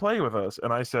 "You should play with us."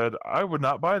 And I said, "I would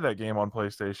not buy that game on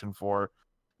PlayStation 4."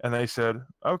 And they said,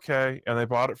 "Okay." And they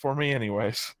bought it for me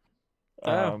anyways.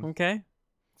 Oh, okay.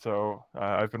 So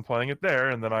I've been playing it there,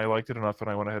 and then I liked it enough that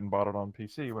I went ahead and bought it on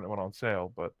PC when it went on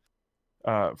sale. But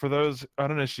for those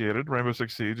uninitiated, Rainbow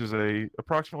Six Siege is a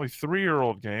approximately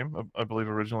 3-year-old game. I believe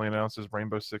originally announced as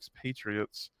Rainbow Six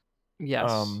Patriots,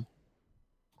 Yes.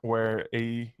 where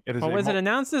it is. Well, was it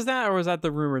announced as that, or was that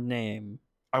the rumored name?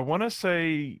 I want to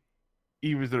say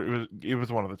it was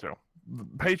one of the two.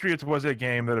 Patriots was a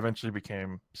game that eventually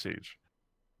became Siege.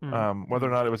 Whether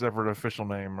or not it was ever an official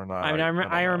name or not. I mean, don't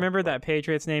I know, remember but- that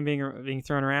Patriots name being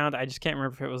thrown around. I just can't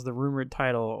remember if it was the rumored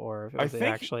title or if it was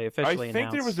actually officially I think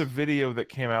announced. there was a video that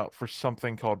came out for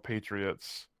something called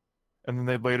Patriots, and then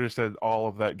they later said all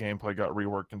of that gameplay got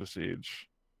reworked into Siege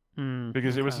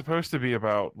because it was okay. supposed to be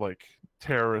about like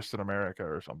terrorists in America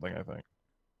or something. I think.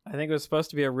 I think it was supposed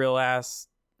to be a real ass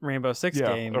Rainbow Six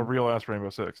Yeah, game. a real ass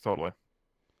Rainbow Six, totally.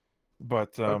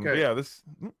 But Okay. yeah, this.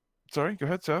 Sorry, go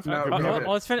ahead, Seth. No, Go go ahead. ahead.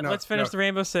 Let's finish. No, Let's finish no. the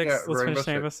Rainbow Six. Yeah, Let's Rainbow finish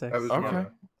Rainbow Six. Six. That was Okay.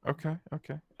 my-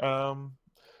 Okay.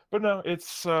 But no,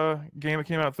 it's a game that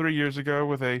came out 3 years ago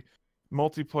with a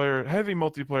heavy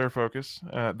multiplayer focus.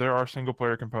 There are single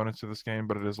player components to this game,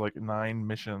 but it is like 9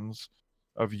 missions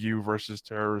of you versus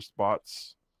terrorist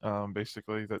bots,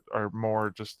 basically, that are more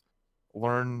just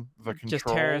learn the controls. Just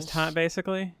terrorist hunt,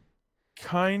 basically.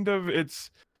 Kind of.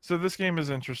 So this game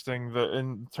is interesting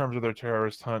in terms of their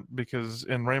terrorist hunt, because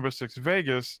in Rainbow Six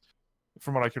Vegas,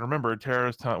 from what I can remember,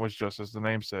 terrorist hunt was just as the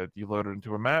name said. You loaded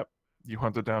into a map, you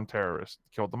hunted down terrorists,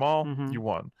 killed them all, Mhm. you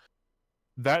won.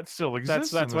 That still exists.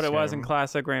 That's in what this it was in game.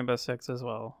 classic Rainbow Six as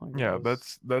well. Like, it Yeah,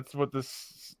 was- that's what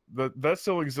that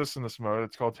still exists in this mode.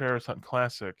 It's called Terrorist Hunt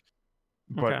Classic.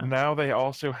 But Okay. now they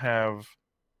also have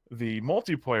the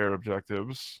multiplayer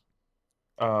objectives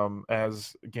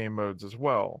as game modes as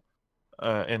well.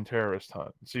 In Terrorist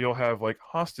Hunt. So you'll have like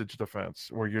hostage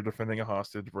defense, where you're defending a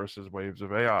hostage versus waves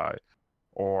of AI,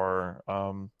 or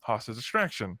hostage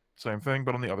extraction, same thing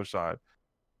but on the other side.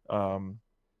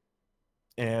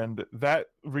 And that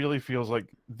really feels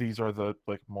like these are the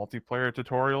like multiplayer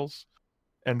tutorials.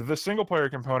 And the single player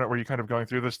component, where you're kind of going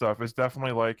through this stuff, is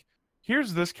definitely like,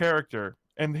 here's this character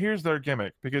and here's their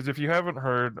gimmick. Because if you haven't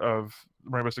heard of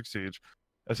Rainbow Six Siege,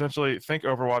 essentially think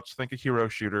Overwatch, think a hero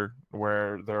shooter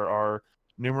where there are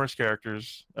numerous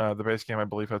characters. The base game, I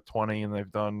believe, has 20, and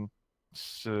they've done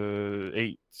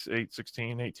 18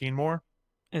 more.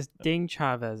 Is Ding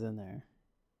Chavez in there?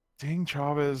 Ding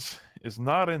Chavez is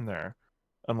not in there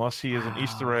unless he is an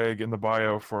Easter Wow. egg in the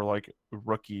bio for like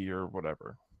rookie or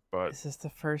whatever. But Is this the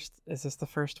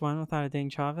first one without a Ding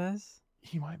Chavez?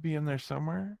 he might be in there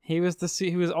somewhere. He was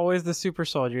always the super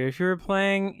soldier. If you were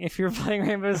playing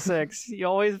Rainbow Six, you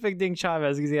always pick Ding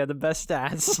Chavez because he had the best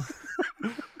stats.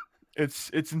 It's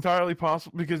entirely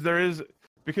possible, because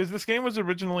this game was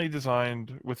originally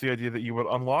designed with the idea that you would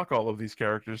unlock all of these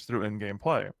characters through in-game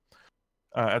play.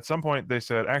 At some point, they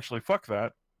said, actually, fuck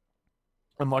that.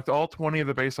 Unlocked all 20 of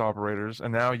the base operators,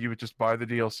 and now you would just buy the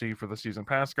DLC for the season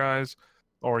pass guys,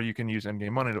 or you can use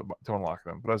in-game money to unlock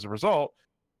them. But as a result,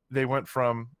 they went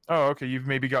from, oh, okay, you've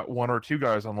maybe got 1 or 2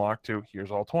 guys unlocked, to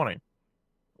here's all 20.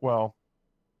 Well,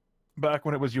 back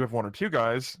when it was you have 1 or 2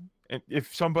 guys, and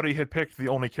if somebody had picked the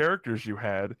only characters you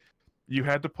had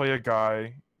to play a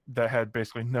guy that had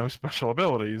basically no special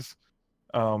abilities.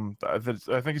 I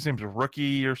think his name's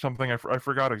Rookie or something. I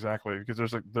forgot exactly,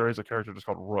 because there is a character just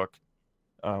called Rook,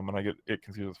 and I get it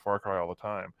confused with Far Cry all the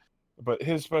time. But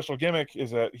his special gimmick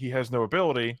is that he has no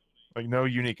ability, like no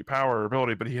unique power or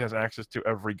ability, but he has access to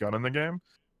every gun in the game.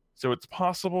 So it's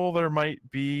possible there might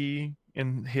be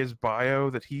in his bio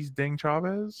that he's Ding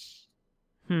Chavez.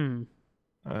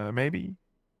 Maybe.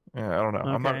 Yeah, I don't know.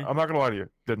 Okay. I'm not gonna lie to you.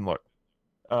 Didn't look.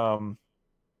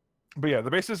 But yeah,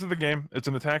 the basis of the game, it's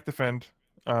an attack defend,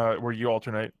 where you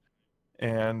alternate,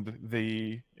 and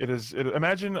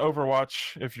imagine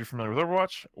Overwatch, if you're familiar with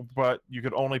Overwatch, but you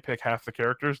could only pick half the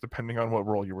characters depending on what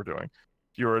role you were doing.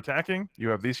 If you were attacking, you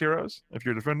have these heroes. If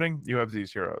you're defending, you have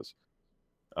these heroes.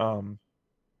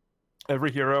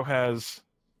 Every hero has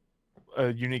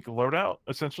a unique loadout,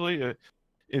 essentially.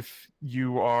 If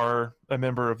you are a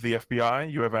member of the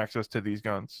FBI, you have access to these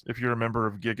guns. If you're a member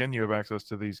of Gigan, you have access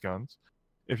to these guns.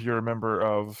 if you're a member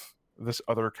of this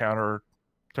other counter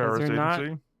terrorist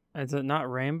agency. Is it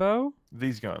not Rainbow?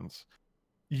 These guns.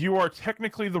 You are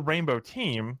technically the Rainbow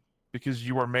team because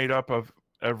you are made up of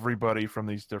everybody from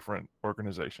these different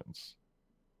organizations.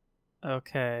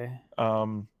 Okay.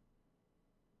 And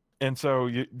so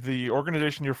the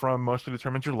organization you're from mostly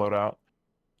determines your loadout.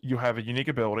 You have a unique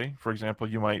ability. For example,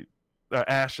 you might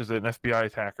Ash is an FBI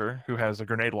attacker who has a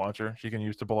grenade launcher she can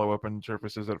use to blow open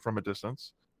surfaces from a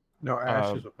distance. No,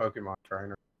 Ash is a Pokemon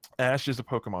trainer. Ash is a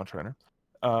Pokemon trainer.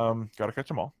 Gotta catch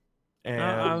them all.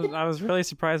 And I was really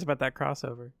surprised about that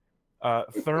crossover.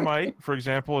 Thermite, for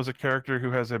example, is a character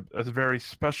who has a very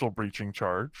special breaching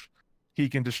charge. He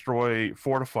can destroy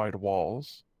fortified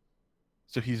walls,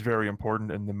 so he's very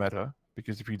important in the meta.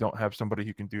 Because if you don't have somebody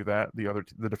who can do that,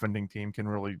 the defending team can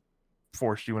really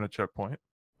force you in a choke point.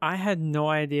 I had no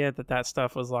idea that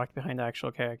stuff was locked behind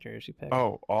actual characters you picked.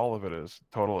 Oh, all of it is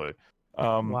totally.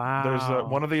 Wow. There's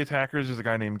one of the attackers is a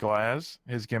guy named Glaz.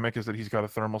 His gimmick is that he's got a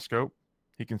thermal scope.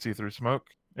 He can see through smoke,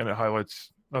 and it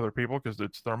highlights other people because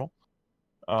it's thermal.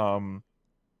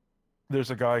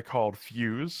 There's a guy called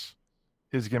Fuse.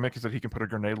 His gimmick is that he can put a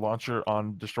grenade launcher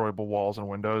on destroyable walls and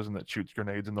windows, and that shoots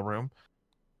grenades in the room.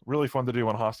 Really fun to do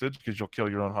on hostage because you'll kill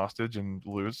your own hostage and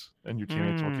lose, and your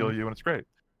teammates will kill you, and it's great.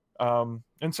 And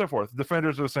so forth.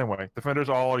 Defenders are the same way. Defenders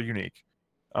all are unique.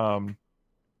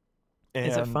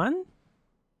 Is it fun?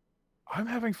 I'm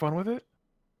having fun with it.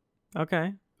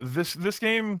 Okay. This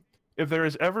game, if there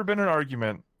has ever been an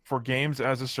argument for games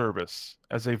as a service,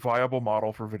 as a viable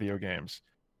model for video games,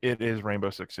 it is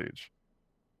Rainbow Six Siege.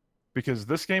 Because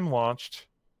this game launched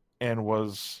and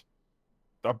was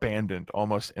abandoned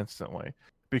almost instantly.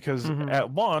 Because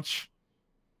at launch,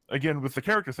 again, with the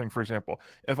character thing, for example,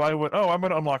 if I went, I'm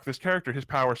going to unlock this character, his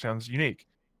power sounds unique.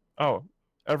 Oh,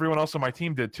 everyone else on my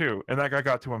team did too, and that guy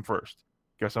got to him first.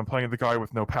 Guess I'm playing the guy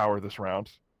with no power this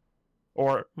round.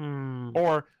 Or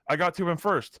I got to him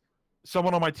first.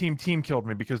 Someone on my team killed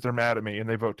me because they're mad at me and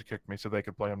they vote to kick me so they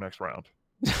could play him next round.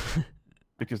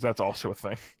 Because that's also a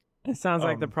thing. It sounds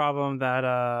like the problem that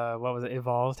what was it,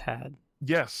 Evolved had.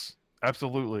 Yes,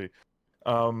 absolutely.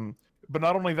 But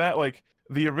not only that, like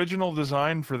the original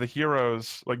design for the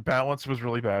heroes, like balance was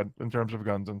really bad in terms of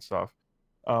guns and stuff.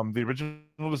 The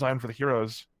original design for the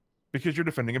heroes, because you're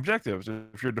defending objectives.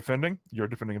 If you're defending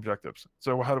objectives.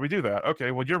 So how do we do that?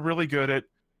 Okay, well, you're really good at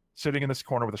sitting in this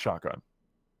corner with a shotgun.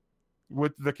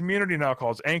 What the community now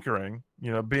calls anchoring,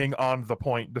 being on the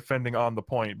point, defending on the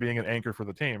point, being an anchor for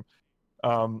the team,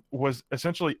 was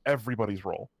essentially everybody's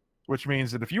role. Which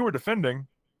means that if you were defending,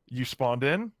 you spawned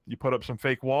in, you put up some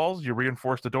fake walls, you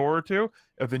reinforced a door or two,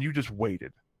 and then you just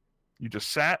waited. You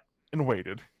just sat and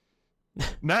waited.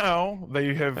 Now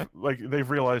they've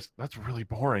realized that's really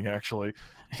boring actually.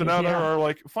 So now there are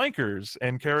like flankers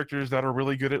and characters that are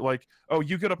really good at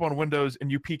you get up on windows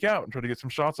and you peek out and try to get some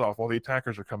shots off while the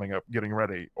attackers are coming up getting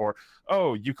ready, or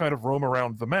you kind of roam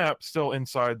around the map still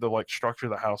inside the structure,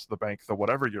 the house, the bank, the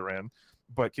whatever you're in,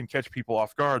 but can catch people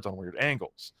off guards on weird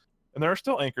angles. And there are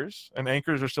still anchors, and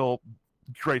anchors are still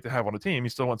great to have on a team. You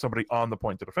still want somebody on the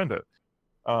point to defend it.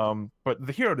 But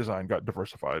the hero design got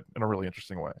diversified in a really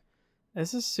interesting way.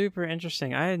 This is super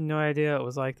interesting. I had no idea it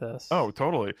was like this. Oh,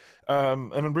 totally.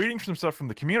 And I'm reading some stuff from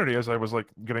the community as I was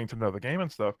getting to know the game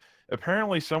and stuff.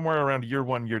 Apparently, somewhere around year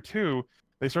 1, year 2,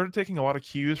 they started taking a lot of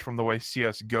cues from the way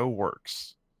CS:GO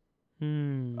works,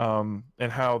 and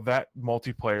how that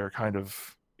multiplayer kind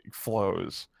of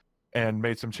flows, and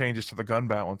made some changes to the gun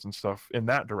balance and stuff in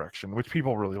that direction, which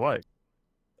people really like.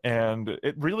 And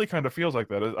it really kind of feels like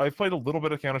that. I've played a little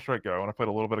bit of Counter-Strike Go, and I played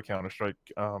a little bit of Counter-Strike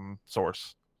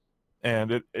Source.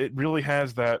 And it really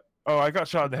has that, I got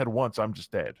shot in the head once, I'm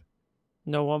just dead.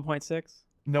 No 1.6?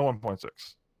 No 1.6.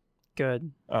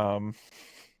 Good.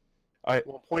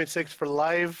 1.6 for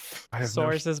life.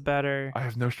 Source is better. I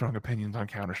have no strong opinions on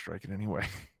Counter-Strike in any way.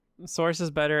 Source is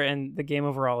better, and the game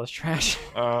overall is trash.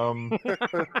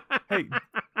 Hey,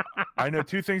 I know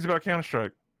 2 things about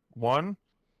Counter-Strike. One,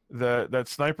 that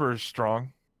sniper is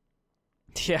strong.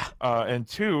 Yeah. And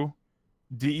 2,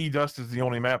 DE Dust is the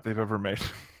only map they've ever made.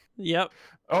 Yep.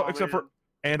 Except for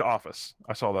Office.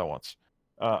 I saw that once.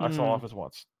 I saw Office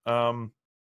once.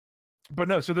 But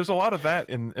no, so there's a lot of that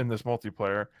in this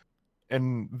multiplayer,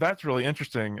 and that's really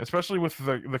interesting, especially with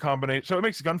the combination. So it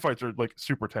makes gunfights are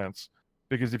super tense,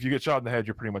 because if you get shot in the head,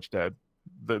 you're pretty much dead.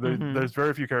 There's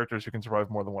very few characters who can survive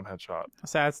more than one headshot.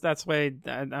 So that's why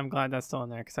I'm glad that's still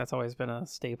in there, because that's always been a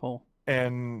staple.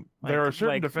 And there are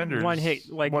certain defenders. One hit,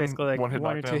 basically one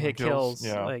or two hit kills.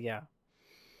 Yeah.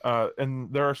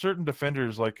 And there are certain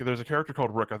defenders, there's a character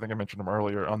called Rook, I think I mentioned him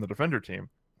earlier, on the defender team.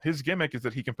 His gimmick is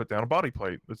that he can put down a body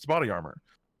plate. It's body armor.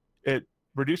 It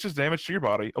reduces damage to your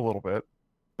body a little bit,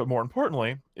 but more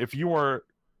importantly, if you are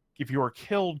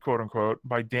killed, quote unquote,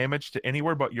 by damage to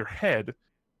anywhere but your head,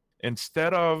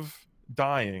 instead of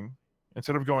dying,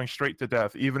 instead of going straight to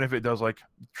death, even if it does like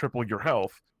triple your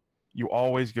health, you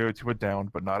always go to a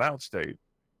downed but not out state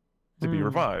to be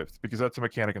revived, because that's a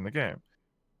mechanic in the game.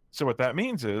 So what that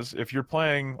means is, if you're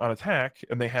playing on attack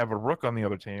and they have a rook on the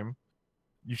other team,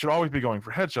 you should always be going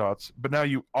for headshots, but now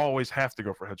you always have to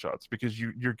go for headshots because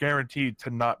you're guaranteed to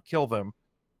not kill them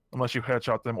unless you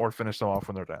headshot them or finish them off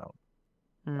when they're down.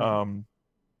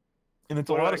 And it's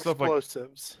a lot of stuff like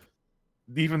explosives.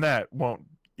 Even that won't.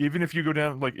 Even if you go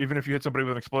down, like even if you hit somebody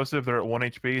with an explosive, they're at 1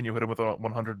 HP, and you hit them with a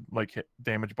 100 like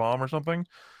damage bomb or something,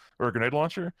 or a grenade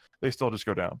launcher, they still just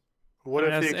go down. What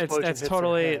if the explosion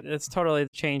hits it's totally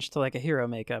changed to like a hero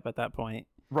makeup at that point.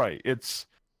 Right. It's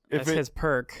That's his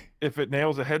perk. If it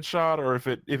nails a headshot, or if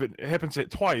it happens to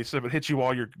hit twice, if it hits you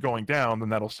while you're going down, then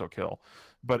that'll still kill.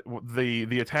 But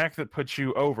the attack that puts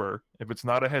you over, if it's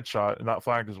not a headshot and not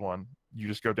flagged as one, you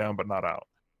just go down but not out.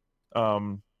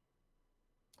 And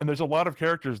there's a lot of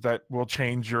characters that will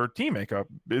change your team makeup.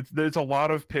 There's a lot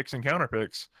of picks and counter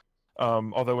picks.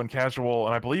 Although in casual,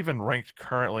 and I believe in ranked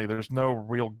currently, there's no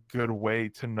real good way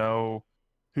to know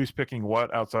who's picking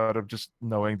what outside of just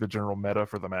knowing the general meta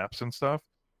for the maps and stuff.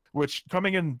 Which,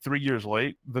 coming in 3 years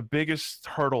late, the biggest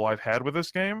hurdle I've had with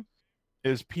this game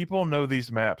is people know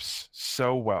these maps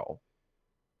so well.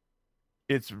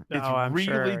 It's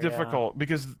really difficult,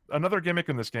 because another gimmick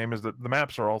in this game is that the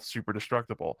maps are all super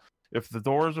destructible. If the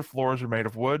doors or floors are made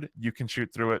of wood, you can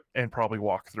shoot through it and probably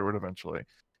walk through it eventually.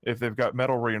 If they've got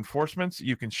metal reinforcements,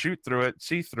 you can shoot through it,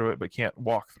 see through it, but can't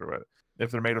walk through it.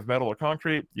 If they're made of metal or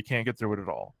concrete, you can't get through it at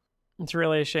all. It's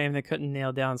really a shame they couldn't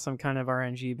nail down some kind of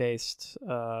RNG based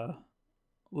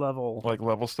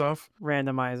level stuff,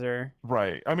 randomizer.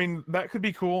 Right. I mean, that could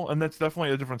be cool, and that's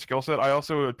definitely a different skill set. I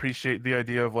also appreciate the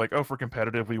idea of like, oh, for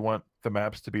competitive, we want the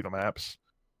maps to be the maps,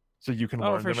 so you can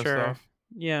learn them and stuff.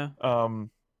 Yeah.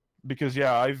 Because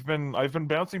I've been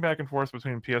bouncing back and forth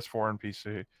between PS4 and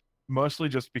PC, mostly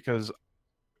just because,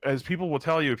 as people will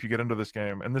tell you if you get into this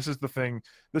game, and this is the thing,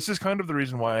 this is kind of the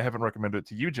reason why I haven't recommended it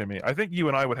to you, Jimmy. I think you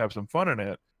and I would have some fun in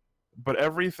it, but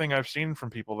everything I've seen from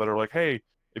people that are like, hey,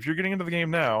 if you're getting into the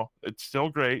game now, it's still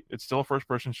great. It's still a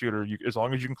first-person shooter. As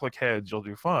long as you can click heads, you'll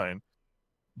do fine.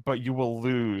 But you will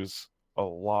lose a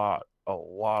lot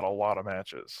of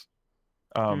matches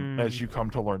as you come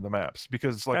to learn the maps.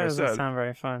 Because, like I said, doesn't sound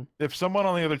very fun. If someone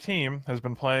on the other team has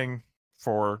been playing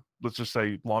for, let's just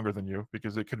say, longer than you,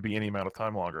 because it could be any amount of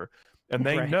time longer, and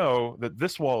they know that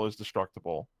this wall is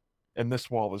destructible and this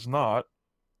wall is not,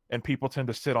 and people tend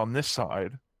to sit on this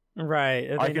side. Right.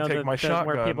 I can take my shotgun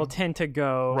where people tend to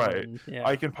go. Right. And, yeah.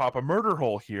 I can pop a murder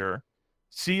hole here,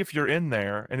 see if you're in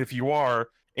there, and if you are,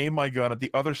 aim my gun at the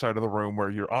other side of the room where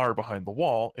you are behind the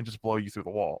wall, and just blow you through the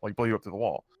wall, like blow you up to the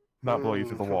wall, not blow you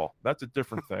through the wall. That's a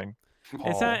different thing.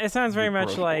 It sounds very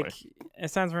much like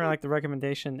the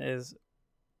recommendation is,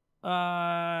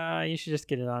 you should just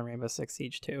get it on Rainbow Six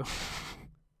Siege 2.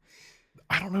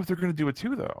 I don't know if they're going to do it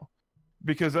too, though.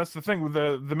 Because that's the thing with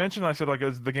the mention I said, like,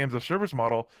 as the games of service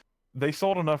model, they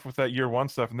sold enough with that year one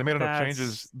stuff, and they made enough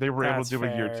changes. They were able to do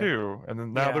a year two, and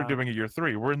then now they're doing a year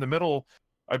three. We're in the middle.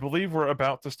 I believe we're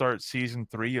about to start season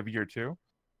 3 of year 2.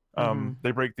 They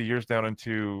break the years down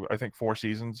into, I think, 4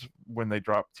 seasons when they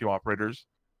drop 2 operators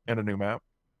and a new map.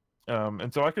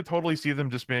 And so I could totally see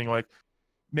them just being like,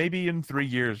 maybe in 3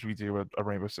 years we do a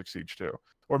Rainbow Six Siege 2,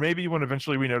 or maybe when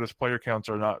eventually we notice player counts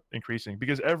are not increasing,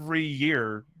 because every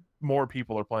year more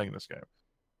people are playing this game.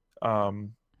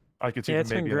 I could see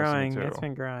it's maybe been growing. Too. It's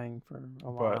been growing for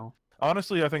a while. But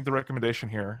honestly, I think the recommendation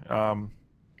here,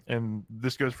 and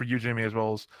this goes for you, Jimmy, as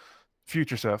well as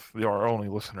future Seth, our only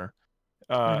listener.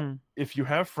 If you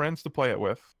have friends to play it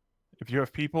with, if you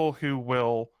have people who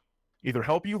will either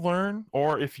help you learn,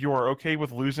 or if you are okay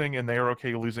with losing and they are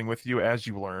okay losing with you as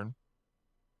you learn,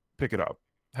 pick it up.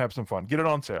 Have some fun. Get it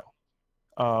on sale.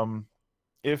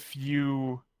 If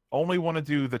you only want to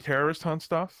do the terrorist hunt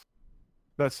stuff,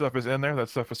 that stuff is in there. That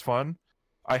stuff is fun.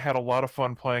 I had a lot of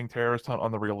fun playing terrorist hunt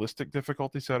on the realistic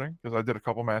difficulty setting, because I did a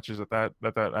couple matches at that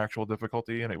actual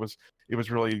difficulty, and it was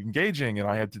really engaging, and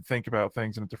I had to think about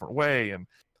things in a different way, and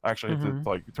I actually had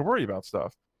to worry about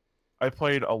stuff. I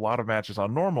played a lot of matches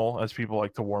on normal, as people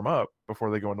like to warm up before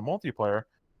they go into multiplayer,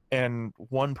 and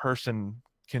one person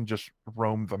can just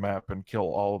roam the map and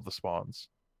kill all of the spawns.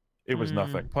 It was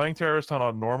nothing. Playing terrorist hunt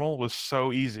on normal was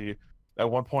so easy. At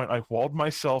one point, I walled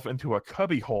myself into a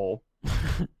cubby hole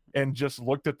and just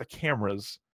looked at the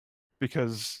cameras,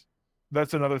 because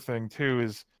that's another thing too,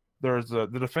 is the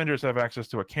defenders have access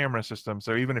to a camera system,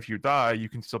 so even if you die, you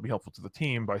can still be helpful to the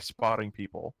team by spotting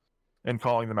people and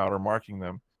calling them out or marking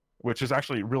them, which is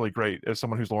actually really great as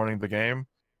someone who's learning the game.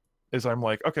 Is I'm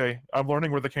like, okay, I'm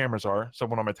learning where the cameras are, so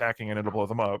when I'm attacking and it'll blow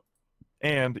them up.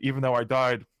 And even though I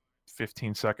died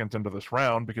 15 seconds into this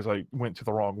round because I went to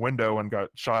the wrong window and got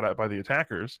shot at by the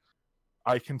attackers,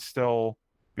 I can still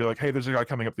be like, hey, there's a guy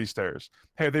coming up these stairs.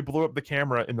 Hey, they blew up the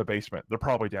camera in the basement. They're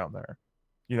probably down there.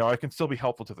 You know, I can still be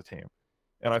helpful to the team.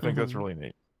 And I think that's really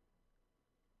neat.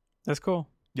 That's cool.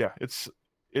 Yeah, it's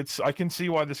I can see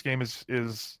why this game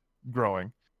is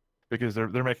growing, because they're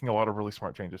making a lot of really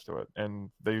smart changes to it.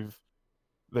 And they've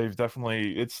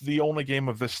definitely, it's the only game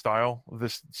of this style,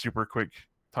 this super quick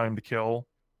time to kill,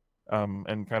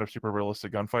 and kind of super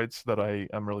realistic gunfights that I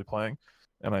am really playing.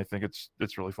 And I think it's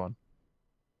really fun.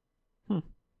 All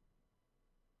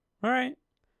right.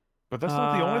 But that's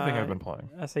not the only thing I've been playing.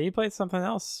 So you played something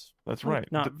else. That's right.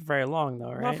 Not very long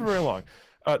though, right? Not for very long.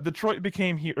 Detroit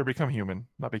became human.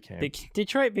 Not became.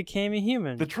 Detroit became a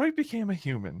human. Detroit became a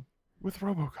human with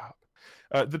RoboCop.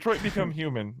 Detroit Become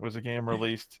Human was a game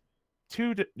released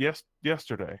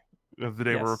yesterday, the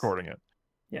day we're recording it.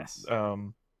 Yes.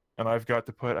 And I've got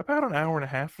to put about an hour and a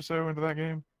half or so into that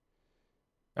game.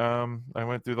 I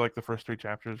went through like the first 4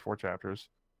 chapters.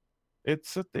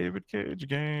 It's a David Cage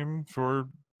game, for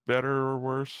better or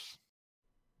worse.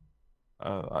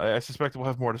 I suspect we'll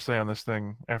have more to say on this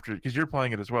thing after, because you're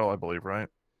playing it as well, I believe, right?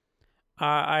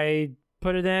 I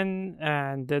put it in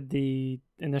and did the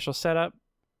initial setup.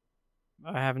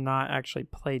 I have not actually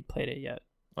played it yet.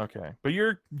 Okay, but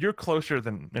you're closer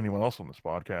than anyone else on this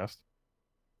podcast,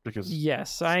 because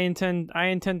yes, I intend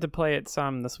to play it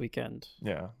some this weekend.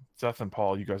 Yeah, Seth and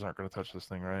Paul, you guys aren't going to touch this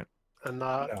thing, right?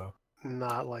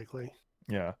 Not likely.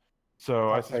 Yeah, so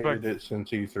I hated suspect it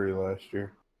since E3 last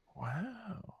year.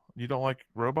 Wow, you don't like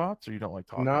robots, or you don't like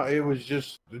talking? No, it was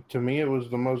just, to me, it was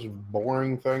the most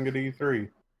boring thing at E3,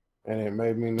 and it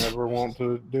made me never want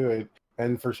to do it.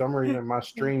 And for some reason, my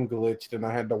stream glitched, and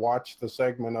I had to watch the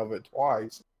segment of it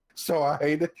twice. So I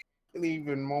hated it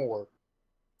even more.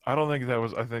 I don't think that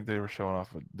was. I think they were showing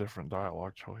off a different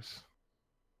dialogue choice.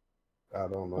 I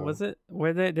don't know. Was it?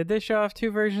 Did they show off 2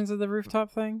 versions of the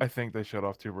rooftop thing? I think they showed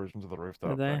off 2 versions of the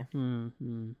rooftop Did they?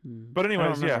 thing. But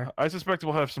anyways, I suspect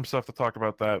we'll have some stuff to talk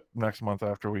about that next month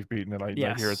after we've beaten it. I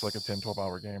hear it's like a 10-12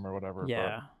 hour game or whatever.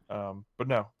 Yeah. But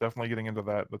no, definitely getting into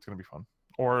that. That's gonna be fun.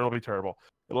 Or it'll be terrible.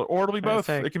 Or it'll be both.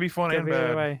 say, It can be fun and Could be either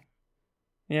bad. way.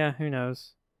 Yeah, who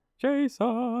knows?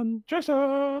 Jason.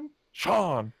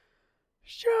 Sean.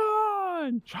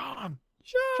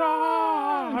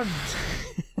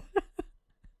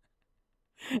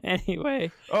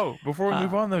 Anyway. Oh, before we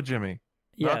move on though, Jimmy.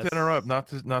 Not Yes. to interrupt, not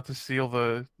to steal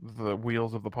the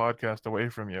wheels of the podcast away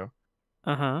from you.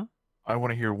 Uh-huh. I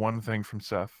want to hear one thing from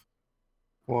Seth.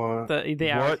 What?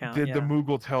 The hour What count, did yeah. the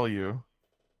Moogle tell you?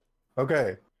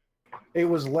 Okay. It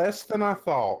was less than I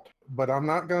thought, but I'm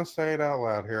not going to say it out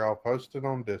loud here. I'll post it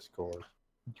on Discord.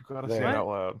 You gotta There. say it out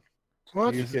loud.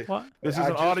 What? You get- What? This is I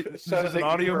an just audio. This said is an that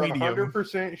audio you're medium.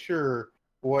 100% sure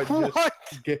what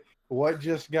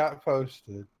just got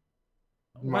posted.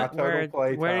 My What? total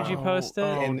play Where did time. you post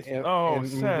it?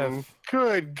 Seth.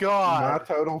 Good My God.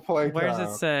 total play Where time.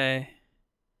 does it say?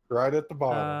 Right at the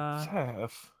bottom.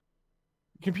 Seth.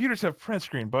 Computers have print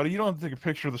screen, buddy. You don't have to take a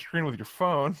picture of the screen with your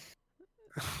phone.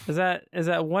 Is that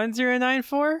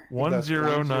 1094?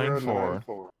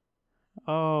 1094.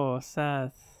 Oh,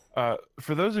 Seth.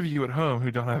 For those of you at home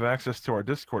who don't have access to our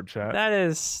Discord chat, That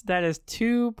is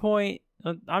 2 point.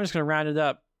 I'm just gonna round it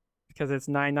up because it's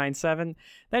 997.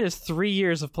 That is 3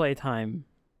 years of playtime.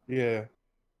 Yeah.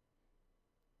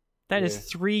 That is Yeah.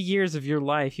 3 years of your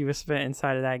life you have spent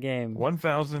inside of that game.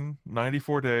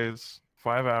 1,094 days,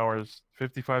 5 hours,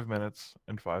 55 minutes,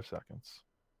 and 5 seconds.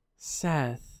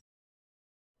 Seth.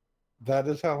 That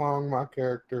is how long my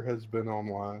character has been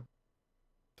online.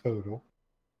 Total.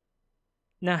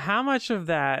 Now, how much of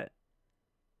that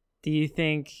do you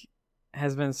think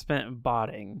has been spent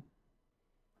botting?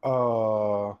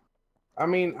 I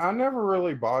mean, I never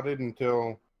really bought it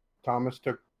until Thomas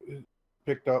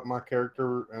picked up my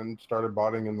character and started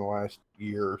botting in the last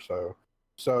year or so.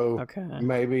 So Okay.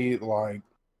 maybe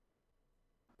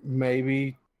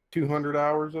 200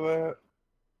 hours of that.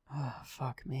 Oh,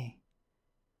 fuck me.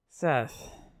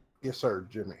 Seth, Yes, sir,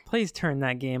 Jimmy. please turn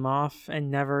that game off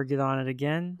and never get on it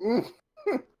again.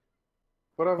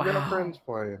 But I've got Wow. friends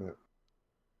playing it.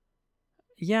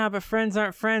 Yeah, but friends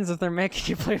aren't friends if they're making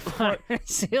you play Final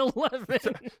Fantasy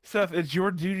 11. Seth, it's your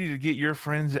duty to get your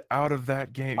friends out of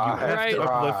that game. You I have have to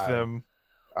uplift tried. them.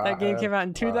 That game came out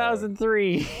in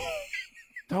 2003.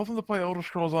 Tell them to play Elder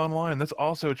Scrolls Online. That's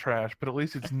also trash, but at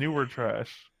least it's newer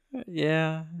trash.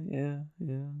 Yeah.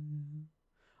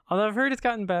 Although I've heard it's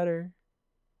gotten better.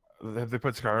 Have they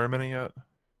put Skyrim in it yet?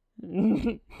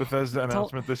 Bethesda Don't-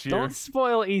 announcement this year. Don't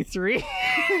spoil E E3.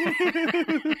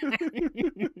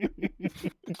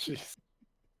 Jeez.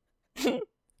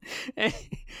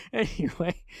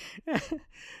 Anyway,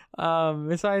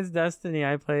 besides Destiny,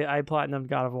 I platinumed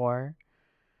God of War.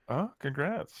 Oh,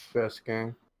 congrats. Best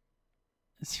game.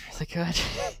 It's really good.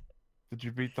 Did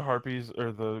you beat the Harpies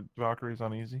or the Valkyries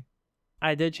on easy?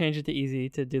 I did change it to easy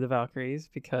to do the Valkyries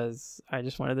because I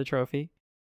just wanted the trophy.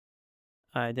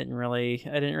 I didn't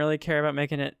really care about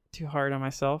making it too hard on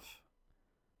myself.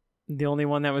 The only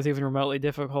one that was even remotely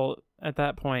difficult at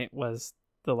that point was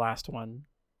the last one.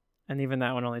 And even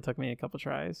that one only took me a couple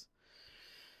tries.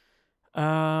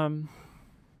 All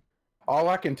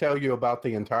I can tell you about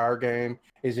the entire game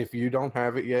is if you don't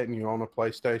have it yet and you own a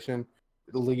PlayStation,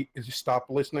 stop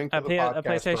listening to the podcast a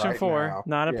PlayStation right 4, now.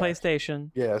 not a Yes.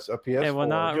 PlayStation. Yes, a PS4. It will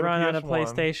not Get a run on a PS1.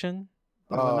 PlayStation.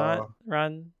 It will not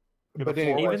run. But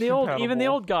anyway, Even the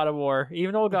old God of War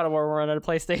will run on a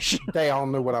PlayStation. they all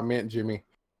knew what I meant, Jimmy.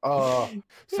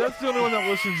 Seth's the only one that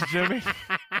listens, Jimmy.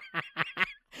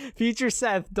 Future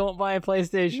Seth, don't buy a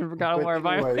PlayStation for God of But War.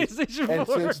 Buy a anyways, PlayStation 4. and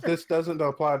since this doesn't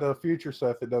apply to future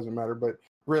Seth, it doesn't matter. But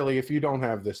really, if you don't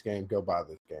have this game, go buy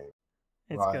this game.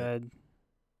 It's Right. good.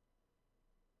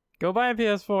 Go buy a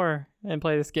PS4 and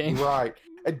play this game. Right.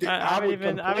 I would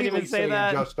even completely say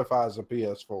that. it justifies a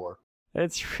PS4.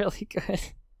 It's really good.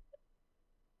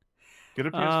 Get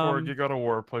a PS4, Um, get God of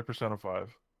War, play Persona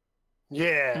 5.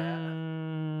 Yeah.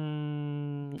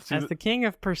 See, As the king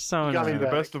of You got Persona, me See the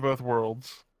back. best of both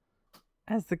worlds.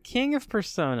 as the king of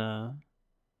Persona,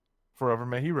 Forever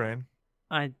may he reign.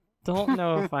 I don't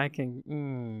know if I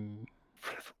can.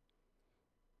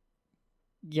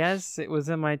 Yes, it was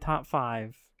in my top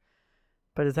 5,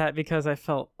 but is that because I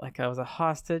felt like I was a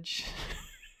hostage?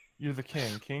 You're the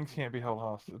king. Kings can't be held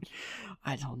hostage.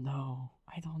 I don't know.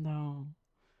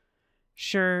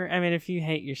 Sure, I mean, if you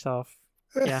hate yourself,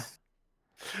 yeah.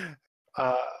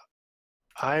 I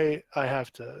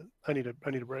need a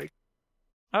break.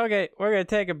 Okay, we're gonna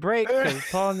take a break because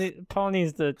Paul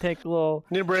needs to take a little.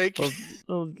 Need a break.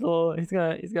 Little, he's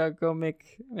gotta go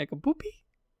make a poopy.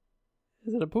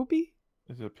 Is it a poopy?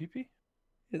 Is it a pee-pee?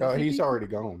 Is it He's pee-pee? already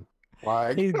gone.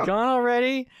 Like, He's gone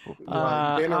already.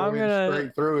 like, dinner I'm went gonna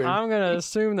straight through him. I'm gonna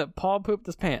assume that Paul pooped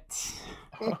his pants.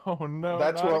 Oh no.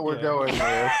 That's not what we're again. going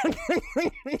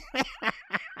with.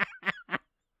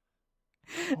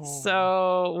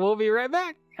 So we'll be right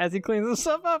back as he cleans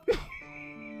himself up.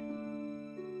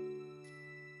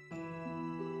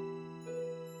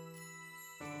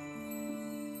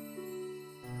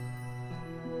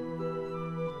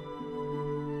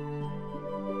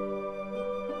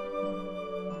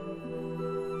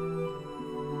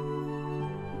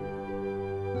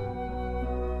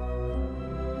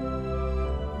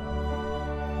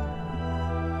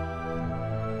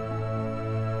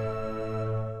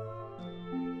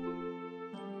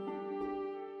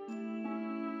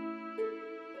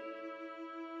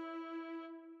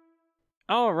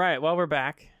 All right, well, we're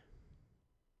back.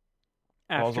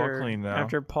 Paul's all clean now.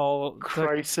 After Paul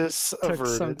Crisis took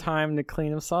averted. some time to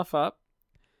clean himself up.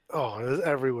 Oh, it was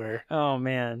everywhere. Oh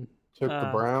man. Took the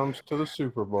Browns to the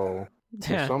Super Bowl.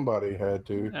 So Yeah. somebody had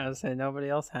to. I would say nobody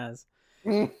else has.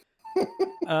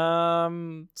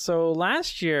 So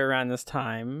last year around this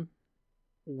time,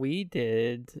 we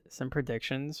did some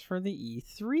predictions for the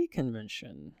E3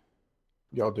 convention.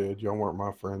 Y'all did. Y'all weren't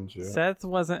my friends yet. Seth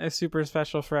wasn't a super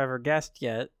special forever guest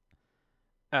yet.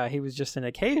 He was just an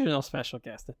occasional special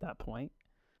guest at that point.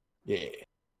 Yeah.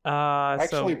 So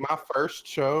Actually, my first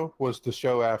show was the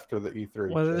show after the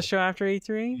E3. was it the show after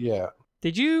E3? Yeah.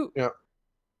 Did you? Yeah.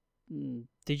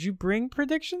 Did you bring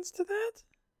predictions to that?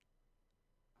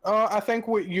 I think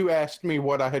you asked me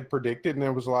what I had predicted, and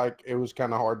it was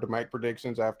kind of hard to make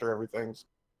predictions after everything's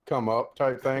come up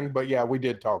type thing. But yeah, we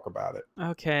did talk about it.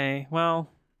 Okay. Well.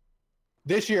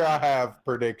 This year I have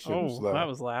predictions, Oh, though. that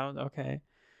was loud. Okay.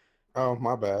 Oh,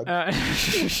 my bad.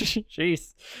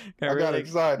 Jeez. I got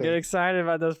excited. Get excited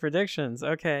about those predictions.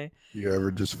 Okay. You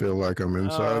ever just feel like I'm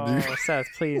Oh, Seth,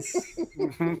 please.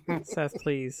 Seth,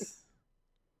 please.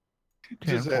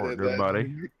 Just Can't edit afford it, that.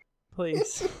 buddy.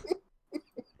 Please.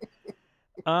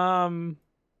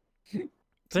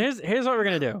 So here's what we're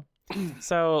gonna do.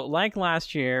 So like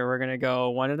last year, we're gonna go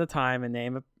one at a time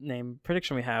and name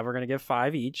prediction we have. We're gonna give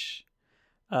 5 each.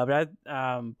 But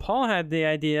Paul had the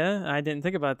idea. I didn't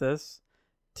think about this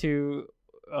to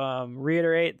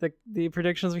reiterate the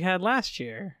predictions we had last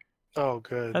year. Oh,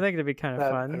 good. I think it'd be kind of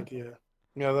That fun. idea.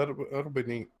 Yeah, that'll be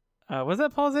neat. Was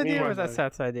that Paul's idea or was that Monday.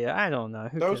 Seth's idea? I don't know.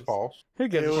 Who That was gives, Paul's. Who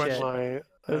It gives a was shit? my. It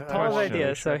was I Paul's wanted to idea.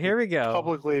 make sure So I here we could go.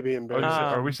 Publicly be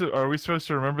embarrassed. Are we supposed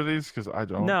to remember these? Because I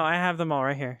don't. No, I have them all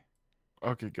right here.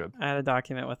 Okay, good. I had a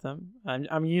document with them.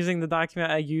 I'm using the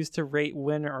document I used to rate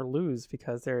win or lose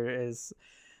because there is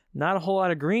not a whole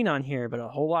lot of green on here, but a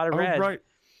whole lot of red. Oh right,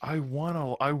 I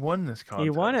won this contest.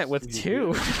 You won it with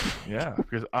You 2. Yeah,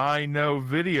 because I know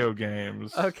video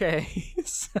games. Okay.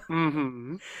 So,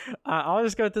 Mm-hmm. I'll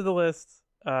just go through the list.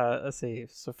 Let's see.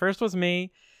 So first was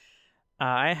me.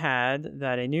 I had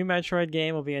that a new Metroid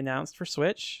game will be announced for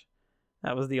Switch.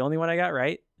 That was the only one I got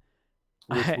right.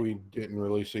 Which we didn't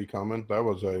really see coming. That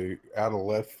was a out of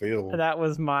left field. That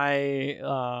was my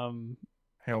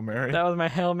Hail Mary. that was my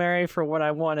Hail Mary for what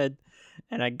I wanted,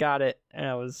 and I got it, and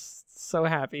I was so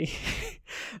happy.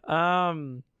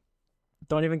 Don't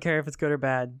even care if it's good or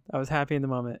bad. I was happy in the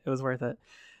moment. It was worth it.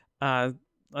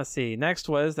 Let's see. Next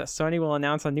was that Sony will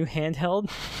announce a new handheld.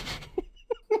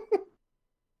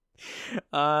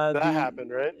 That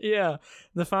happened, right? Yeah,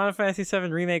 the Final Fantasy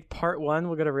VII Remake Part 1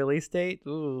 will get a release date.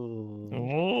 Ooh.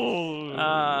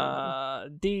 Oh.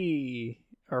 D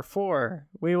or 4.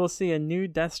 We will see a new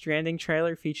Death Stranding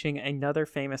trailer featuring another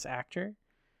famous actor.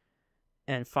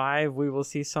 And 5. We will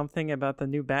see something about the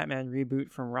new Batman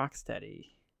reboot from Rocksteady.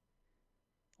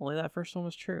 Only that first one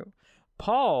was true.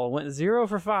 Paul went 0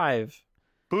 for 5.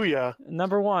 Booyah.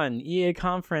 Number 1, EA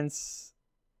conference.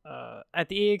 At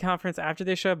the EA conference after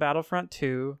they show Battlefront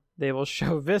 2, they will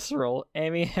show Visceral,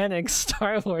 Amy Hennig's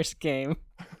Star Wars game.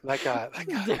 That guy.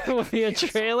 There will be a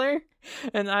trailer,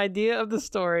 an idea of the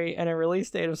story, and a release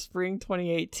date of spring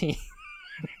 2018.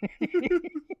 It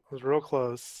was real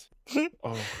close.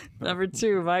 Oh. Number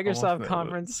 2, Microsoft nailed it.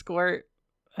 conference Square.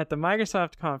 At the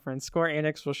Microsoft conference, Square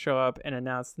Enix will show up and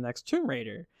announce the next Tomb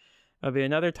Raider. It'll be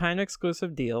another time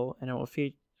exclusive deal, and it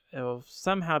will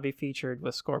somehow be featured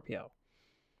with Scorpio.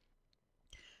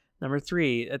 Number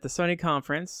 3, at the Sony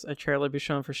conference, a trailer will be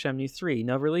shown for Shenmue 3.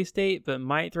 No release date, but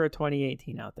might throw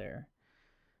 2018 out there.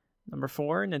 Number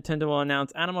 4, Nintendo will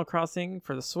announce Animal Crossing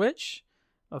for the Switch.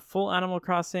 A full Animal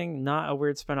Crossing, not a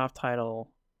weird spin-off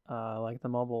title like the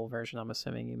mobile version I'm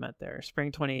assuming you meant there.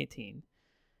 Spring 2018.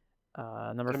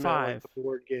 Number I meant, 5. like, the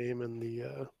board game and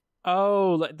the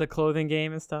Like the clothing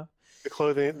game and stuff?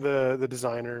 clothing, the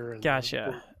designer. And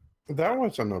Gotcha. That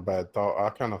wasn't a bad thought.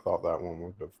 I kind of thought that one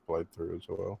would have played through as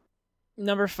well.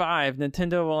 Number 5,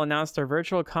 Nintendo will announce their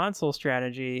virtual console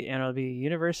strategy, and it'll be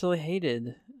universally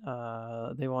hated.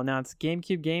 They will announce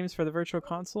GameCube games for the virtual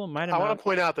console. I want to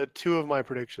point out that 2 of my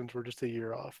predictions were just a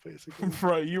year off, basically.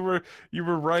 Right, you were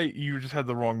right. You just had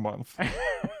the wrong month.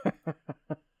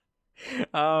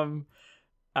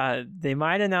 They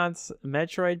might announce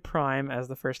Metroid Prime as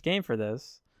the first game for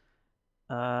this.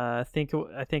 I think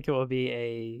it will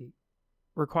be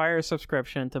require a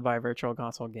subscription to buy virtual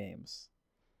console games.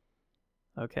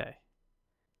 Okay.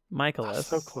 Michaelis.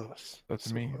 So close. That's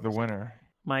So me, close. the winner.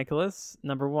 Michaelis,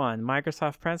 number 1,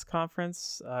 Microsoft press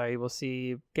conference. You will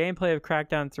see gameplay of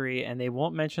Crackdown 3, and they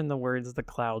won't mention the words "the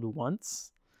cloud"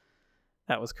 once.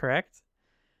 That was correct.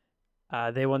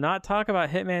 They will not talk about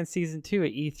Hitman Season 2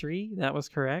 at E3. That was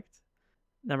correct.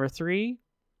 Number 3,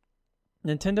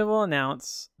 Nintendo will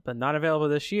announce, but not available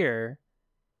this year.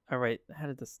 Oh, wait. How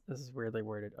did this is weirdly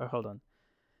worded. Oh, hold on.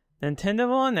 Nintendo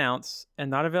will announce,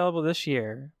 and not available this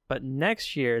year, but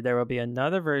next year there will be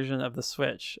another version of the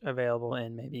Switch available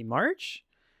in maybe March.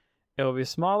 It will be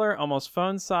smaller, almost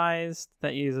phone-sized,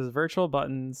 that uses virtual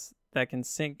buttons that can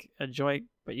sync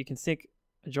but you can sync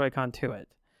a Joy-Con to it.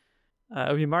 It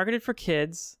will be marketed for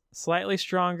kids, slightly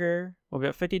stronger, will be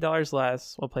at $50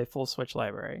 less, will play full Switch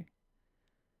library.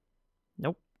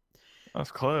 Nope. That's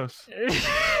close.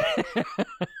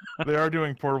 They are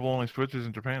doing portable only Switches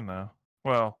in Japan now.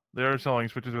 Well, they are selling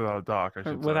Switches without a dock, I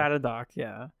should say. Without a dock,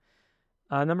 yeah.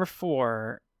 Number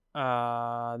 4,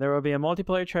 there will be a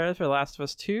multiplayer trailer for The Last of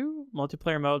Us 2.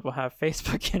 Multiplayer mode will have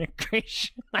Facebook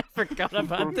integration. I forgot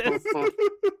about this.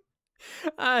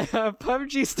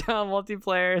 PUBG style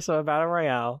multiplayer, so a battle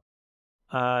royale.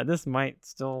 This might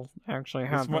still actually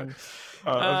happen.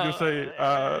 I was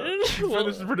gonna say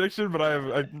finish the prediction, but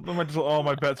I might just all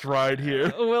my bets ride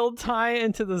here. We'll tie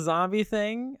into the zombie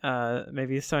thing.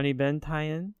 Maybe Sony Ben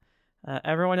tie-in.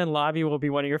 Everyone in lobby will be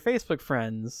one of your Facebook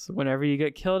friends. Whenever you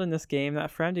get killed in this game,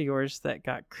 that friend of yours that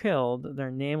got killed,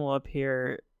 their name will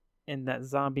appear in that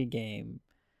zombie game.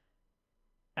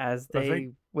 As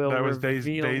they will That was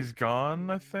reveal... Days Gone,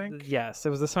 I think. Yes, it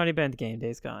was the Sony Bend game,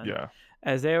 Days Gone. Yeah.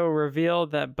 As they will reveal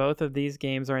that both of these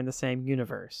games are in the same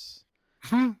universe.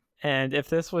 And if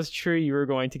this was true, you were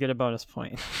going to get a bonus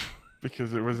point.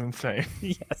 Because it was insane.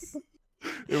 Yes.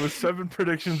 It was 7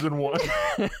 predictions in one.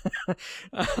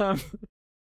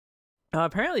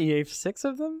 Apparently, you gave 6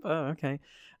 of them. Oh, okay.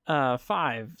 5.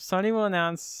 Sony will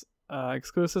announce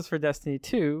exclusives for Destiny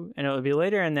 2, and it will be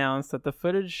later announced that the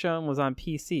footage shown was on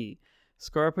PC.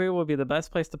 Scorpio will be the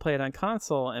best place to play it on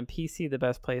console, and PC the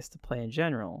best place to play in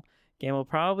general. Game will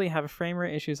probably have frame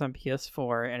rate issues on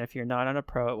PS4, and if you're not on a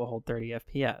Pro, it will hold 30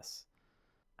 FPS.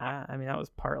 I mean, that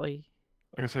was partly.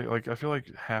 Like I say, I feel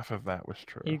like half of that was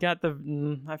true. You got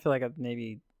the. I feel like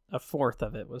maybe a fourth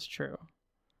of it was true.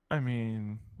 I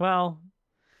mean, well,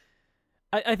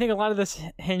 I think a lot of this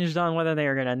hinged on whether they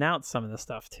were going to announce some of the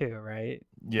stuff too, right?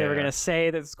 yeah. They were going to say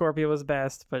that Scorpio was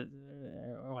best, but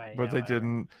But they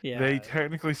didn't. Yeah. They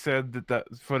technically said that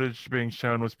footage being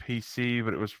shown was PC,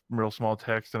 but it was real small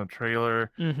text in a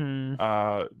trailer. Mm-hmm.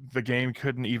 The game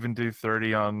couldn't even do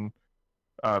 30 on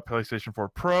PlayStation 4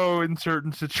 Pro in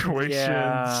certain situations.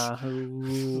 Yeah.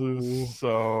 Ooh.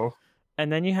 So.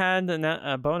 And then you had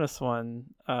a bonus one,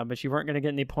 but you weren't going to get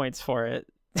any points for it.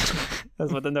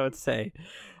 That's what the notes say.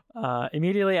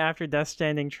 Immediately after Death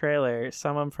Stranding trailer,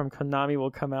 someone from Konami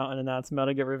will come out and announce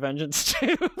Metal Gear Revengeance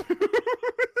 2.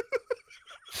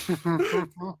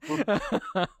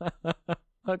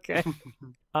 Okay.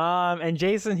 And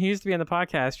Jason, who used to be on the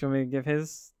podcast, you want me to give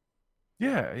his?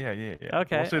 Yeah.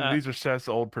 Okay, We'll say that these are Seth's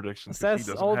old predictions. 'cause he Seth's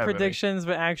doesn't old have any. predictions,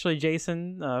 but actually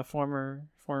Jason, former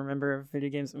member of video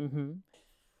games,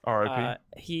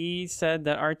 R.I.P. He said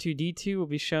that R2-D2 will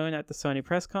be shown at the Sony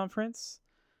press conference.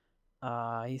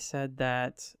 He said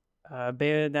that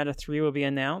Bayonetta 3 will be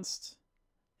announced.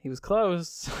 He was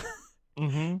close,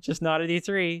 just not at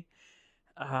E3.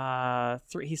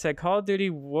 He said Call of Duty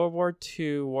World War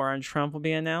II War on Trump will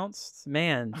be announced.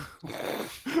 Man.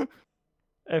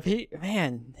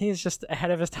 He's just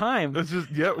ahead of his time. It's just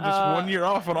 1 year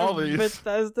off on all these.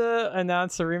 Bethesda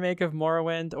announced a remake of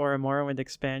Morrowind or a Morrowind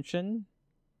expansion.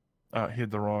 He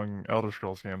had the wrong Elder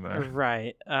Scrolls game there.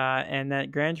 Right. And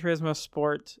that Gran Turismo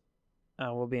Sport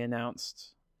will be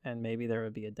announced, and maybe there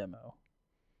would be a demo.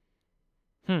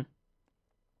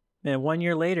 Man, 1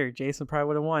 year later, Jason probably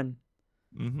would have won.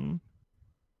 Mm-hmm.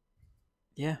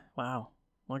 Yeah, wow.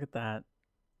 Look at that.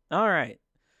 All right.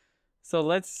 So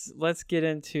let's get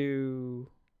into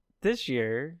this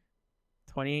year,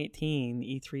 2018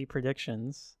 E3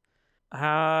 predictions.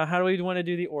 How do we want to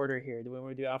do the order here? Do we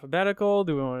want to do alphabetical?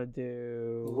 Do we want to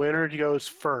do Winner goes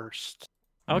first.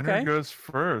 Okay. Winner goes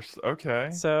first. Okay.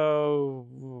 So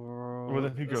Well,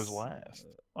 then who goes last?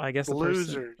 I guess the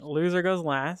Losers. loser goes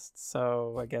last.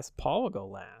 So I guess Paul will go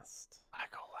last. I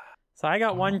go last. So I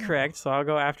got one Oh. correct, so I'll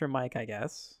go after Mike, I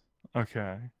guess.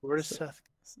 Okay. Where does Seth?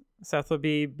 Seth will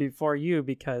be before you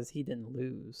because he didn't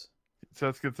lose.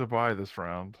 Seth gets a bye this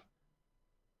round,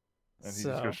 and he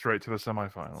just So- goes straight to the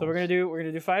semifinals. So we're gonna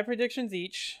do 5 predictions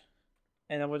each,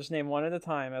 and then we'll just name one at a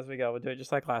time as we go. We'll do it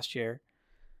just like last year.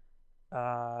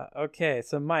 Okay.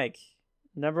 So Mike,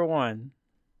 number 1.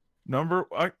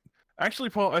 Actually,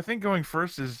 Paul, I think going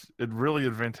first is really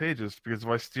advantageous because if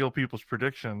I steal people's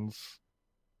predictions,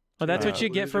 Well, that's what you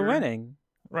get for loser. winning.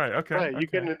 right? Okay. Right, you okay.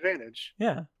 get an advantage.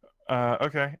 Yeah.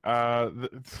 Okay.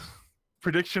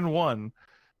 Prediction 1: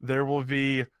 there will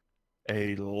be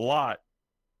a lot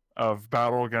of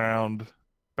battle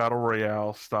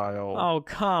royale style. Oh,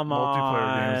 come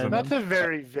Multiplayer games on. and- That's a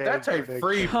very vague. That's a prediction.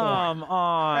 free Come point.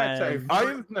 on. That's a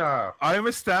free, no. I am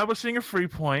establishing a free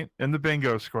point in the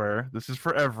bingo square. This is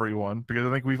for everyone because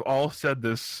I think we've all said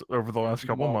this over the last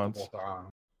couple months. Multiple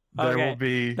times. There Okay. will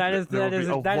be That is- there will that be is-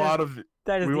 a that is- lot of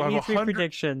That is we the will have E3 100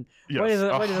 prediction. yes, What is an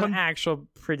 100 actual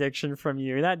prediction from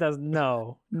you? That does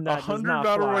no. That does 100 not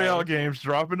battle fly. royale games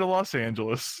drop into Los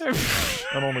Angeles,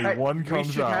 and only Hey, one we comes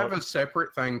should have out. a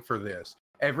separate thing for this.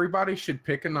 Everybody should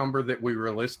pick a number that we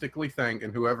realistically think,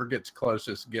 and whoever gets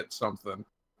closest gets something.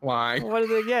 Like, What do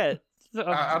they get?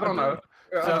 I don't know.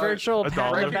 A virtual a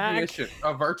pat on the back. recognition,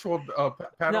 a virtual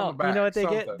pat No, on the back. you know what they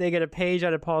something. get? They get a page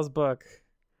out of Paul's book.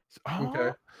 Oh,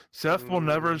 Okay. Seth will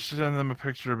never send them a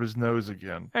picture of his nose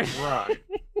again. Right.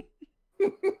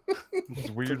 It's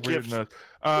weird gift. nose.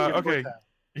 Give it Okay, that.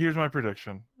 here's my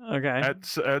prediction. Okay. At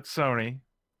Sony,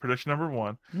 prediction number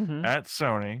 1: Mhm. at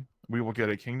Sony, we will get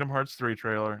a Kingdom Hearts 3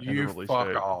 trailer and a You release fuck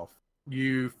date. off.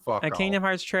 You fuck A off. Kingdom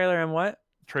Hearts trailer and what?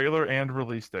 Trailer and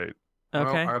release date.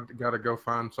 Okay. Well, I gotta go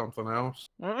find something else.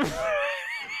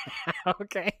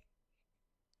 Okay.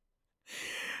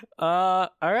 All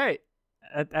right.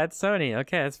 At Sony.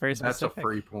 Okay, that's very That's specific. a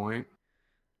free point.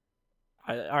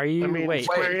 Are you? I mean, wait.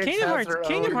 Square Enix Kingdom has Hearts. their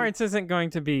Kingdom own- Hearts isn't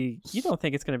going to be. You don't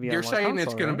think it's going to be? You're on one saying it's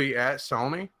console, going right? to be at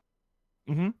Sony?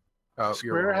 Mm-hmm. Oh, you're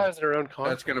Square wrong. has their own console.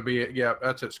 That's going to be it. Yeah,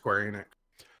 that's at Square Enix.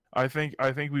 I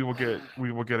think we will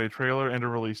get a trailer and a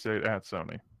release date at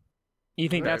Sony. You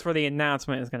think Okay. that's where the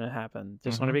announcement is going to happen?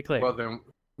 Just want to be clear. Well, then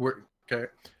we're okay.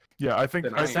 Yeah, I think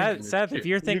Then I I think am. Seth, if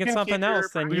you're thinking can something keep your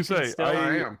else, then You you can say, still. I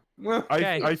am. Well,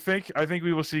 Okay. I think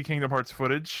we will see Kingdom Hearts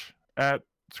footage at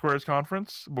Square's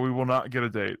conference, but we will not get a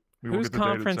date. We will Whose get the date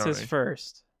at conference is Sony.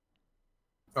 first?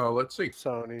 oh, let's see.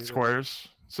 Sony. Square's.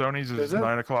 Sony's is Is it?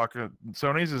 9:00.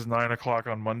 Sony's is 9:00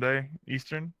 on Monday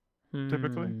Eastern,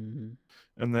 typically. Hmm.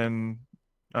 And then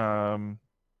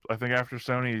I think after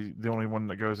Sony, the only one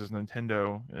that goes is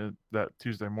Nintendo that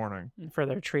Tuesday morning. For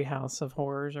their Treehouse of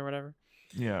Horrors or whatever.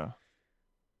 Yeah.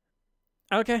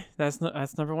 Okay, that's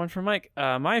number one for Mike.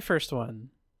 My first one.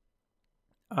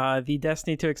 The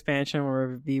Destiny 2 expansion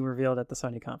will be revealed at the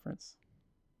Sony conference.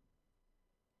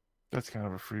 That's kind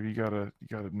of a freebie. You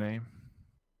got a name.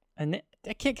 And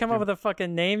I can't come up with a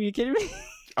fucking name. You kidding me?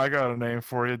 I got a name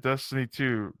for you. Destiny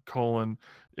 2,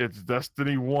 it's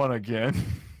Destiny 1 again.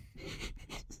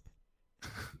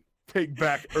 Take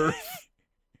back Earth.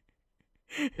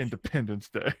 Independence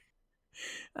Day.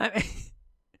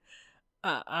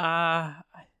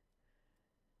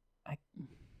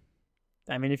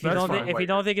 I mean, if you That's don't fine. if you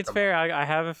don't think it's fair, I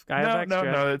have extra.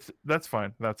 No, that's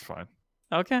fine. That's fine.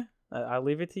 Okay, I'll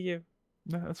leave it to you.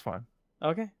 No, that's fine.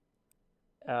 Okay.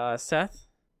 Seth.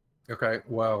 Okay,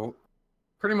 well,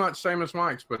 pretty much same as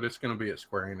Mike's, but it's going to be at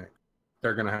Square Enix.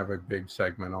 They're going to have a big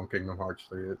segment on Kingdom Hearts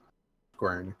 3 at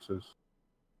Square Enix's.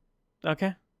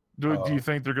 Okay. Do you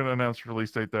think they're going to announce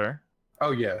release date there?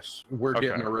 Oh yes, we're Okay.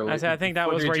 getting a release. I think that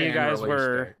was where footage you and guys release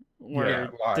were date. were Yeah,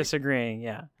 like- disagreeing.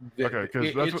 Yeah. Okay, 'cause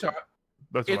It's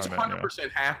That's it's what I meant. 100%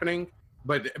 happening,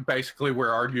 but basically we're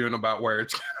arguing about where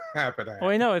it's happening. Well,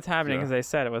 we know it's happening Yeah. because they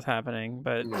said it was happening,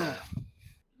 but Yeah.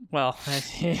 well,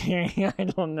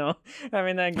 I don't know. I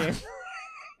mean, that game.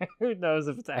 Who knows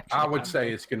if it's actually? I would happening.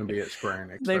 say it's going to be at Square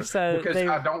Enix. They've said because they've-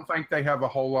 I don't think they have a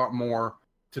whole lot more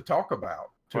to talk about.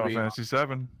 To Final be Fantasy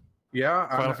 7, yeah,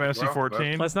 I Final know. Fantasy Well,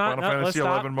 14, Let's not. Final No, Fantasy let's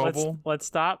stop. 11 mobile. Let's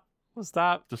stop. Let's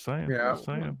stop. Just saying. Yeah. Just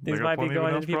saying. These They got might be plenty of going into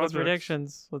announced people's projects.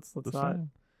 predictions. Let's Just not. saying.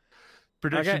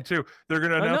 Prediction Okay. 2. They're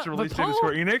going to Oh, announce no, a but release date at Paul-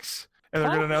 Square Enix, and they're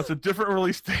going Paul- to announce a different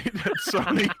release date at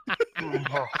Sony.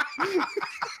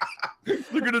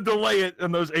 They're going to delay it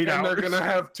in those 8 and hours. they're going to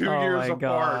have 2 Oh years my apart.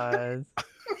 god!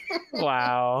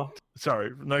 Wow.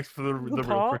 Sorry, next for the real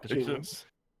Paul? predictions. Genius.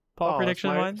 Paul, Oh, prediction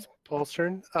it's my- one. it's Paul's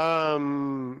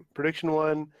turn. Prediction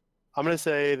 1. I'm gonna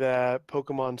say that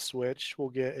Pokemon Switch will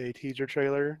get a teaser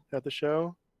trailer at the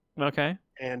show, Okay.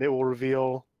 and it will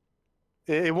reveal.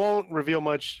 It won't reveal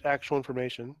much actual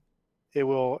information.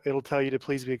 It'll tell you to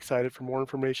please be excited for more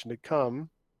information to come.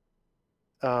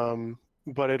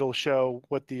 But it'll show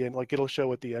what the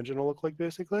engine will look like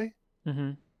basically.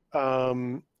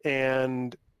 Mm-hmm.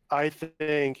 And I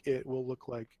think it will look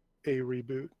like a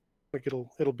reboot. Like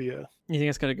it'll be a You think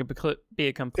it's gonna be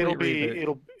a complete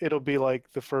reboot? it'll be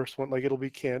like the first one. Like it'll be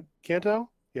Kanto.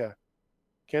 Yeah,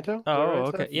 Kanto. Is that Oh, right,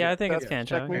 okay. Seth? Yeah, I think it's That's-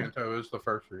 Kanto. check me. Kanto is the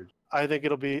first region. I think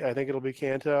it'll be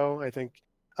Kanto. I don't think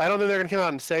they're gonna come out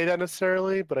and say that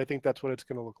necessarily, but I think that's what it's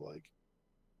gonna look like.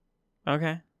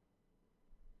 Okay.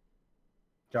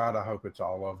 God, I hope it's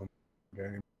all of them.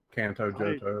 Game. Kanto,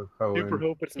 Johto, Super Hoenn.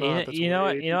 hope it's You not. know- That's you know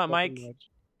what- way you know too what, Mike? fucking much.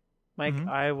 Mike, Mhm.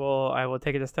 I will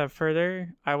take it a step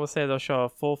further. I will say they'll show a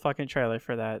full fucking trailer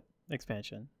for that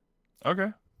expansion.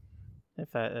 Okay.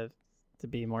 To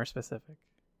be more specific.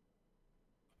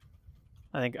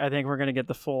 I think we're gonna get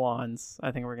the full ons.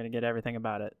 I think we're gonna get everything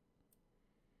about it.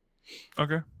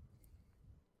 Okay.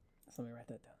 So let me write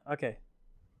that down.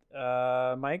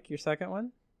 Okay. Mike, your second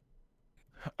one?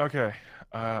 Okay.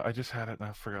 I just had it and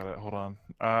I forgot it. Hold on.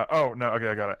 Oh, no. Okay,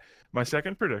 I got it. My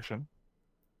second prediction,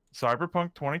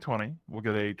 Cyberpunk 2020 will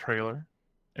get a trailer,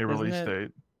 a release it-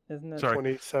 date. Isn't it Sorry,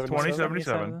 2077.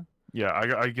 2077. Yeah,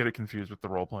 I get it confused with the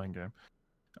role-playing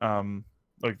game.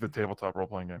 Like the tabletop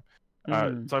role-playing game.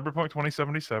 Cyberpunk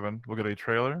 2077 will get a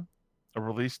trailer, a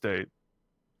release date,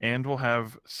 and will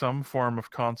have some form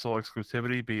of console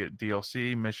exclusivity, be it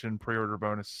DLC, mission, pre-order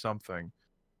bonus, something,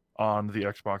 on the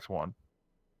Xbox One.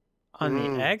 On the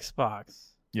Mm.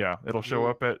 Xbox. Yeah, it'll show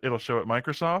up at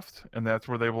Microsoft, and that's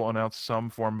where they will announce some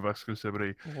form of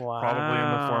exclusivity, Wow. probably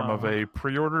in the form of a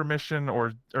pre-order mission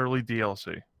or early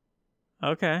DLC.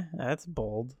 Okay, that's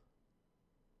bold.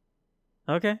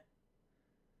 Okay.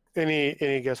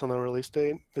 Any guess on the release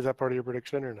date? Is that part of your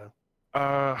prediction or no?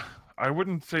 I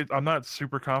wouldn't say I'm not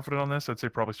super confident on this. I'd say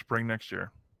probably spring next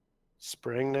year.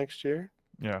 Spring next year?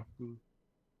 Yeah.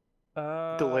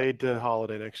 Delayed to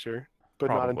holiday next year, but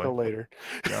not Probably. until later.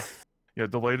 Yeah,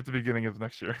 delayed at the beginning of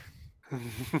next year.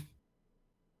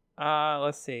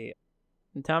 Let's see.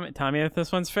 Tell me if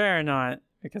this one's fair or not,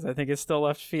 because I think it's still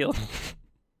left field.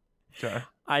 Okay.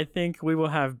 I think we will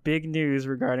have big news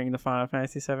regarding the Final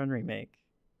Fantasy VII remake.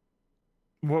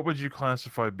 What would you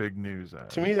classify big news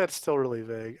as? To me, that's still really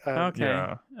vague. Okay.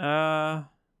 Yeah.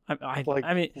 Like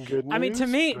I mean, good news. I mean, to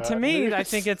me, bad I news?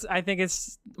 think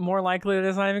it's more likely that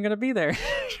it's not even going to be there.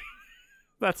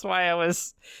 That's why I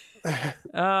was.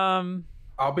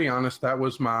 I'll be honest, that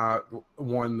was my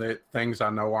one that things I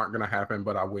know aren't going to happen,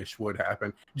 but I wish would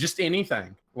happen. Just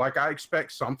anything. Like I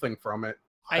expect something from it.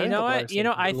 You think know they'll what? probably You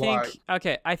know, say I think like-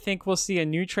 okay. I think we'll see a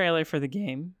new trailer for the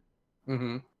game,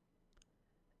 Mm-hmm.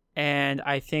 and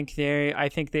I think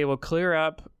they will clear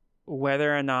up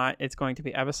whether or not it's going to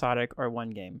be episodic or one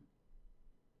game.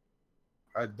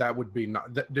 That would be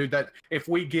not, dude. That if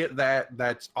we get that,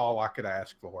 that's all I could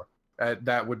ask for.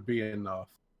 That would be enough.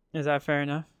 Is that fair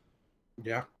enough?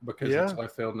 Yeah, because Yeah. it's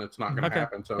left field and it's not going to Okay.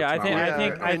 happen. So Yeah, it's I think- not I like-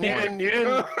 think- I and think- you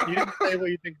didn't say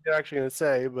what you think they're actually going to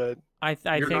say, but I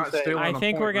You're think not stealing I a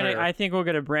think point we're gonna there. I think we'll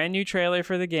get a brand new trailer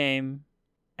for the game,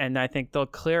 and I think they'll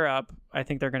clear up. I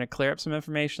think they're gonna clear up some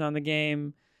information on the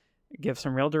game, give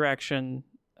some real direction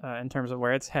in terms of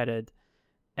where it's headed,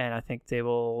 and I think they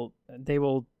will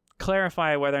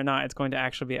clarify whether or not it's going to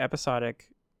actually be episodic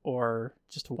or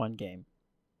just one game.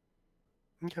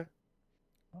 okay.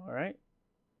 All right,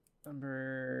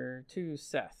 number 2,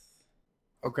 Seth.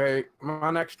 Okay,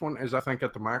 my next one is I think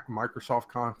at the Microsoft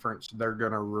conference they're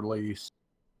going to release.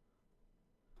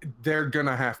 They're going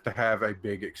to have a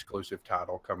big exclusive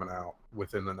title coming out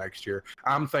within the next year.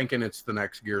 I'm thinking it's the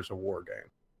next Gears of War game.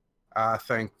 I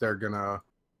think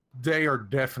they are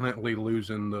definitely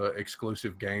losing the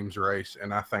exclusive games race,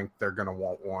 and I think they're going to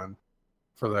want one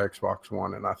for the Xbox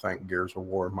One, and I think Gears of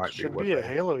War might Should be be a what they-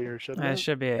 Halo year, shouldn't It it?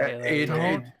 should be a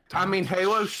Halo. I mean,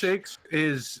 Halo 6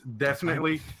 is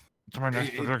definitely. To my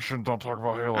next prediction, don't talk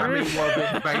about Halo. I mean,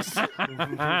 well, basically,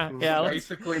 Yeah, let's-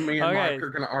 basically, me and okay. Mike are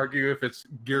going to argue if it's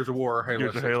Gears of War or Halo.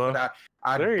 Gears of 6, Halo? but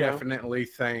I There you go. definitely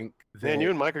think that Man, you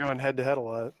and Mike are going head to head a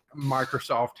lot.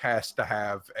 Microsoft has to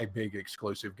have a big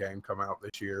exclusive game come out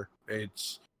this year.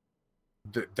 It's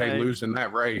they Hey, lose in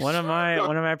that race. One of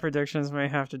my predictions may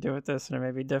have to do with this, and it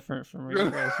may be different from what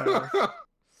you guys have.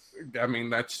 I mean,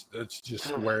 that's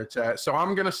just where it's at. So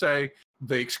I'm gonna say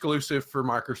the exclusive for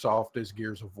Microsoft is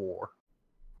Gears of War.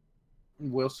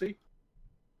 We'll see.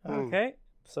 Okay,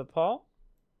 so Paul.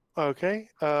 Okay.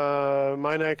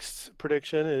 My next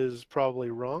prediction is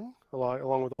probably wrong,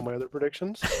 along with all my other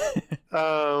predictions.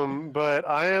 But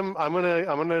I'm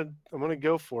gonna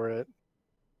go for it.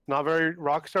 Not very.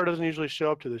 Rockstar doesn't usually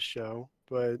show up to this show,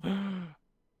 but I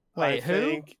Wait, who?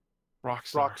 think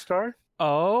Rockstar. Rockstar.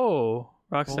 Oh,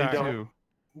 Only Rockstar. don't- two.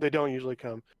 They don't usually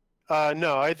come.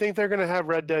 No, I think they're gonna have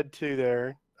Red Dead 2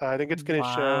 there. I think it's gonna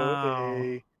Wow.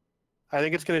 show I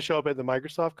think it's gonna show up at the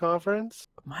Microsoft conference.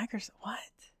 Microsoft. What?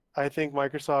 I think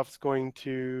Microsoft's going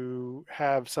to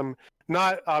have some,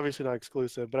 obviously not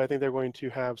exclusive, but I think they're going to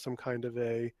have some kind of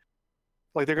they're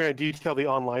going to detail the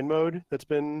online mode that's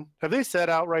been. Have they said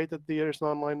outright that there's an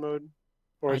online mode,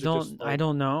 or I is it just don't. I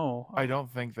don't know. I don't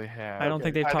think they have. I don't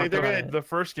okay. think they've I think talked they're about gonna- it. The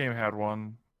first game had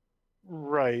one.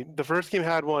 Right. The first game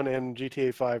had one, and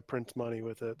GTA 5 prints money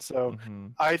with it. So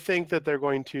Mhm. I think that they're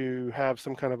going to have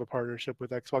some kind of a partnership with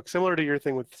Xbox, similar to your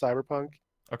thing with Cyberpunk,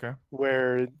 Okay.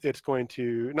 where it's going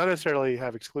to not necessarily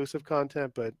have exclusive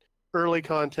content, but early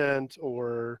content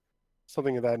or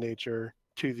something of that nature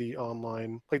to the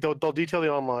online. Like they'll detail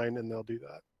the online and they'll do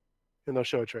that, and they'll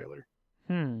show a trailer.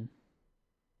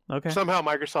 Okay. Somehow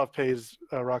Microsoft pays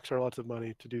Rockstar lots of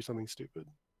money to do something stupid.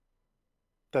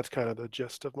 That's kind of the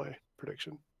gist of my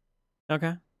prediction.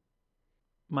 Okay.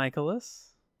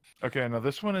 Michaelis. Okay. Now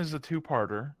this one is a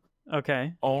two-parter.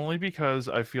 Okay. Only because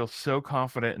I feel so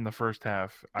confident in the first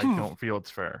half, I don't feel it's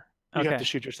fair. You Okay. have to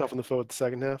shoot yourself in the foot with the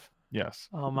second half. Yes.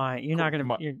 Oh my! You're not gonna.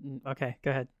 My- Okay.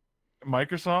 Go ahead.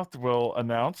 Microsoft will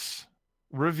announce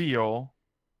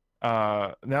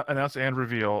and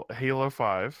reveal Halo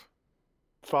 5.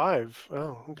 5.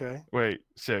 Oh, okay. Wait,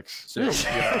 6. Six.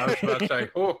 Yeah, I was about to say,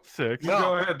 oh, 6. No.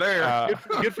 go ahead there.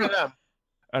 Good for them.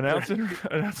 Announce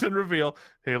and reveal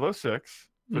Halo 6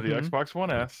 for the Mhm. Xbox One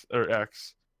S or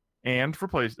X, and for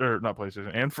not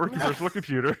PlayStation, and for personal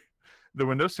computer, the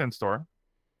Windows 10 store.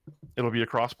 It'll be a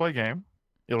cross-play game.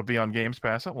 It'll be on Games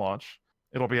Pass at launch.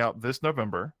 It'll be out this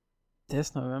November.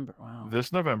 This November. Wow.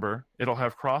 It'll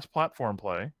have cross-platform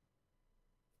play.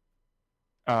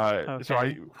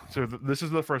 Okay. This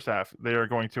is the first half. They are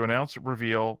going to announce,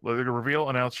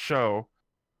 announce, show,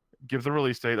 give the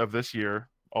release date of this year,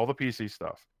 all the PC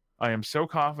stuff. I am so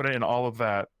confident in all of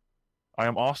that. I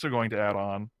am also going to add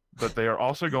on that they are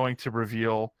also going to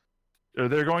reveal.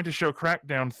 They're going to show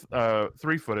Crackdown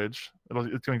 3 footage.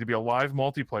 It's going to be a live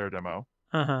multiplayer demo.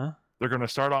 Uh huh. They're going to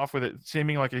start off with it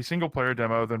seeming like a single player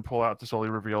demo, then pull out to slowly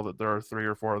reveal that there are 3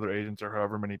 or 4 other agents or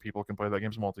however many people can play that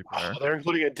game's multiplayer. Oh, they're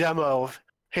including a demo of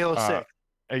Halo 6.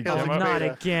 A Halo Oh, demo, not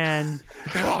beta. again.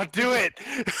 Oh, do it!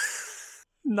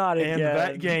 Not again. and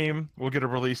that game will get a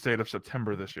release date of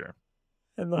September this year.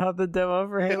 And they'll have the demo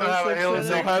for Halo they'll have a 6 Halo in it.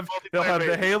 6. They'll have the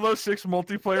beta. Halo 6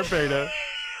 multiplayer beta.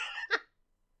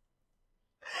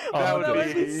 That on that would would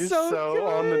the- be be so so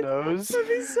on the good. nose. That'd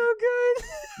be so good.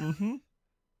 Mhm.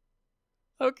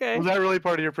 Okay. Was that really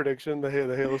part of your prediction? The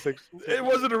Halo 6? It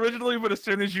wasn't originally, but as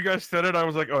soon as you guys said it, I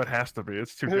was like, "Oh, it has to be.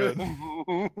 It's too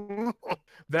good."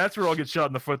 That's where I'll get shot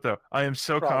in the foot, though. I am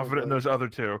so confident in Probably. those other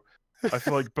two. I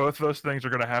feel like both those things are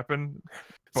going to happen.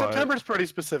 But September's pretty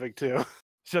specific too.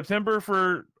 September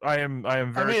for I am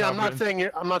very. I mean, I'm not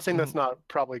confident- saying that's not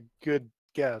probably good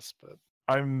guess, but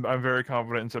I'm very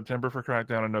confident in September for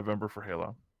Crackdown and November for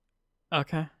Halo.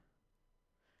 Okay.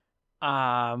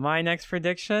 My next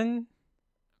prediction.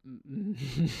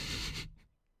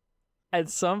 At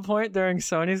some point during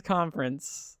Sony's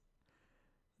conference,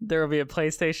 there will be a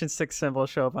PlayStation 6 symbol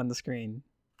show up on the screen.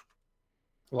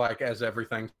 Like as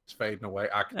everything's fading away,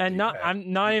 I can And see not that.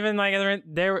 I'm not even like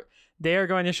they are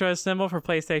going to show a symbol for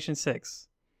PlayStation 6.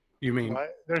 You mean why?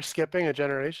 They're skipping a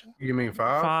generation. 5?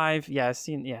 5, yes,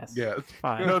 yes. Yeah.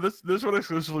 5. No, this one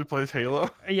exclusively plays Halo.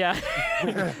 Yeah.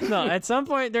 No, at some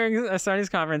point during Sony's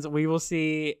conference, we will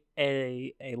see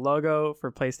a logo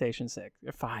for PlayStation 6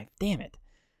 or 5. Damn it.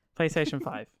 PlayStation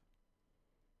 5.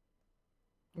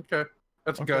 Okay,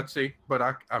 that's Okay. gutsy, but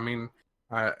I mean,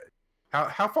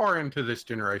 how far into this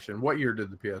generation? What year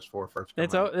did the PS4 first come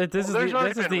It's out? this is There's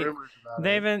already this is been the rumors about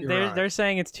they've it. been You're right. they're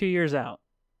saying it's 2 years out.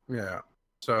 Yeah.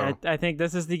 So I think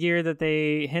this is the year that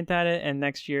they hint at it, and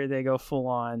next year they go full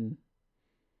on.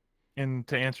 And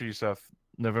to answer you, Seth,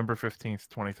 November 15th,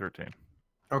 2013.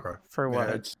 okay. For Yeah, what?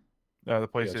 it's The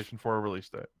PlayStation 4 release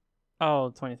date. Oh,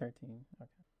 2013.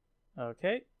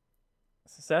 Okay.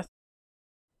 So Seth.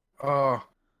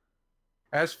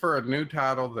 as for a new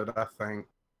title that I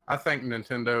think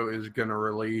Nintendo is going to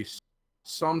release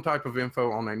some type of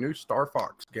info on a new Star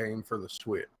Fox game for the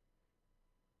Switch.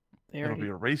 They It'll already- be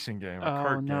a racing game, a Oh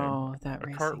kart no, game. that a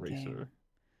racing kart game. racer.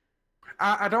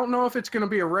 I don't know if it's going to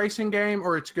be a racing game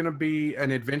or it's going to be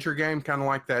an adventure game, kind of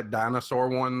like that dinosaur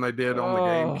one they did on the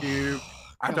GameCube.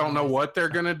 I don't know God. what they're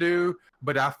going to do,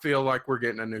 but I feel like we're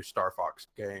getting a new Star Fox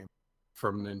game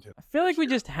from Nintendo. I feel like we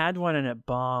just had one and it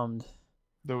bombed.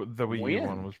 The Wii U When?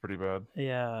 one was pretty bad.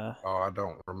 Yeah. Oh, I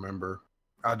don't remember.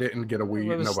 I didn't get a Wii.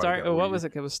 What was Nobody Star? got a What Wii. was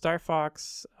it? It was Star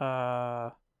Fox.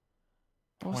 What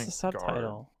was Point the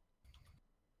subtitle?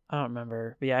 I don't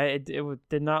remember. But yeah, it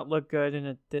did not look good and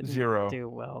it didn't Zero. do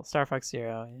well. Star Fox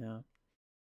Zero. Yeah.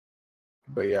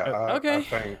 But yeah, Okay. I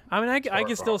think I mean, I Star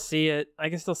can still Fox. see it. I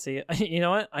can still see it. You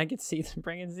know what? I could see them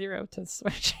bringing Zero to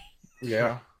Switch.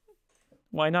 yeah.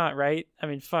 Why not? Right? I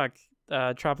mean, fuck.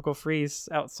 Tropical Freeze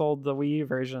outsold the Wii U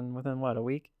version within what, a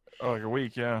week? Oh, like a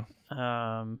week, yeah.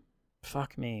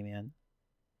 Fuck me, man.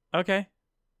 Okay,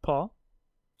 Paul.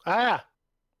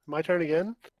 My turn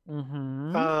again.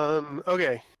 Mm-hmm.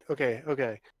 Okay.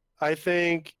 I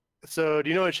think so. Do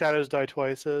you know what Shadows Die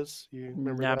Twice is? You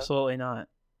remember that? Absolutely not.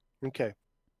 Okay.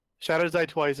 Shadows Die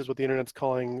Twice is what the internet's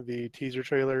calling the teaser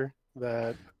trailer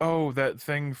that Oh, that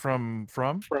thing from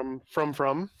from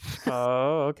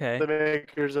Oh, okay. the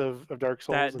makers of Dark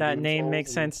Souls. That and that Demon name Souls makes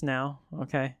and- sense now.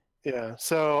 Okay. Yeah.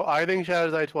 So I think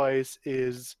Shadows Die Twice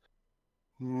is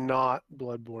not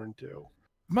Bloodborne 2.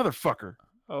 motherfucker.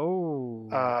 Oh.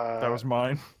 That was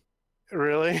mine.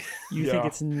 Really. you think yeah.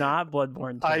 it's not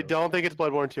Bloodborne 2? I don't think it's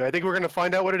Bloodborne 2. I think we're going to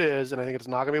find out what it is, and I think it's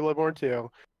not going to be Bloodborne 2.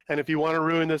 And if you want to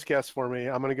ruin this guess for me,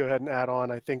 I'm going to go ahead and add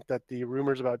on. I think that the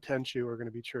rumors about Tenchu are going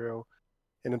to be true,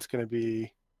 and it's going to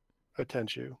be a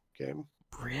Tenchu game.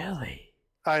 Really?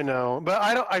 I know, but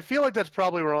I feel like that's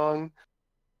probably wrong.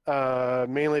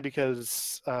 Mainly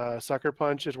because Sucker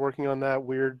Punch is working on that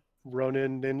weird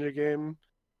Ronin ninja game.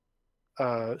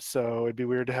 So it'd be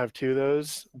weird to have two of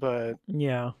those, but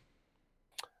Yeah.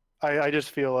 I just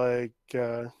feel like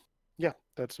yeah,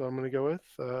 that's what I'm gonna go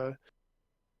with.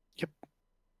 Yep.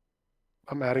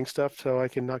 I'm adding stuff so I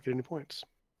can not get any points.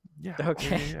 Yeah.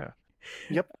 Okay.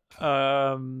 Yeah.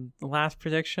 Last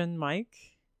prediction, Mike.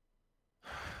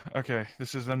 Okay,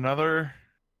 this is another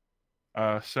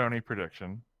Sony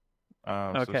prediction.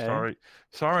 Okay. So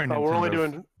sorry, Nintendo. Oh, we're only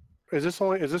doing. Is this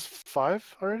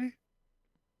 5 already?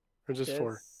 Or is this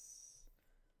 4?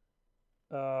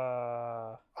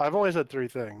 I've only said 3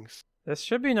 things. This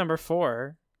should be number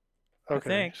 4. I Okay,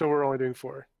 think. so we're only doing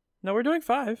 4. No, we're doing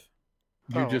 5.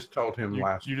 You Oh. just told him You-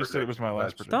 last. you just said it was my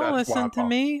last That's- prediction. Don't that's why listen I to thought-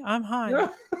 me. I'm high.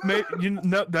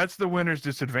 No, that's the winner's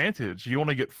disadvantage. You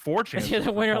only get 4 chances. You're the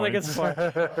for winner only points.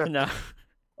 gets 4. No.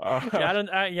 Yeah,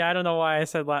 I don't know why I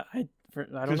said I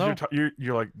don't 'Cause know.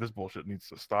 You're like, this bullshit needs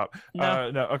to stop.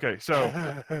 No. No. Okay, so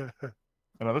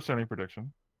another Sony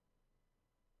prediction.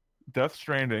 Death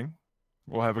Stranding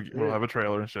will have a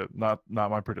trailer and shit. Not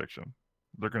my prediction.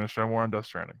 They're gonna show more on Death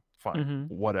Stranding. Fine, Mhm.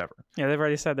 whatever. Yeah, they've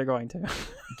already said they're going to.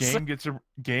 Game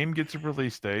gets a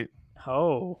release date.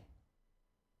 Oh.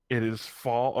 It is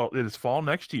fall. Oh, it is fall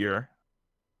next year,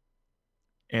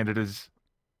 and it is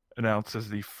announced as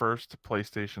the first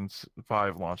PlayStation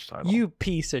 5 launch title. You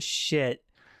piece of shit.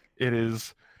 It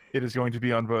is going to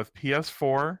be on both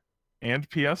PS4 and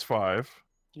PS5.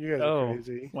 You guys Oh. are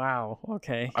crazy. Wow.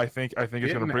 Okay. I think it's going to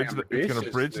Getting bridge ambitious that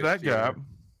this year. gap.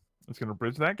 It's going to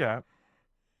bridge that gap,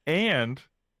 and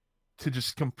to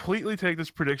just completely take this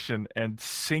prediction and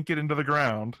sink it into the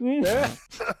ground. To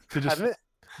just Hasn't it?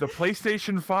 the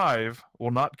PlayStation 5 will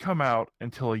not come out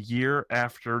until a year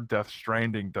after Death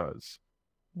Stranding does,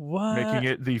 What? making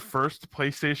it the first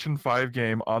PlayStation 5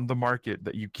 game on the market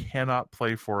that you cannot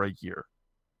play for a year.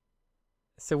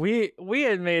 So we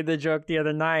had made the joke the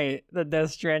other night that Death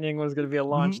Stranding was going to be a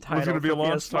launch It title. was going to be a for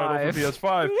launch title for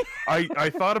PS5. PS5. I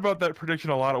thought about that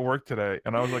prediction a lot at work today,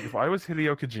 and I was like, if I was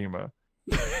Hideo Kojima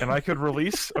and I could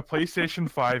release a PlayStation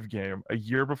 5 game a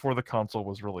year before the console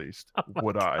was released,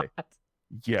 would I?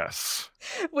 Yes.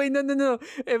 Wait, no.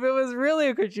 If it was really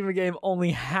a Kojima game,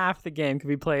 only half the game could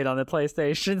be played on the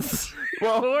PlayStations.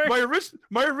 Well, Or-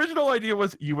 my original idea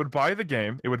was you would buy the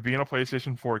game, it would be in a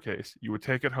PlayStation 4 case, you would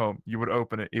take it home, you would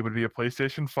open it, it would be a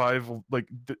PlayStation 5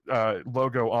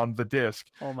 logo on the disc,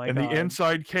 Oh my and god. the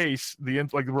inside case, the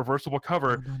reversible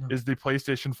cover No. is the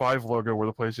PlayStation 5 logo where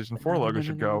the PlayStation 4 logo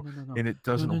should go, and it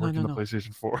doesn't No, no, work no, in no. the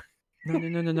PlayStation 4.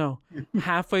 No.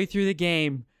 Halfway through the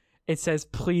game, it says,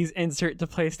 please insert the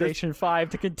PlayStation 5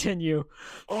 to continue.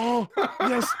 Oh,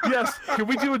 yes. Can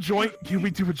we do a joint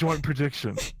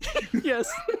prediction?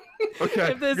 Yes.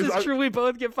 Okay. If this is 'cause true, we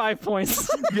both get 5 points.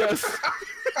 Yes.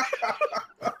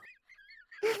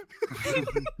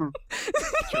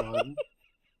 John.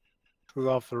 It was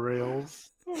off the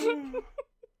rails.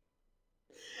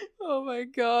 Oh my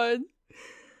god.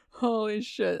 Holy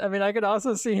shit. I mean, I could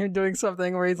also see him doing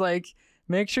something where he's like,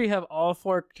 make sure you have all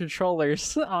 4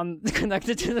 controllers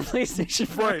connected to the PlayStation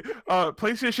 4. Right.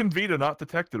 PlayStation Vita not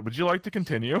detected. Would you like to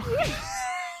continue?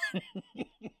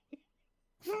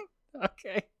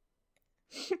 Okay.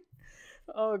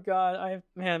 Oh god,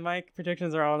 my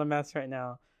predictions are all in a mess right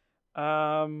now.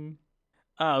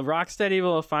 Rocksteady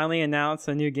will finally announce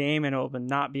a new game, and it will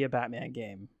not be a Batman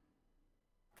game.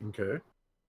 Okay.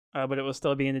 But it will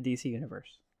still be in the DC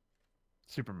universe.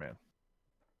 Superman.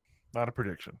 Not a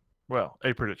prediction. Well,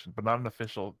 a prediction, but not an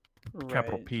official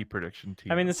capital Right. P prediction.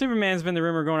 I mean, the Superman's been the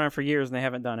rumor going on for years, and they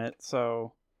haven't done it.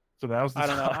 So so now's the I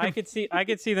don't know. time. I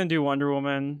could see them do Wonder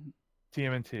Woman.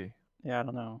 TMNT. Yeah, I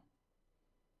don't know.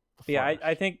 The But yeah, Flash,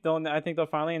 I think they'll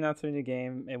finally announce a new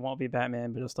game. It won't be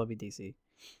Batman, but it'll still be DC.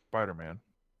 Spider-Man.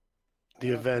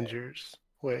 The Avengers.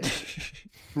 Wait.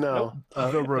 No.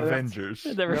 The Revengers.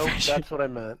 The Nope, Revengers. that's what I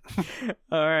meant.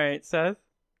 All right, Seth.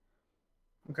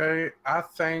 Okay, I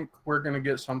think we're gonna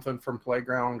get something from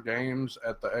Playground Games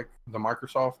at the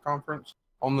Microsoft conference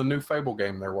on the new Fable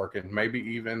game they're working. Maybe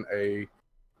even a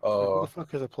What the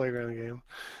fuck is a playground game?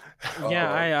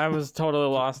 Yeah, I was totally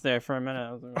lost there for a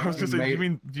minute. I was gonna say,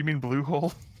 Made- do you mean Blue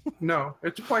Hole? no,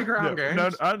 it's Playground Games. No,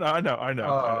 I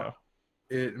know.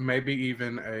 It maybe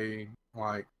even a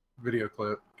like video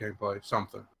clip gameplay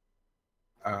something.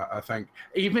 I think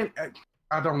even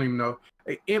I don't even know.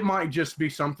 It might just be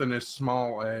something as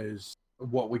small as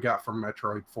what we got from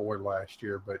Metroid 4 last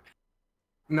year, but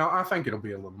no, I think it'll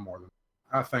be a little more than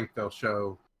that. I think they'll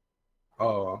show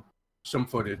some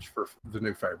footage for the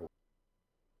new Fable.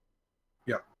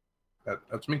 Yep.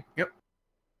 That's me. Yep.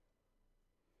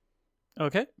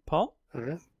 Okay, Paul. All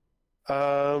right.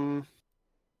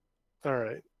 All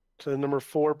right. So number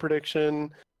 4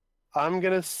 prediction. I'm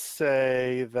gonna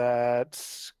say that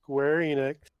Square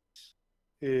Enix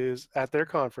is at their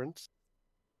conference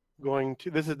going to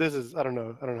this is I don't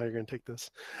know how you're gonna take this.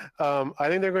 I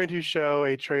think they're going to show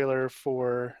a trailer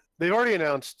for. They've already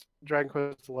announced Dragon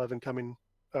Quest XI coming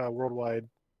worldwide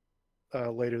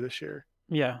later this year.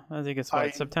 Yeah, I think it's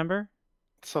September.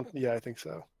 Yeah, I think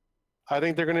so. I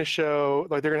think they're going to show,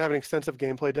 like, they're going to have an extensive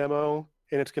gameplay demo,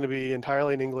 and it's going to be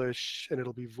entirely in English, and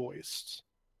it'll be voiced,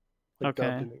 like Okay.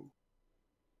 dubbed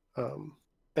in.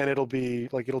 And it'll be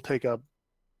like it'll take up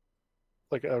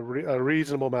like a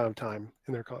reasonable amount of time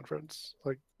in their conference.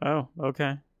 Like, Oh,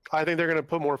 okay. I think they're going to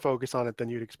put more focus on it than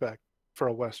you'd expect for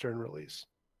a Western release.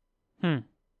 Okay.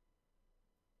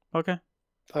 I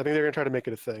think they're gonna try to make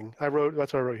it a thing. That's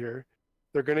what I wrote here.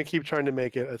 They're gonna keep trying to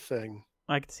make it a thing.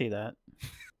 I could see that.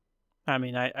 I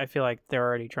mean, I feel like they're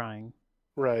already trying.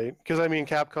 Right. Because I mean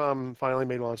Capcom finally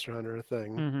made Monster Hunter a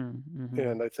thing.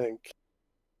 And I think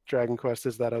Dragon Quest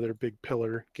is that other big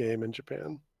pillar game in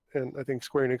Japan. And I think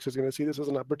Square Enix is gonna see this as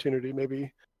an opportunity.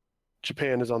 Maybe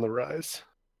Japan is on the rise.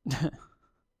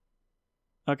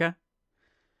 Okay.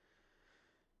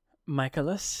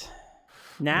 Michaelis.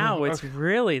 Now it's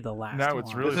really the last Now one.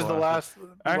 it's really This is the last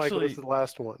last Actually- Michael, this is the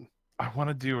last one. I want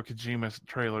to do a Kojima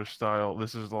trailer style.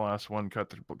 This is the last one. Cut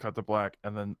to black,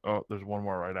 and then there's one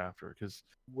more right after because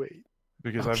Wait.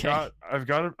 Okay. I've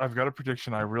got a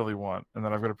prediction I really want, and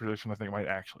then I've got a prediction I think might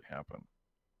actually happen.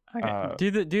 Okay.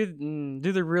 Do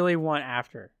the really one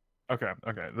after. Okay.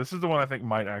 This is the one I think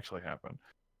might actually happen.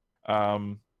 At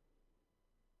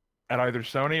either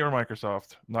Sony or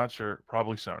Microsoft, not sure,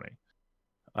 probably Sony.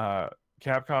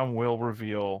 Capcom will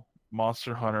reveal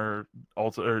Monster Hunter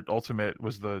Ultimate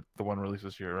was the one released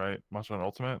this year, right? Monster Hunter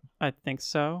Ultimate. I think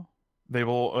so. They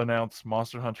will announce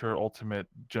Monster Hunter Ultimate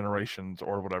Generations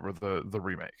or whatever the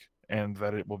remake, and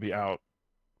that it will be out.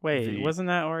 Wait, wasn't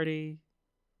that already?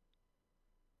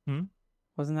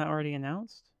 Wasn't that already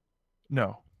announced?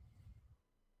 No.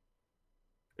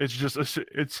 It's just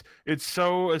it's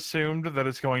so assumed that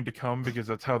it's going to come because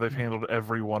that's how they've handled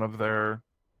every one of their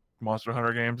Monster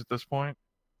Hunter games at this point.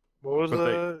 What was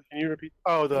can you repeat?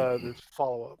 Oh, the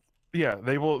follow-up. Yeah,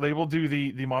 they will do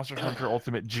the Monster Hunter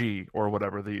Ultimate G or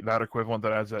whatever, that equivalent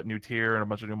that adds that new tier and a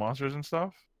bunch of new monsters and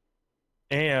stuff.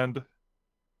 And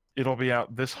it'll be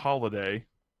out this holiday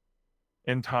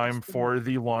in time for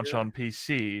the launch on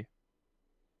PC,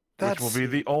 which will be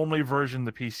the only version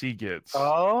the PC gets.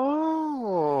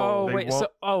 Oh,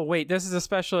 wait, this is a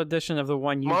special edition of the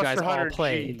one you Monster guys Hunter all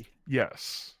played. G.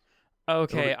 Yes.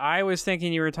 Okay, I was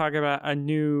thinking you were talking about a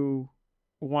new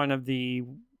one of the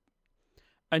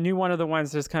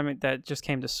ones that just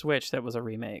came to Switch that was a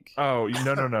remake. Oh,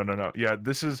 no. Yeah,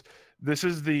 this is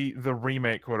the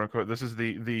remake, quote unquote. This is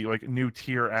the like new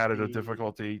tier added of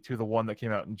difficulty to the one that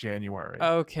came out in January.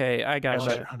 Okay, I got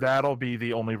And you. that'll be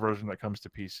the only version that comes to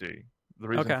PC. The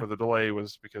reason Okay. for the delay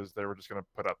was because they were just going to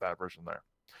put out that version there.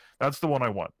 That's the one I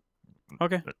want.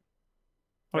 Okay.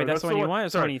 Wait, that's the one you want? Or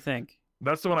that's the one you think?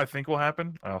 That's the one I think will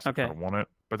happen. I also kind of want it,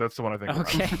 but that's the one I think will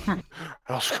happen. Okay.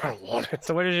 I also kind of want it.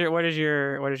 So what is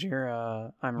your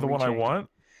The one I want?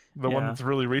 The one that's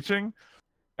really reaching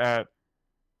at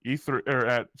E3 or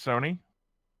at Sony,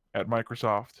 at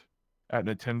Microsoft, at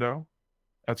Nintendo,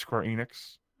 at Square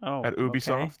Enix, at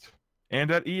Ubisoft,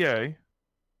 and at EA.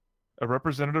 A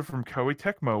representative from Koei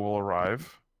Tecmo will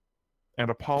arrive and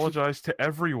apologize to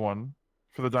everyone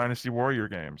for the Dynasty Warrior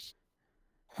games.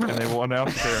 And they will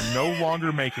announce that they are no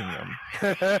longer making them.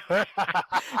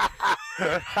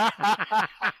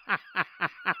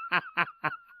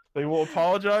 They will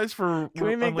apologize for Can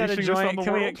we make that a unleashing this on joint?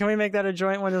 the world. Can we make that a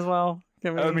joint one as well?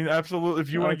 Can we? I mean, absolutely.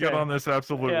 If you want to get on this,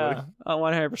 absolutely. Yeah,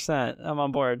 100%. I'm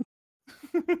on board.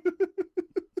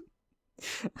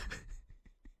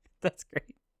 That's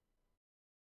great.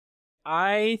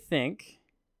 I think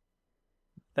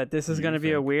that this is going to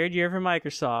be a weird year for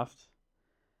Microsoft,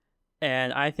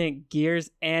 and I think Gears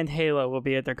and Halo will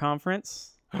be at their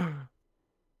conference.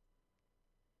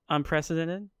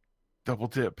 Unprecedented. Double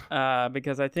dip.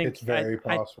 Because I think It's very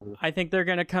possible. I think they're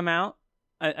gonna come out.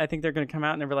 I think they're gonna come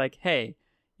out and they're like, "Hey,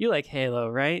 you like Halo,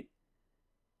 right?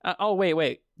 Oh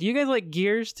wait. Do you guys like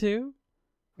Gears too?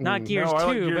 Not Gears No, I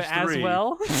like 2, Gears but as 3.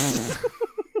 well."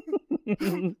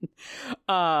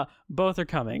 Both are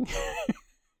coming.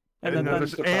 And then they're the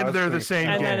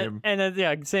same game. and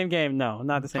then same game. No,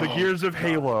 not the same. The game. Gears of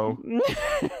Halo.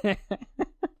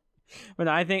 But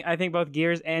no, I think both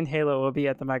Gears and Halo will be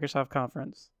at the Microsoft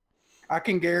conference. I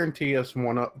can guarantee you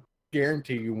one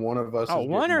of us. Oh, is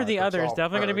one getting or the other is Microsoft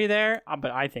definitely going to first. be there,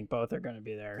 but I think both are going to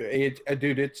be there.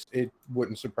 It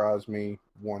wouldn't surprise me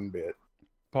one bit.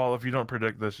 Paul, if you don't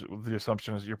predict this, the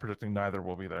assumption is you're predicting neither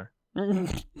will be there. Then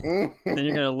you're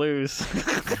going to lose.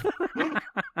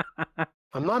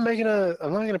 I'm not making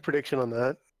a prediction on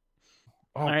that.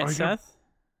 Oh, All right, Seth?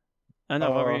 I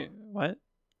know. What?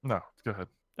 No, go ahead.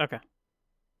 Okay.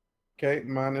 Okay,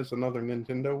 mine is another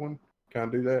Nintendo one. Can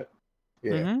I do that?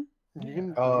 Yeah. Mm-hmm.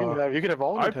 You can have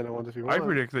all Nintendo ones if you want. I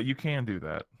predict that you can do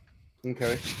that.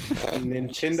 Okay.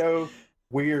 Nintendo,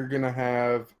 we are gonna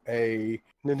have a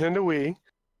Nintendo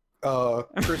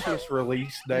Wii. Christmas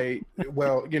release date.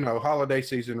 Well, holiday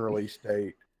season release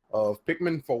date of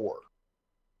Pikmin 4.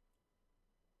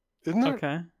 Isn't there?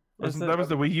 Okay. That was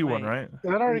the Wii U one, wait. right?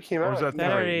 And that already came Or was out. that That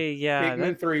three? already, yeah.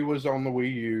 Pikmin 3 was on the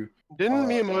Wii U. Didn't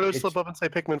Miyamoto it's- slip up and say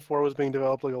Pikmin 4 was being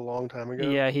developed like a long time ago?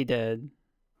 Yeah, he did.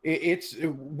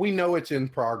 We know it's in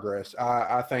progress.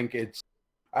 I think it's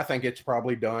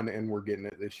probably done, and we're getting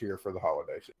it this year for the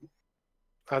holiday season.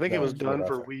 I think it was That's what done I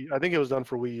for think. Wii. I think it was done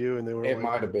for Wii U, and they were It like,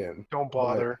 might have been. "Don't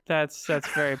bother." That's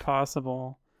very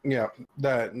possible. Yeah,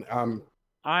 that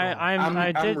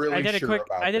I did really a sure quick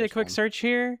about I did a this quick one. search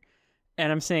here,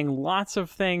 and I'm seeing lots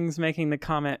of things making the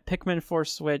comment Pikmin 4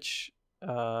 Switch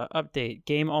update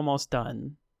game almost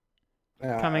done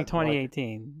coming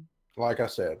 2018. Like I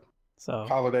said, So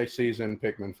holiday season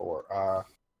Pikmin 4.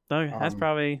 okay, that's um,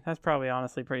 probably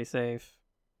honestly pretty safe.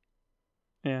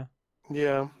 Yeah,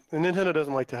 Yeah, and Nintendo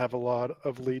doesn't like to have a lot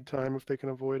of lead time if they can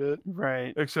avoid it.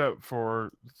 right. Except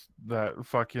for that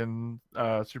fucking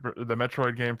the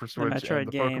Metroid game for Switch, Metroid and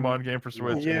the game. Pokemon game for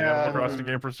Switch, and the Yeah. Animal Crossing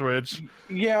game for Switch.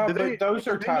 Yeah, Did but they- those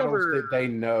are they titles never- that they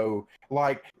know.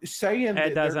 Like saying that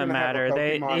It they're doesn't gonna have a matter.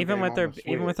 They Pokemon even game with on their the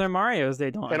even with Switch. their Mario's,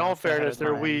 they don't. In all announce that ahead fairness, of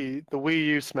their time. the Wii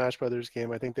U Smash Brothers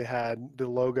game, I think they had the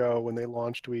logo when they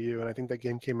launched Wii U, and I think that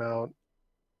game came out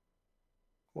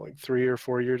like 3 or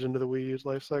 4 years into the Wii U's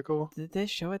life cycle. Did they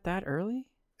show it that early?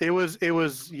 It was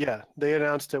yeah. They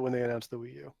announced it when they announced the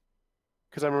Wii U,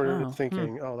 because I remember Oh,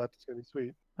 thinking, "Oh, that's gonna be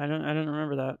sweet." I didn't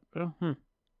remember that. Oh,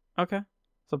 Okay.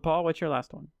 So Paul, what's your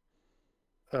last one?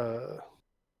 I'll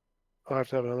have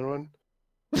to have another one.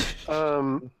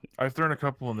 I've thrown a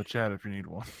couple in the chat if you need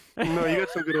one. No, you got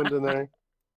some good ones in there.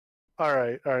 All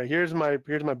right. Here's my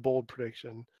bold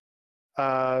prediction.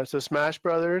 So Smash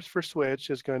Brothers for Switch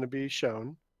is going to be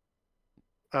shown.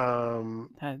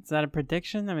 Is that a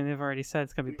prediction? I mean, they've already said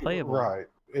it's gonna be playable. Right.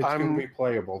 It's going to be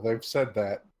playable. They've said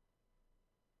that.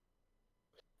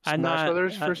 Smash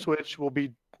Brothers for Switch will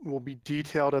be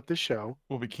detailed at the show.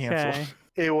 Will be canceled.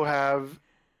 Okay. It will have.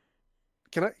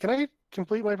 Can I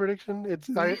complete my prediction?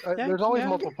 There's always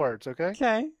multiple parts. Okay.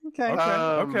 Okay. Okay.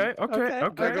 Okay.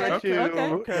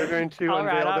 They're going to All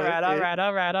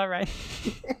unveil right.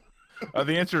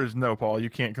 The answer is no, Paul. You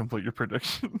can't complete your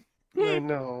prediction. I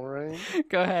know, right?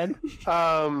 Go ahead.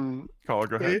 Caller,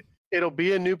 go ahead. It'll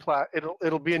be a new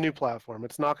it'll be a new platform.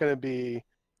 It's not going to be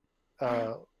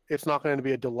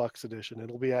a deluxe edition.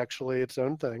 It'll be actually its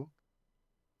own thing.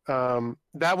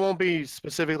 That won't be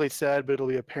specifically said, but it'll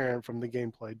be apparent from the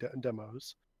gameplay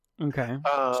demos. Okay.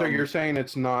 So you're saying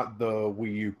it's not the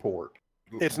Wii U port?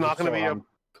 It's not going to be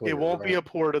clear, it won't be right? a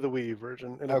port of the Wii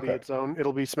version. It'll be Okay. its own.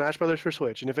 It'll be Smash Brothers for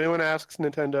Switch. And if anyone asks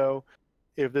Nintendo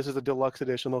if this is a deluxe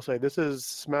edition, they'll say this is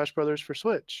Smash Brothers for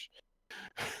Switch.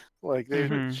 Like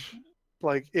they,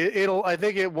 like it'll. I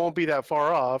think it won't be that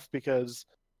far off because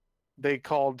they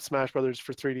called Smash Brothers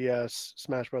for 3DS,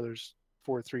 Smash Brothers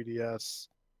for 3DS,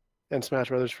 and Smash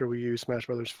Brothers for Wii U, Smash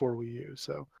Brothers for Wii U.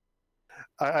 So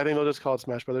I think they'll just call it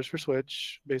Smash Brothers for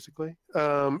Switch, basically.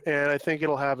 And I think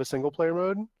it'll have a single player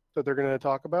mode that they're going to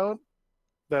talk about.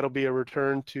 That'll be a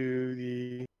return to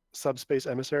the Subspace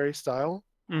Emissary style.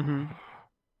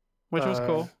 Which was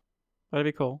cool. That'd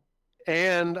be cool.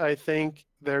 And I think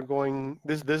they're going.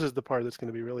 This is the part that's going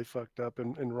to be really fucked up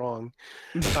and wrong.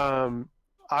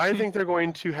 I think they're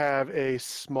going to have a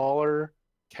smaller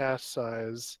cast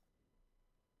size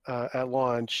at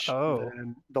launch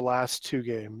than the last two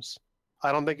games.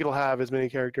 I don't think it'll have as many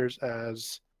characters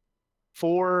as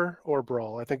 4 or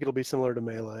Brawl. I think it'll be similar to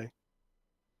Melee.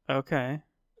 Okay.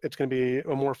 It's going to be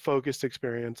a more focused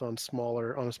experience on a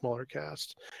smaller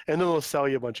cast, and then they'll sell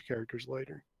you a bunch of characters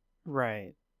later.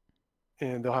 Right.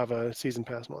 And they'll have a season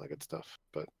pass and all that good stuff.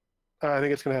 But I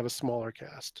think it's going to have a smaller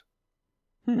cast.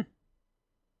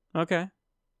 Okay.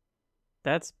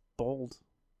 That's bold.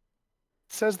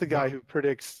 Says the guy who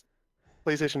predicts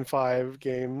PlayStation 5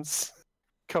 games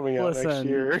coming out next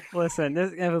year. Listen,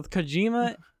 with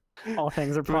Kojima, all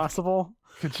things are possible.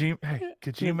 Kojima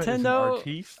is an Nintendo-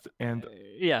 artiste, and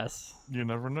Yes. you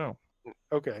never know.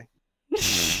 Okay.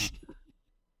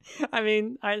 I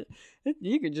mean,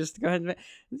 you could just go ahead and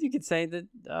you could say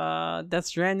that Death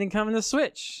Stranding coming to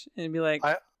Switch and be like,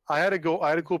 I had a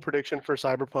cool prediction for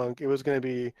Cyberpunk. It was going to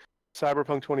be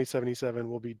Cyberpunk 2077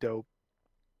 will be dope.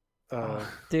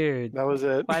 dude, That was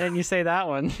it. why didn't you say that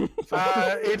one?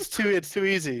 It's too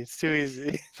easy. It's too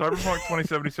easy. Cyberpunk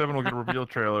 2077 will get a reveal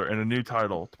trailer and a new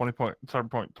title, Cyberpunk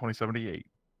 2078.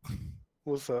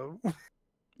 What's up?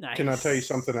 Nice. Can I tell you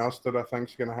something else that I think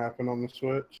is going to happen on the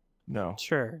Switch? No.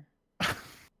 Sure.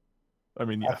 I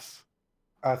mean, yes.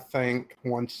 I think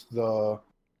once the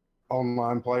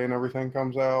online play and everything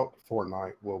comes out,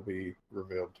 Fortnite will be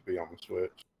revealed to be on the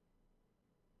Switch.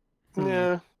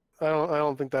 Yeah, I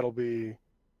don't think that'll be.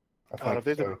 I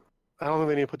think so. I don't think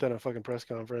they need to put that in a fucking press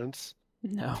conference.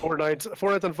 No.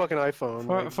 Fortnite's on fucking iPhone.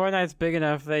 like, Fortnite's big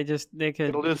enough. They could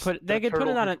It'll just- put that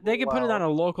turtle just they could put it blow on a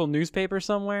local newspaper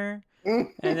somewhere, and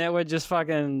it would just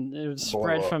fucking it would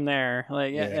spread up. from there.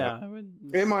 Like Yeah. yeah. It would,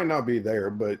 It might not be there,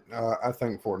 but I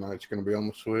think Fortnite's going to be on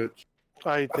the Switch.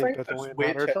 I I think think that's the only a Switch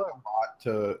matter has of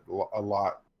time. a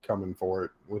lot coming for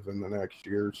it within the next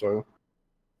year or so.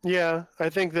 Yeah, I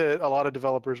think that a lot of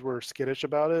developers were skittish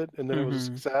about it, and then it was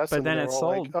a Mhm. success. But and then they it were all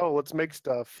sold. like, "Oh, let's make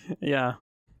stuff." yeah.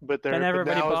 But Then but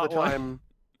everybody now is bought the one. time,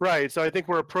 right? So I think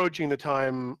we're approaching the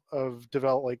time of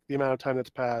like the amount of time that's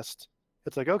passed.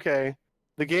 It's like, okay,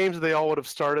 the games they all would have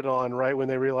started on right when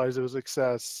they realized it was a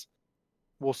success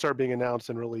will start being announced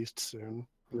and released soon.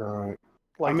 Right.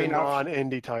 Like mean, the I've-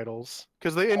 non-indie titles,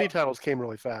 because the indie titles came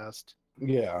really fast.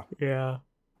 Yeah. Yeah.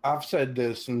 I've said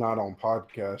this not on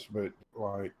podcast, but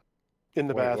like In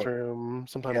the Wait, what? bathroom,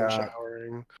 sometimes Yeah.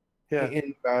 showering. Yeah, in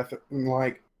the bathroom,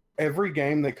 like every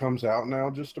game that comes out now,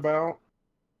 just about,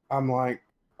 I'm like,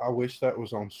 I wish that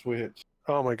was on Switch.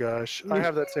 oh my gosh, I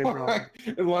have that same problem.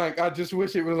 like I just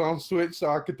wish it was on Switch so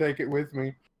I could take it with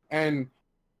me. And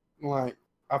like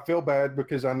I feel bad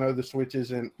because I know the Switch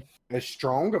isn't as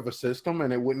strong of a system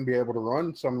and it wouldn't be able to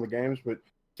run some of the games, but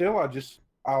still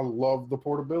I love the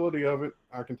portability of it.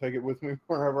 I can take it with me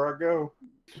wherever I go.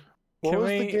 What Can was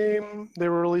we- the game they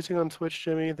were releasing on Switch,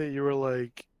 Jimmy, that you were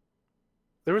like...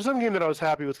 There was some game that I was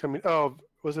happy was coming... Oh,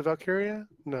 was it Valkyria?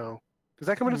 No. Is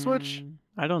that coming to Switch?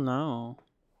 I don't know.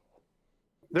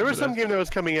 There was But some that's- game that was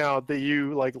coming out that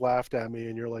you like laughed at me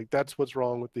and you're like, that's what's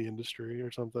wrong with the industry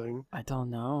or something. I don't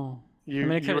know. You, I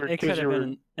mean, you were- it 'cause could have you were-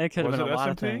 been a Was it lot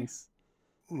of SMT? things.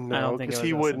 No, think it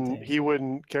because was SMT. he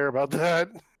wouldn't care about that.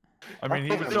 I mean, he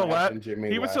can't would still laugh. imagine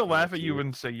Jimmy He would still laughing laugh at you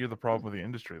and say you're the problem with the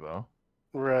industry, though.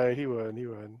 Right, he would. He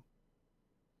would.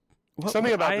 What-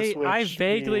 Something about the I Switch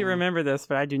vaguely being- remember this,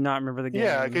 but I do not remember the game.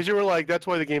 Yeah, because you were like, that's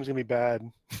why the game's gonna be bad,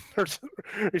 or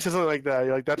something like that.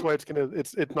 You're like, that's why it's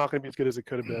not gonna be as good as it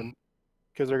could have been,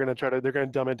 because they're gonna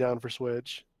dumb it down for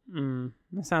Switch. It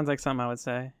sounds like something I would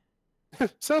say.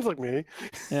 Sounds like me.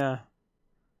 Yeah.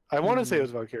 I want to say it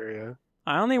was Valkyria.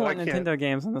 I only But I want can't. Nintendo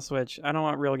games on the Switch. I don't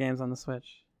want real games on the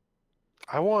Switch.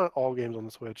 I want all games on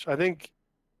the Switch. I think.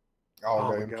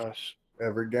 all oh games, my gosh.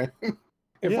 every game.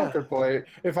 If Yeah. I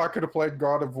could have played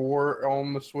God of War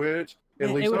on the Switch, at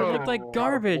Man, least it would have Oh, looked like God of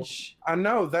garbage. I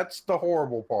know that's the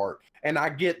horrible part, and I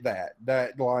get that.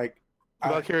 That like,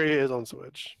 Valkyria is on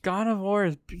Switch. God of War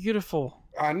is beautiful.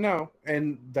 I know,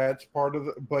 and that's part of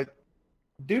the. But,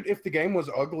 dude, if the game was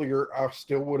uglier, I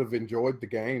still would have enjoyed the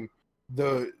game.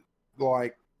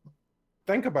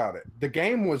 Think about it. The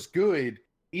game was good,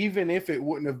 even if it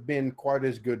wouldn't have been quite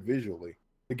as good visually.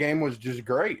 The game was just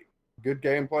great. Good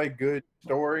gameplay, good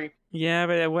story. Yeah,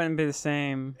 but it wouldn't be the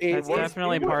same. It That's was-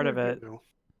 definitely it part of wasn't, it.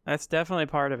 That's definitely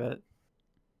part of it.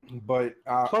 But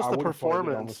Plus I the would have played it on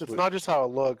the performance. It's Switch. not just how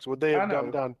it looks. Would they I have know.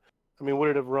 dumbed down? I mean,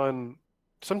 would it have run?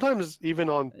 Sometimes even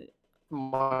on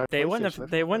my. They wouldn't PlayStation, I have.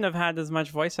 They feel wouldn't like- have had as much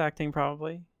voice acting.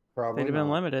 Probably. Probably They'd have been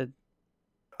not. limited.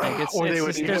 Like, it's- Or it's they would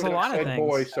just- He there's a wouldn't lot have of said things.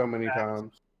 boy so many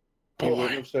times. He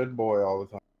wouldn't have said boy all the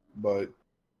time. But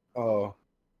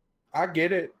I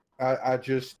get it.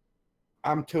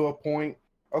 I'm to a point.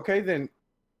 Okay, then,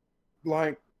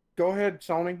 like, go ahead,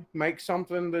 Sony, make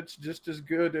something that's just as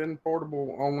good and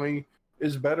portable, only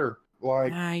is better.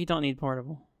 Like, Nah, you don't need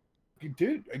portable.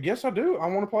 dude, yes, I do. I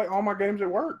want to play all my games at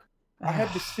work. I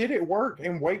had to sit at work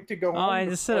and wait to go Oh, home. I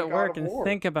to just sit play at God work of and War.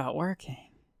 think about working.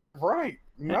 Right.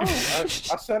 No, I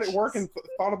sat at work and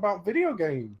thought about video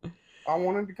games. I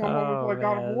wanted to come home and Oh, play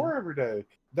God of man. War every day.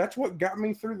 That's what got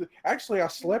me through the. Actually, I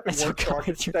slept at That's work what so I got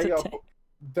could you through stay the up.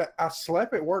 day. I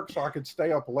slept at work so I could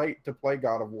stay up late to play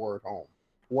God of War at home.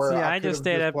 Where See, I I could just have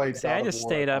stayed up. played See, God I of just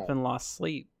War stayed at up home. and lost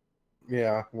sleep.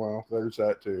 Yeah, well, there's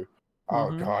that too.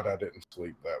 Mhm. Oh God, I didn't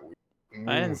sleep that week.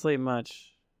 I didn't sleep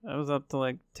much. I was up to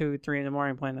like 2, 3 in the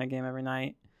morning playing that game every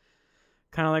night.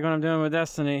 Kind of like what I'm doing with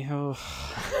Destiny. Oh,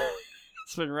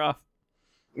 it's been rough.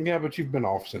 Yeah, but you've been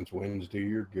off since Wednesday.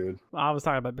 You're good. I was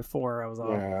talking about before I was off.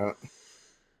 Yeah.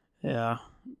 Yeah,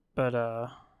 but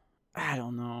I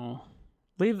don't know.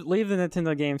 Leave the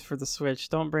Nintendo games for the Switch.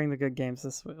 Don't bring the good games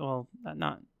this way. Well,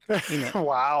 not You know.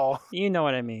 Wow. you know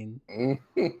what I mean.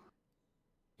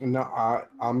 No,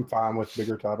 I'm fine with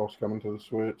bigger titles coming to the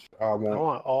Switch. I I want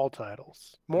want all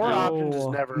titles. More No. options is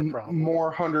never a problem.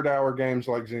 more 100-hour games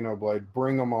like Xenoblade.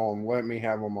 Bring them on. Let me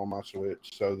have them on my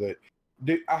Switch so that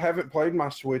I haven't played my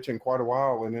Switch in quite a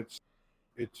while, and it's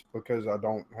because I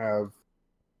don't have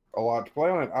a lot to play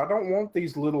on it. I don't want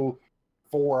these little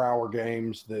 4-hour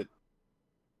games that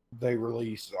they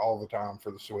release all the time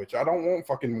for the Switch. I don't want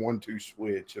fucking 1-2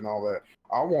 Switch and all that.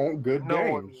 I want good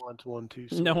No one games. wants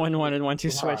 1-2. No one wanted 1-2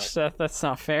 Right. Switch, Seth. That's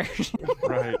not fair.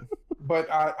 Right. But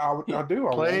I do.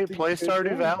 I Play want these good Stardew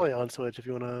games. Valley on Switch if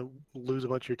you want to lose a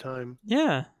bunch of your time.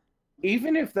 Yeah,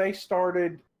 Even if they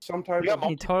started some type You got of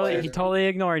he totally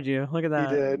ignored you. Look at that.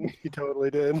 He did. He totally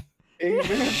did.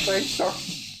 even if they start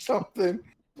something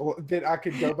that I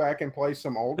could go back and play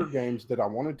some older games that I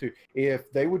wanted to,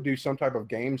 if they would do some type of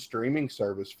game streaming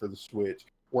service for the Switch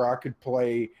where I could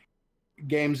play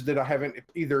games that I haven't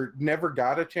either never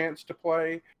got a chance to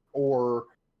play or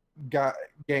got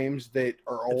games that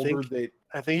are older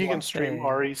I think you can One stream thing.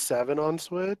 RE7 on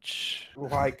Switch.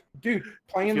 like, dude,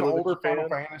 playing you the live in older Final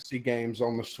Japan. Fantasy games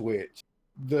on the Switch,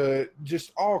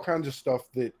 just all kinds of stuff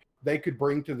that they could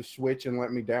bring to the Switch and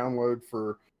let me download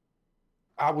for.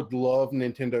 I would love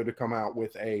Nintendo to come out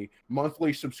with a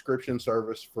monthly subscription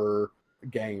service for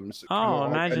games. Oh,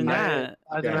 Kinda like a imagine Netflix. that.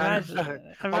 I'd Yeah. imagine,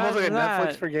 almost like a imagine Netflix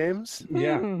that. for games.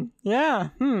 Yeah. Yeah.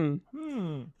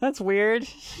 Hmm. That's weird.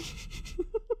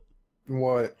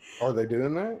 What are they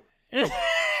doing that?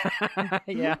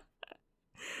 Yeah.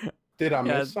 Did I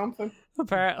Yeah. miss something?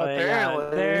 Apparently.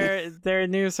 Apparently. Yeah. Their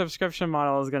new subscription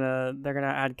model is they're gonna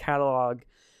add catalog.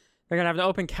 They're gonna have an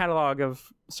open catalog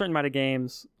of a certain amount of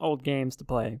games, old games to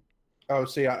play. Oh,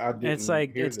 see, I didn't. It's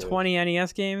like hear it's this. 20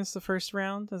 NES games the first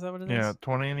round. Is that what it is? Yeah,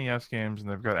 20 NES games, and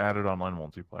they've got added online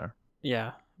multiplayer.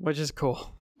 Yeah, which is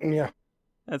cool. Yeah,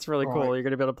 That's really Right. cool. You're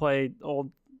gonna be able to play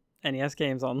old NES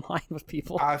games online with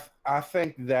people. I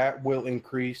think that will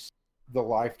increase the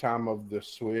lifetime of the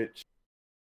Switch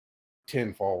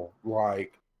tenfold.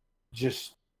 Like,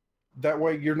 just that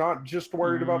way, you're not just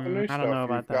worried about the new I stuff. don't know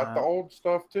about You've got the that. old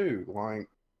stuff too. Like,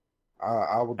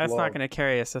 I would. That's love... not gonna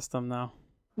carry a system though.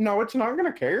 No, it's not going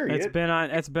to carry It's it. been on.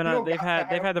 It's been on. Still They've got to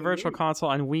had have the the Virtual Wii. Console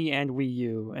on Wii and Wii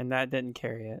U, and that didn't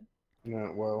carry it.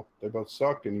 No, well, they both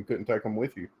sucked, and you couldn't take them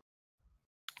with you.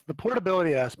 The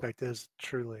portability aspect is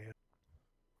truly a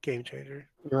game changer.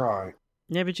 Right.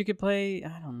 Yeah, but you could play.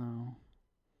 I don't know.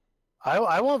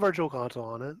 I want Virtual Console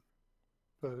on it,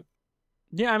 but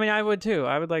Yeah, I mean, I would too.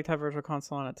 I would like to have Virtual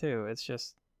Console on it too. It's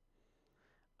just,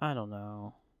 I don't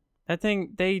know. That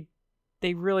thing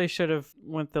they really should have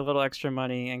went the little extra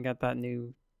money and got that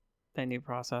new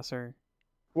processor.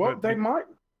 Well, But they the- might.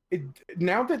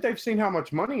 Now that they've seen how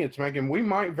much money it's making, we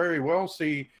might very well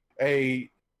see a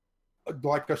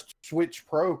Switch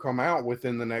Pro come out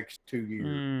within the next 2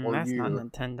 years or That's year. not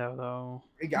Nintendo though.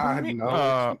 I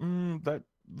know. That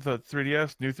the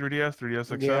 3DS, new 3DS, 3DS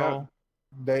XL. Yeah.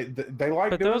 They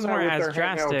like But doing those that weren't with as their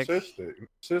handheld drastic.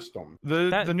 system.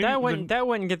 The new That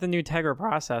wouldn't get the new Tegra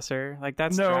processor. Like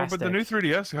that's no, drastic. but the new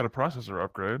 3DS had a processor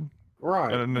upgrade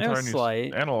Right. and an It was entirely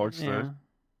slight. analog stick. Yeah.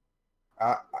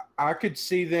 I could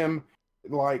see them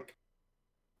like.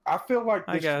 I feel like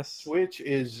I this guess. Switch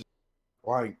is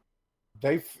like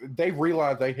they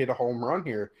realize they hit a home run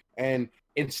here, and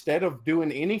instead of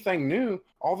doing anything new,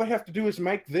 all they have to do is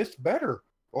make this better.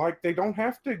 Like they don't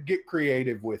have to get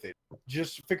creative with it.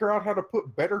 Just figure out how to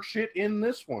put better shit in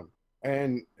this one.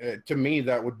 And to me,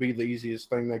 that would be the easiest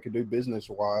thing they could do business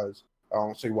wise. I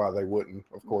don't see why they wouldn't.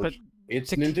 Of course, But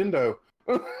it's to- Nintendo.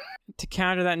 To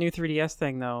counter that new 3DS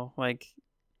thing though, like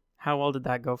how well did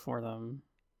that go for them?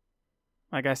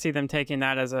 Like I see them taking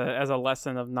that as a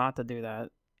lesson of not to do that.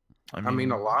 I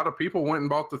mean, a lot of people went and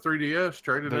bought the 3DS,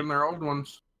 traded They- in their old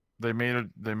ones. they made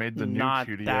the new Not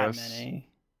 2DS. that many.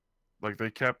 Like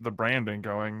they kept the branding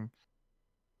going.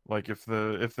 Like if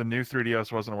the new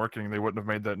 3DS wasn't working, they wouldn't have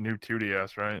made that new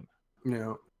 2DS, right? You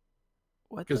know,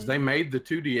 What? because they made the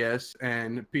 2DS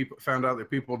and people found out that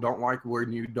people don't like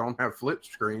when you don't have flip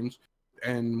screens,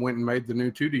 and went and made the new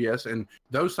 2DS, and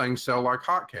those things sell like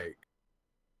hotcake.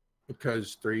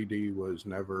 Because 3D was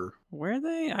never. Were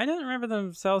they? I don't remember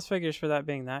the sales figures for that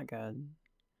being that good.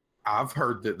 I've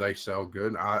heard that they sell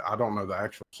good. I don't know the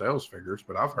actual sales figures,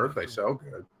 but I've heard they sell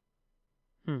good.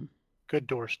 good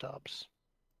doorstops.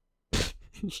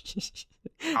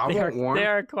 I want one. They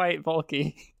are quite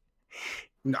bulky.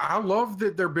 I love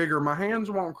that they're bigger. My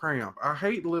hands won't cramp. I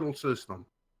hate little system.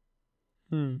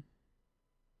 Same.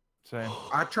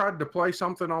 I tried to play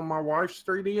something on my wife's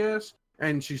 3DS,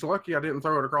 and she's lucky I didn't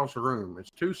throw it across the room.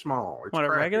 It's too small. It's What, a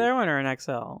crappy. regular one or an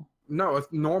XL? No, a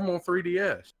normal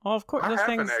 3DS. Oh, of course. I have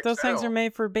an Those things XL. are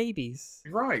made for babies.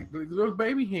 Right, those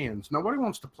baby hands. Nobody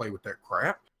wants to play with that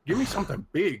crap. Give me something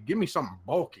big. Give me something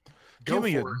bulky. Go Give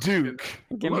me a for it. Duke.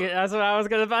 Give me. Look, That's what I was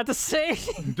about to say.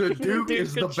 the Duke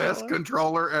is the best controller.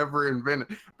 controller ever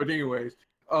invented. But anyways,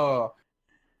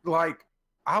 like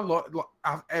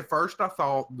at first I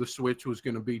thought the Switch was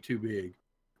going to be too big.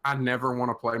 I never want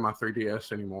to play my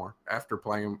 3DS anymore after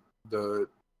playing the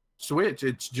Switch.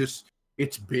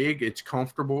 It's big, it's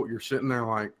comfortable. You're sitting there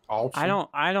like awesome.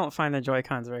 I don't find the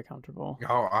Joy-Cons very comfortable.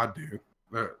 Oh, I do.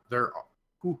 They're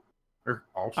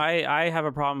awesome. I have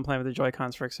a problem playing with the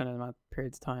Joy-Cons for extended amount of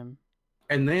periods of time.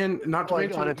 And then, not to Like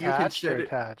mention, you can unattached or set it.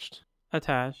 attached?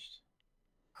 Attached.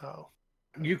 Oh.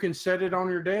 You can set it on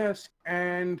your desk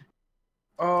and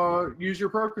use your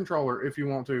Pro controller if you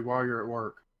want to while you're at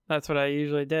work. That's what I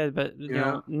usually did, but you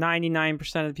know,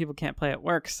 99% of the people can't play at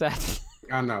work, Seth.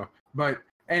 I know,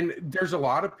 and there's a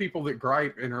lot of people that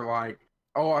gripe and are like,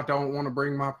 "Oh, I don't want to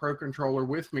bring my Pro controller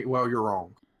with me." Well, you're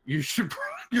wrong. You should bring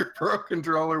your Pro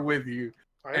controller with you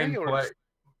I and think it play. was,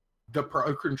 The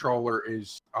Pro controller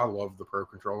I love the Pro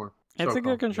controller. It's So a good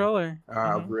comfortable. controller.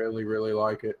 I Mhm. really, really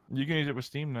like it. You can use it with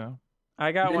Steam now.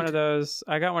 I got one of those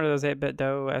 8-bit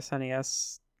Do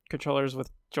SNES controllers with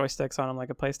joysticks on them like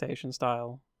a PlayStation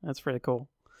style. That's pretty cool.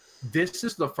 This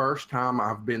is the first time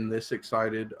I've been this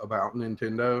excited about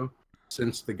Nintendo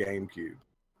since the GameCube.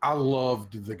 I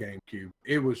loved the GameCube.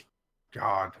 It was,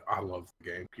 God, I love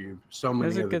the GameCube. So many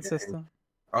It's a of the good games. system.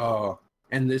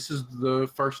 And this is the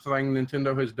first thing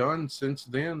Nintendo has done since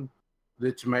then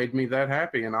that's made me that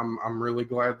happy, and I'm really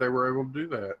glad they were able to do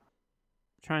that.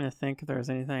 Trying to think if there was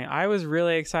anything. I was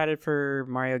really excited for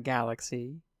Mario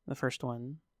Galaxy, the first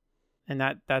one, and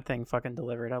that thing fucking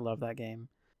delivered. I love that game.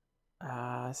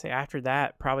 See, after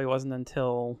that probably wasn't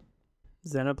until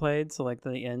Xenoblade, so like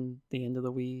the end of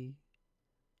the Wii.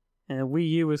 And the Wii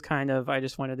U was kind of, I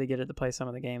just wanted to get it to play some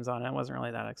of the games on it. I wasn't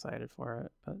really that excited for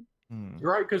it, but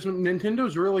Right, because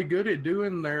Nintendo's really good at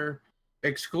doing their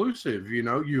exclusive. You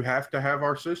know, you have to have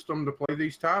our system to play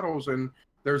these titles, and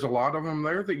there's a lot of them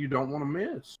there that you don't want to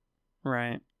miss.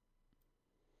 right.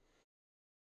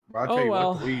 I tell Oh, you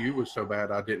well. what, the Wii U was so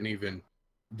bad I didn't even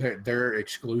their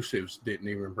exclusives didn't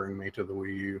even bring me to the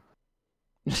Wii U.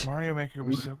 Mario Maker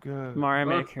was so good. Mario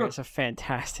Maker is a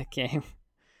fantastic game.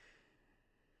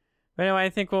 But anyway, I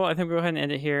think we'll go ahead and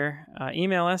end it here.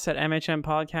 Email us at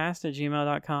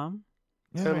mhmpodcast@gmail.com.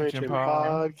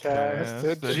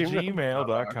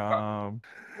 mhmpodcast@gmail.com.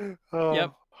 oh,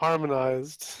 Yep.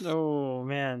 harmonized. Oh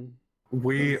man.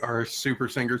 We are super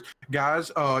singers.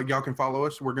 Guys, y'all can follow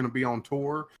us. We're going to be on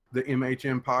tour, the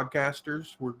MHM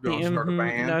Podcasters. We're going to start a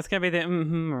band. No, it's gonna be the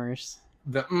mmers.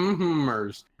 The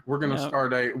Mers. We're going to Yep.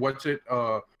 start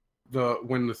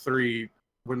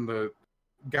when the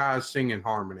guys sing in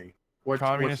harmony.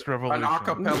 Communist Revolution. An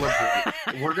acapella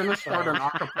group. We're going to start an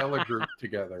acapella group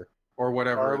together or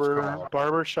whatever it's called.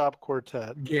 Barbershop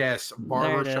Quartet. Yes,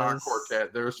 Barbershop is.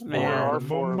 Quartet. There's four. Man. Our Boom,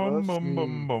 four of boom, us. boom,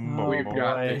 boom, boom, Oh, We've boom,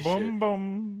 got boy. this boom, shit.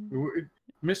 boom.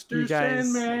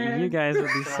 Mr. You guys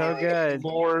would be so good.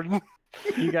 Lord.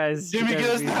 You guys Jimmy, get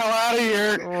us would the be- hell out of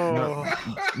here. Oh.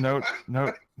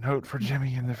 Note for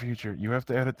Jimmy in the future. You have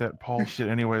to edit that Paul shit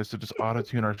anyway, so just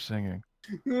auto-tune our singing.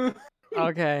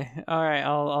 Okay. All right.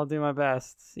 I'll do my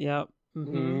best. Yep.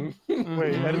 Wait,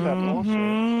 edit that bullshit.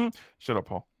 Mhm. Shut up,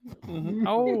 Paul.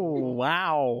 Oh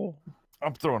wow.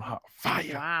 I'm throwing hot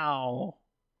fire. Wow.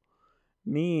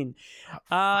 Mean.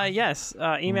 Yes.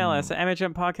 Email us at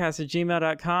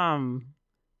mhmpodcast@gmail.com.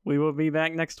 We will be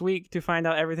back next week to find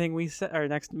out everything we said, or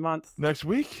next month Next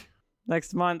week,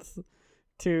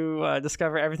 to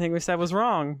discover everything we said was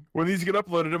wrong. when these get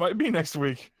uploaded, it might be next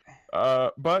week.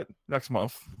 But next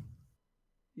month.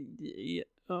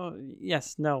 Oh,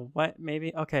 yes. No. What?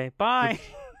 Maybe. Okay. Bye.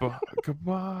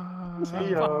 Goodbye.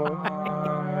 See ya.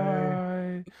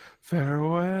 Bye.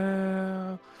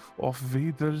 Farewell. Auf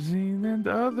Wiedersehen and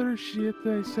other shit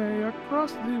they say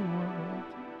across the world.